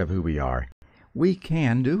the heart of who we are, we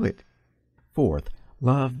can do it. Fourth,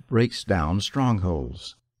 love breaks down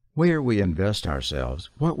strongholds. Where we invest ourselves,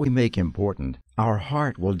 what we make important, our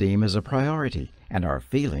heart will deem as a priority, and our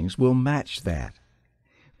feelings will match that.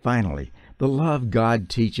 Finally, the love God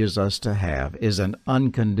teaches us to have is an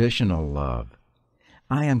unconditional love.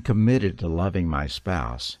 I am committed to loving my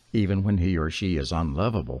spouse, even when he or she is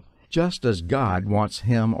unlovable, just as God wants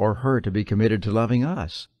him or her to be committed to loving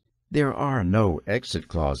us. There are no exit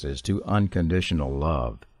clauses to unconditional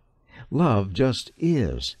love. Love just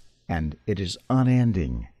is, and it is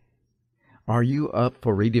unending. Are you up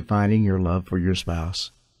for redefining your love for your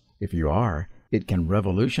spouse? If you are, it can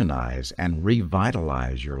revolutionize and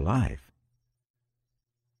revitalize your life.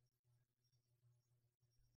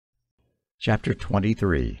 Chapter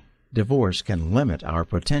 23. Divorce can limit our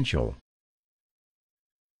potential.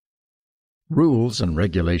 Rules and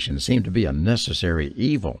regulations seem to be a necessary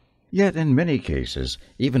evil. Yet in many cases,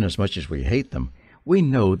 even as much as we hate them, we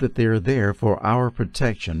know that they are there for our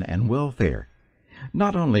protection and welfare.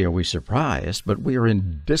 Not only are we surprised, but we are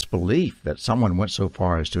in disbelief that someone went so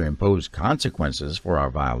far as to impose consequences for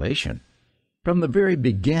our violation. From the very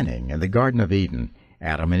beginning in the Garden of Eden,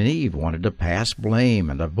 Adam and Eve wanted to pass blame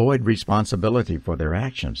and avoid responsibility for their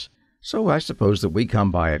actions, so I suppose that we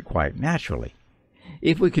come by it quite naturally.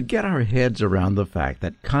 If we could get our heads around the fact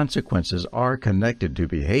that consequences are connected to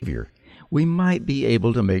behavior, we might be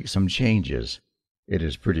able to make some changes. It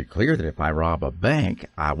is pretty clear that if I rob a bank,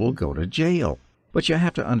 I will go to jail. But you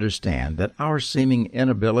have to understand that our seeming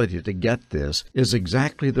inability to get this is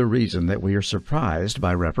exactly the reason that we are surprised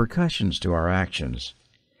by repercussions to our actions.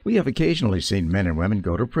 We have occasionally seen men and women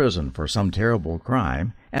go to prison for some terrible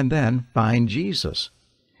crime and then find Jesus.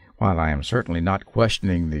 While I am certainly not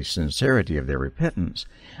questioning the sincerity of their repentance,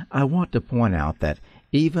 I want to point out that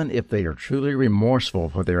even if they are truly remorseful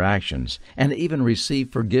for their actions and even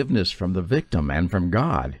receive forgiveness from the victim and from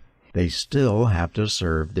God, they still have to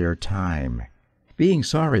serve their time. Being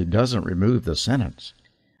sorry doesn't remove the sentence.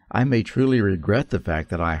 I may truly regret the fact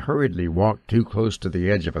that I hurriedly walked too close to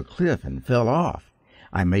the edge of a cliff and fell off.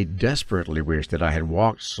 I may desperately wish that I had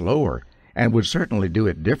walked slower and would certainly do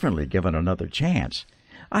it differently given another chance.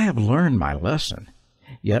 I have learned my lesson.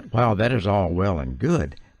 Yet while that is all well and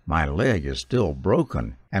good, my leg is still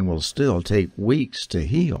broken and will still take weeks to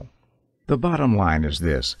heal. The bottom line is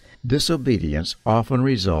this: disobedience often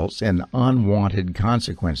results in unwanted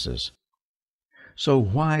consequences. So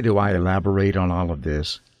why do I elaborate on all of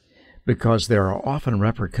this? Because there are often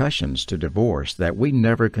repercussions to divorce that we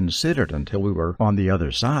never considered until we were on the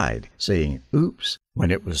other side, saying, "Oops,"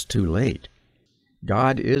 when it was too late.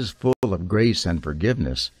 God is full of grace and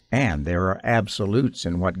forgiveness, and there are absolutes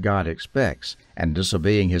in what God expects, and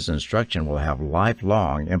disobeying His instruction will have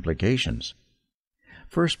lifelong implications.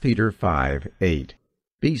 1 Peter 5:8.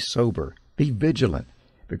 Be sober, be vigilant,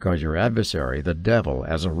 because your adversary, the devil,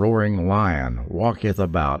 as a roaring lion, walketh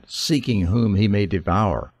about, seeking whom he may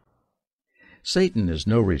devour. Satan is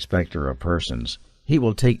no respecter of persons. He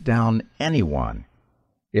will take down anyone.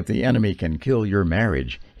 If the enemy can kill your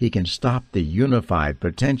marriage, he can stop the unified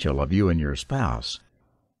potential of you and your spouse.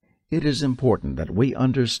 It is important that we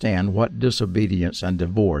understand what disobedience and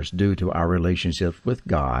divorce do to our relationships with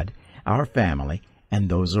God, our family, and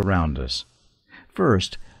those around us.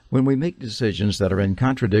 First, when we make decisions that are in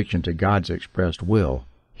contradiction to God's expressed will,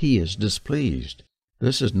 He is displeased.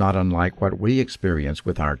 This is not unlike what we experience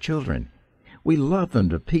with our children. We love them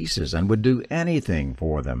to pieces and would do anything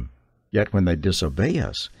for them. Yet when they disobey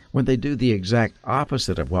us, when they do the exact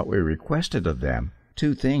opposite of what we requested of them,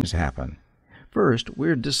 two things happen. First,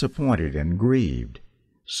 we're disappointed and grieved.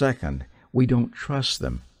 Second, we don't trust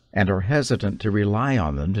them and are hesitant to rely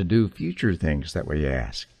on them to do future things that we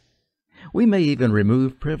ask. We may even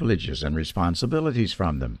remove privileges and responsibilities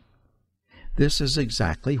from them. This is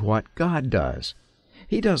exactly what God does.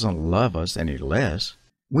 He doesn't love us any less.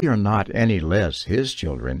 We are not any less His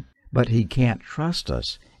children, but He can't trust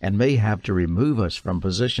us and may have to remove us from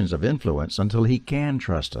positions of influence until He can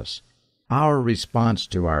trust us. Our response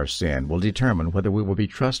to our sin will determine whether we will be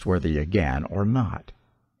trustworthy again or not.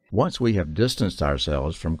 Once we have distanced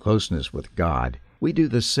ourselves from closeness with God, we do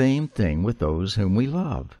the same thing with those whom we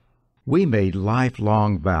love. We made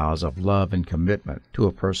lifelong vows of love and commitment to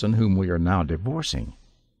a person whom we are now divorcing.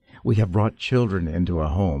 We have brought children into a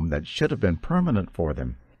home that should have been permanent for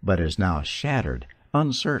them, but is now shattered,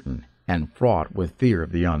 uncertain, and fraught with fear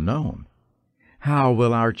of the unknown. How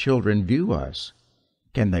will our children view us?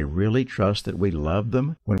 Can they really trust that we love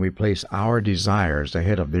them when we place our desires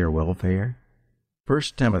ahead of their welfare?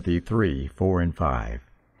 1 Timothy 3:4 and 5.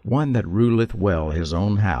 One that ruleth well his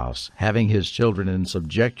own house, having his children in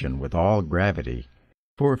subjection with all gravity.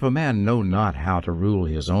 For if a man know not how to rule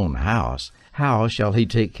his own house, how shall he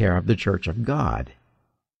take care of the church of God?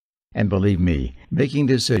 And believe me, making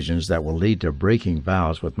decisions that will lead to breaking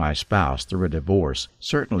vows with my spouse through a divorce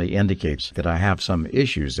certainly indicates that I have some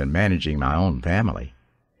issues in managing my own family.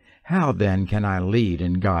 How then can I lead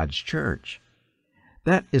in God's church?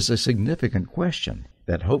 That is a significant question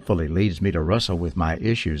that hopefully leads me to wrestle with my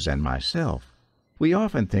issues and myself. We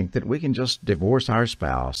often think that we can just divorce our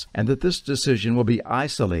spouse and that this decision will be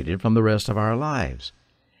isolated from the rest of our lives.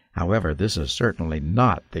 However, this is certainly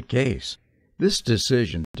not the case. This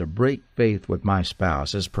decision to break faith with my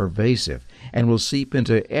spouse is pervasive and will seep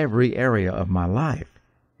into every area of my life.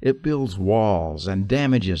 It builds walls and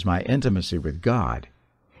damages my intimacy with God.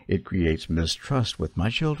 It creates mistrust with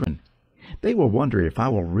my children. They will wonder if I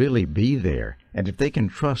will really be there and if they can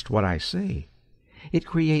trust what I say. It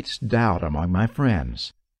creates doubt among my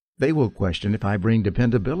friends. They will question if I bring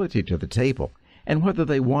dependability to the table and whether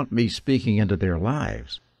they want me speaking into their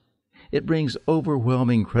lives. It brings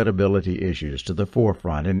overwhelming credibility issues to the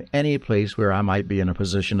forefront in any place where I might be in a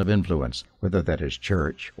position of influence, whether that is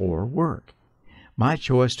church or work. My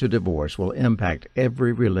choice to divorce will impact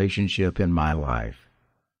every relationship in my life.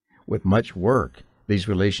 With much work, these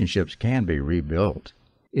relationships can be rebuilt.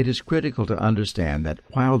 It is critical to understand that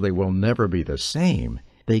while they will never be the same,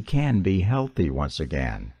 they can be healthy once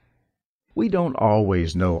again. We don't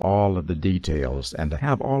always know all of the details and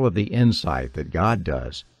have all of the insight that God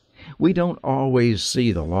does. We don't always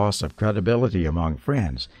see the loss of credibility among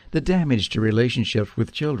friends, the damage to relationships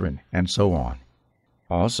with children, and so on.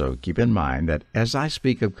 Also, keep in mind that as I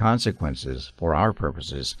speak of consequences for our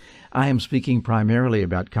purposes, I am speaking primarily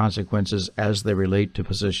about consequences as they relate to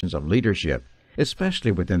positions of leadership,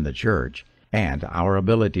 especially within the church, and our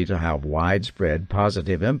ability to have widespread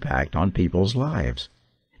positive impact on people's lives.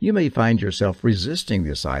 You may find yourself resisting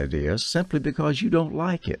this idea simply because you don't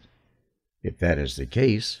like it. If that is the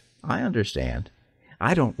case, I understand.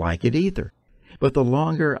 I don't like it either. But the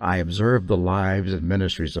longer I observe the lives and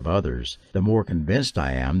ministries of others, the more convinced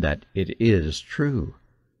I am that it is true.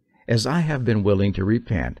 As I have been willing to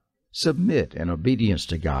repent, submit in obedience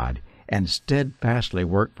to God, and steadfastly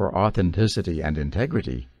work for authenticity and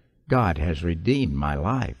integrity, God has redeemed my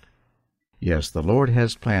life. Yes, the Lord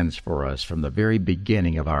has plans for us from the very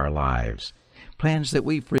beginning of our lives, plans that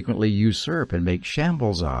we frequently usurp and make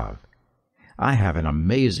shambles of. I have an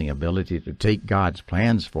amazing ability to take God's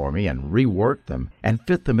plans for me and rework them and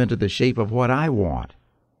fit them into the shape of what I want.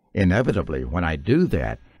 Inevitably, when I do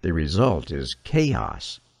that, the result is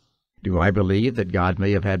chaos. Do I believe that God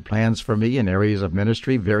may have had plans for me in areas of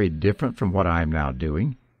ministry very different from what I am now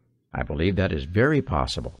doing? I believe that is very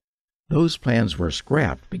possible. Those plans were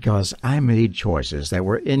scrapped because I made choices that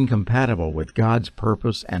were incompatible with God's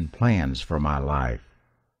purpose and plans for my life.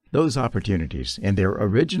 Those opportunities, in their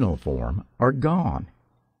original form, are gone.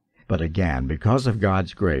 But again, because of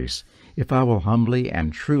God's grace, if I will humbly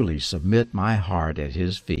and truly submit my heart at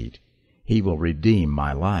His feet, He will redeem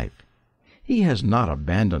my life. He has not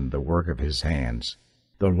abandoned the work of His hands.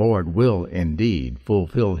 The Lord will indeed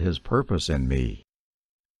fulfill His purpose in me.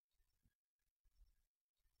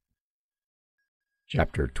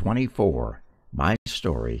 Chapter 24. My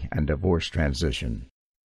Story and Divorce Transition.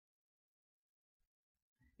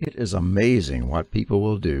 It is amazing what people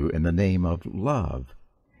will do in the name of love.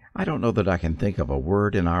 I don't know that I can think of a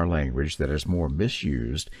word in our language that is more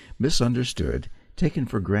misused, misunderstood, taken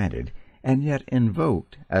for granted, and yet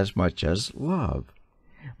invoked as much as love.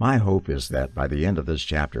 My hope is that by the end of this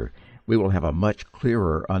chapter, we will have a much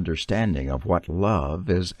clearer understanding of what love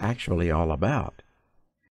is actually all about.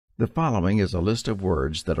 The following is a list of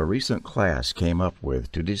words that a recent class came up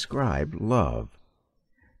with to describe love: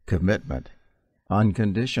 commitment,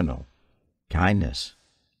 unconditional, kindness,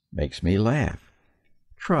 makes me laugh,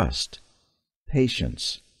 trust,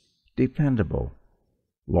 patience, dependable,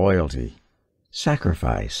 loyalty,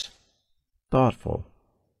 sacrifice, thoughtful,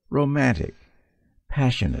 romantic,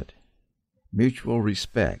 passionate, mutual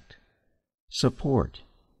respect, support,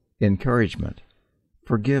 encouragement,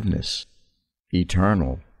 forgiveness,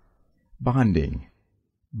 eternal, bonding,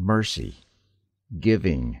 mercy,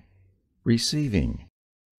 giving, receiving,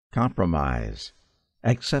 compromise,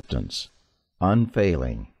 acceptance,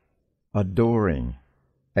 unfailing, adoring,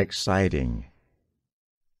 exciting.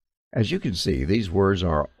 As you can see, these words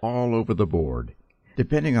are all over the board.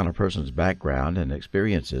 Depending on a person's background and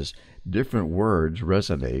experiences, different words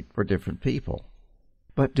resonate for different people.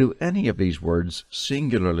 But do any of these words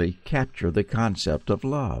singularly capture the concept of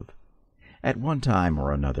love? At one time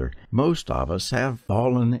or another, most of us have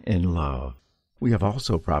fallen in love. We have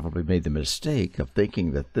also probably made the mistake of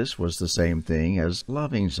thinking that this was the same thing as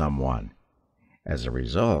loving someone. As a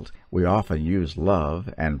result, we often use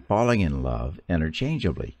love and falling in love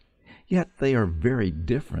interchangeably, yet they are very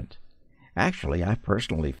different. Actually, I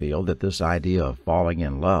personally feel that this idea of falling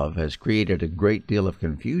in love has created a great deal of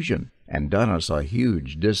confusion and done us a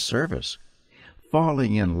huge disservice.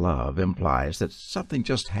 Falling in love implies that something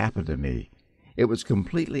just happened to me. It was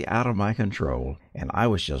completely out of my control, and I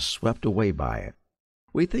was just swept away by it.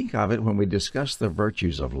 We think of it when we discuss the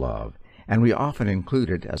virtues of love, and we often include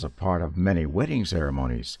it as a part of many wedding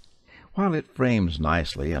ceremonies. While it frames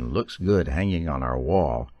nicely and looks good hanging on our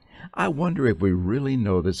wall, I wonder if we really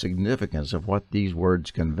know the significance of what these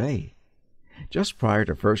words convey. Just prior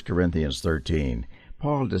to 1 Corinthians 13,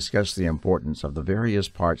 Paul discussed the importance of the various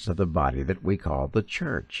parts of the body that we call the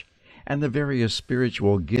church, and the various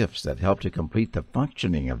spiritual gifts that help to complete the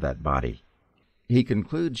functioning of that body. He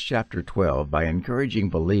concludes chapter 12 by encouraging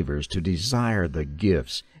believers to desire the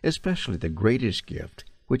gifts, especially the greatest gift,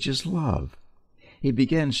 which is love. He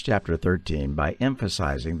begins chapter 13 by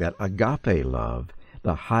emphasizing that agape love,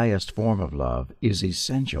 the highest form of love, is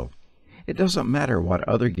essential. It doesn't matter what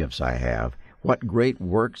other gifts I have, what great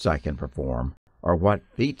works I can perform, or what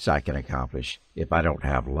feats I can accomplish if I don't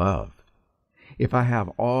have love. If I have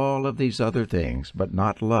all of these other things but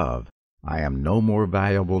not love, I am no more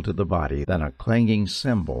valuable to the body than a clanging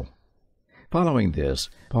cymbal. Following this,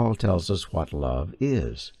 Paul tells us what love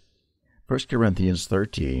is. 1 Corinthians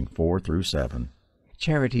 13, 4-7.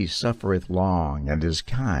 Charity suffereth long and is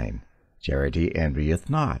kind. Charity envieth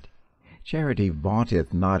not. Charity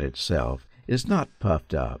vaunteth not itself, is not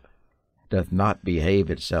puffed up, doth not behave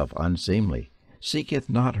itself unseemly, seeketh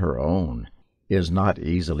not her own, is not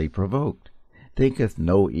easily provoked, thinketh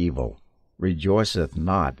no evil, rejoiceth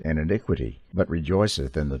not in iniquity, but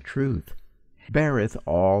rejoiceth in the truth, beareth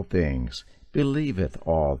all things, believeth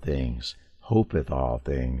all things, hopeth all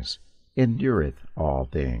things, endureth all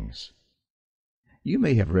things. You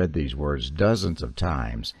may have read these words dozens of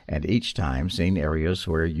times, and each time seen areas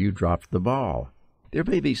where you dropped the ball. There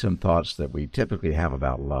may be some thoughts that we typically have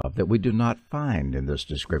about love that we do not find in this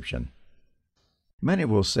description. Many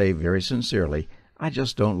will say very sincerely, I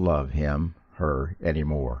just don't love him, her,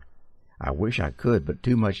 anymore. I wish I could, but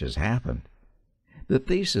too much has happened. The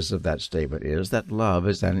thesis of that statement is that love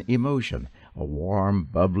is an emotion, a warm,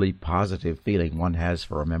 bubbly, positive feeling one has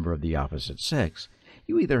for a member of the opposite sex.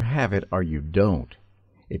 You either have it or you don't.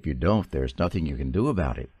 If you don't, there's nothing you can do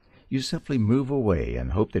about it. You simply move away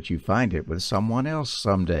and hope that you find it with someone else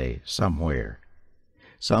someday, somewhere.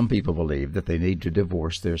 Some people believe that they need to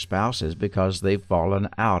divorce their spouses because they've fallen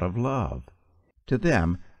out of love. To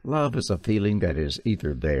them, love is a feeling that is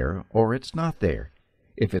either there or it's not there.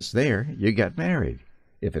 If it's there, you get married.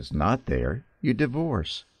 If it's not there, you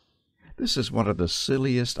divorce. This is one of the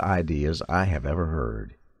silliest ideas I have ever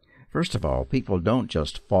heard. First of all, people don't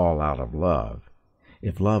just fall out of love.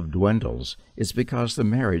 If love dwindles, it's because the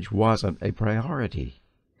marriage wasn't a priority.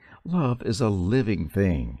 Love is a living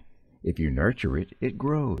thing. If you nurture it, it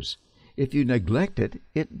grows. If you neglect it,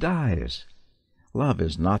 it dies. Love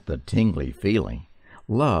is not the tingly feeling.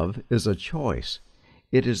 Love is a choice.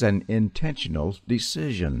 It is an intentional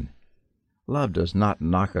decision. Love does not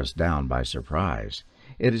knock us down by surprise.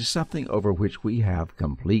 It is something over which we have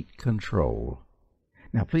complete control.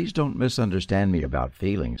 Now, please don't misunderstand me about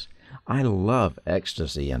feelings. I love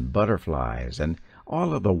ecstasy and butterflies and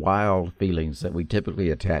all of the wild feelings that we typically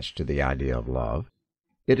attach to the idea of love.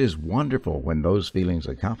 It is wonderful when those feelings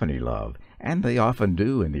accompany love, and they often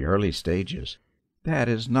do in the early stages. That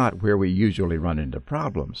is not where we usually run into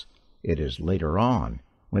problems. It is later on,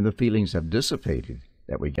 when the feelings have dissipated,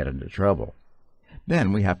 that we get into trouble.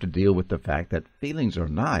 Then we have to deal with the fact that feelings are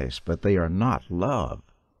nice, but they are not love.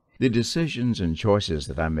 The decisions and choices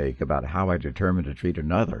that I make about how I determine to treat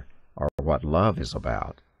another are what love is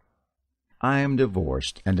about. I am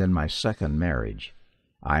divorced and in my second marriage.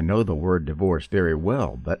 I know the word divorce very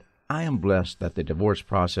well, but I am blessed that the divorce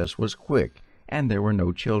process was quick and there were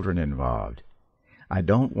no children involved. I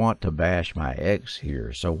don't want to bash my ex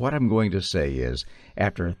here, so what I'm going to say is,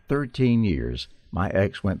 after 13 years, my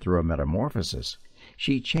ex went through a metamorphosis.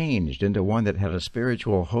 She changed into one that had a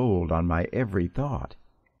spiritual hold on my every thought.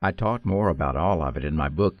 I talk more about all of it in my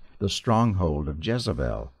book, The Stronghold of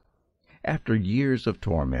Jezebel. After years of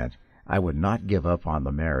torment, I would not give up on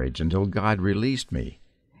the marriage until God released me.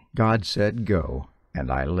 God said go, and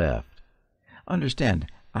I left. Understand,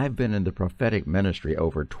 I've been in the prophetic ministry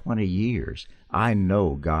over 20 years. I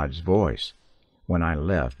know God's voice. When I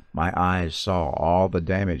left, my eyes saw all the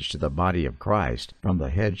damage to the body of Christ from the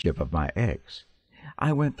headship of my ex.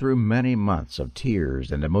 I went through many months of tears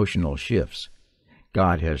and emotional shifts.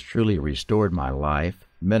 God has truly restored my life,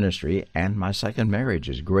 ministry, and my second marriage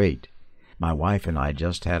is great. My wife and I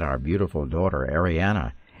just had our beautiful daughter,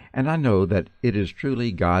 Ariana, and I know that it is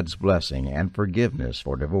truly God's blessing and forgiveness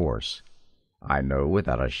for divorce. I know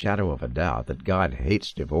without a shadow of a doubt that God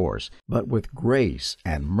hates divorce, but with grace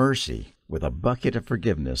and mercy, with a bucket of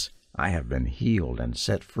forgiveness, I have been healed and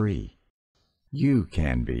set free. You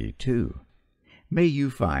can be, too. May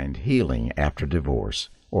you find healing after divorce,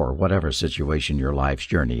 or whatever situation your life's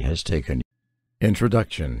journey has taken you.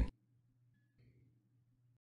 Introduction.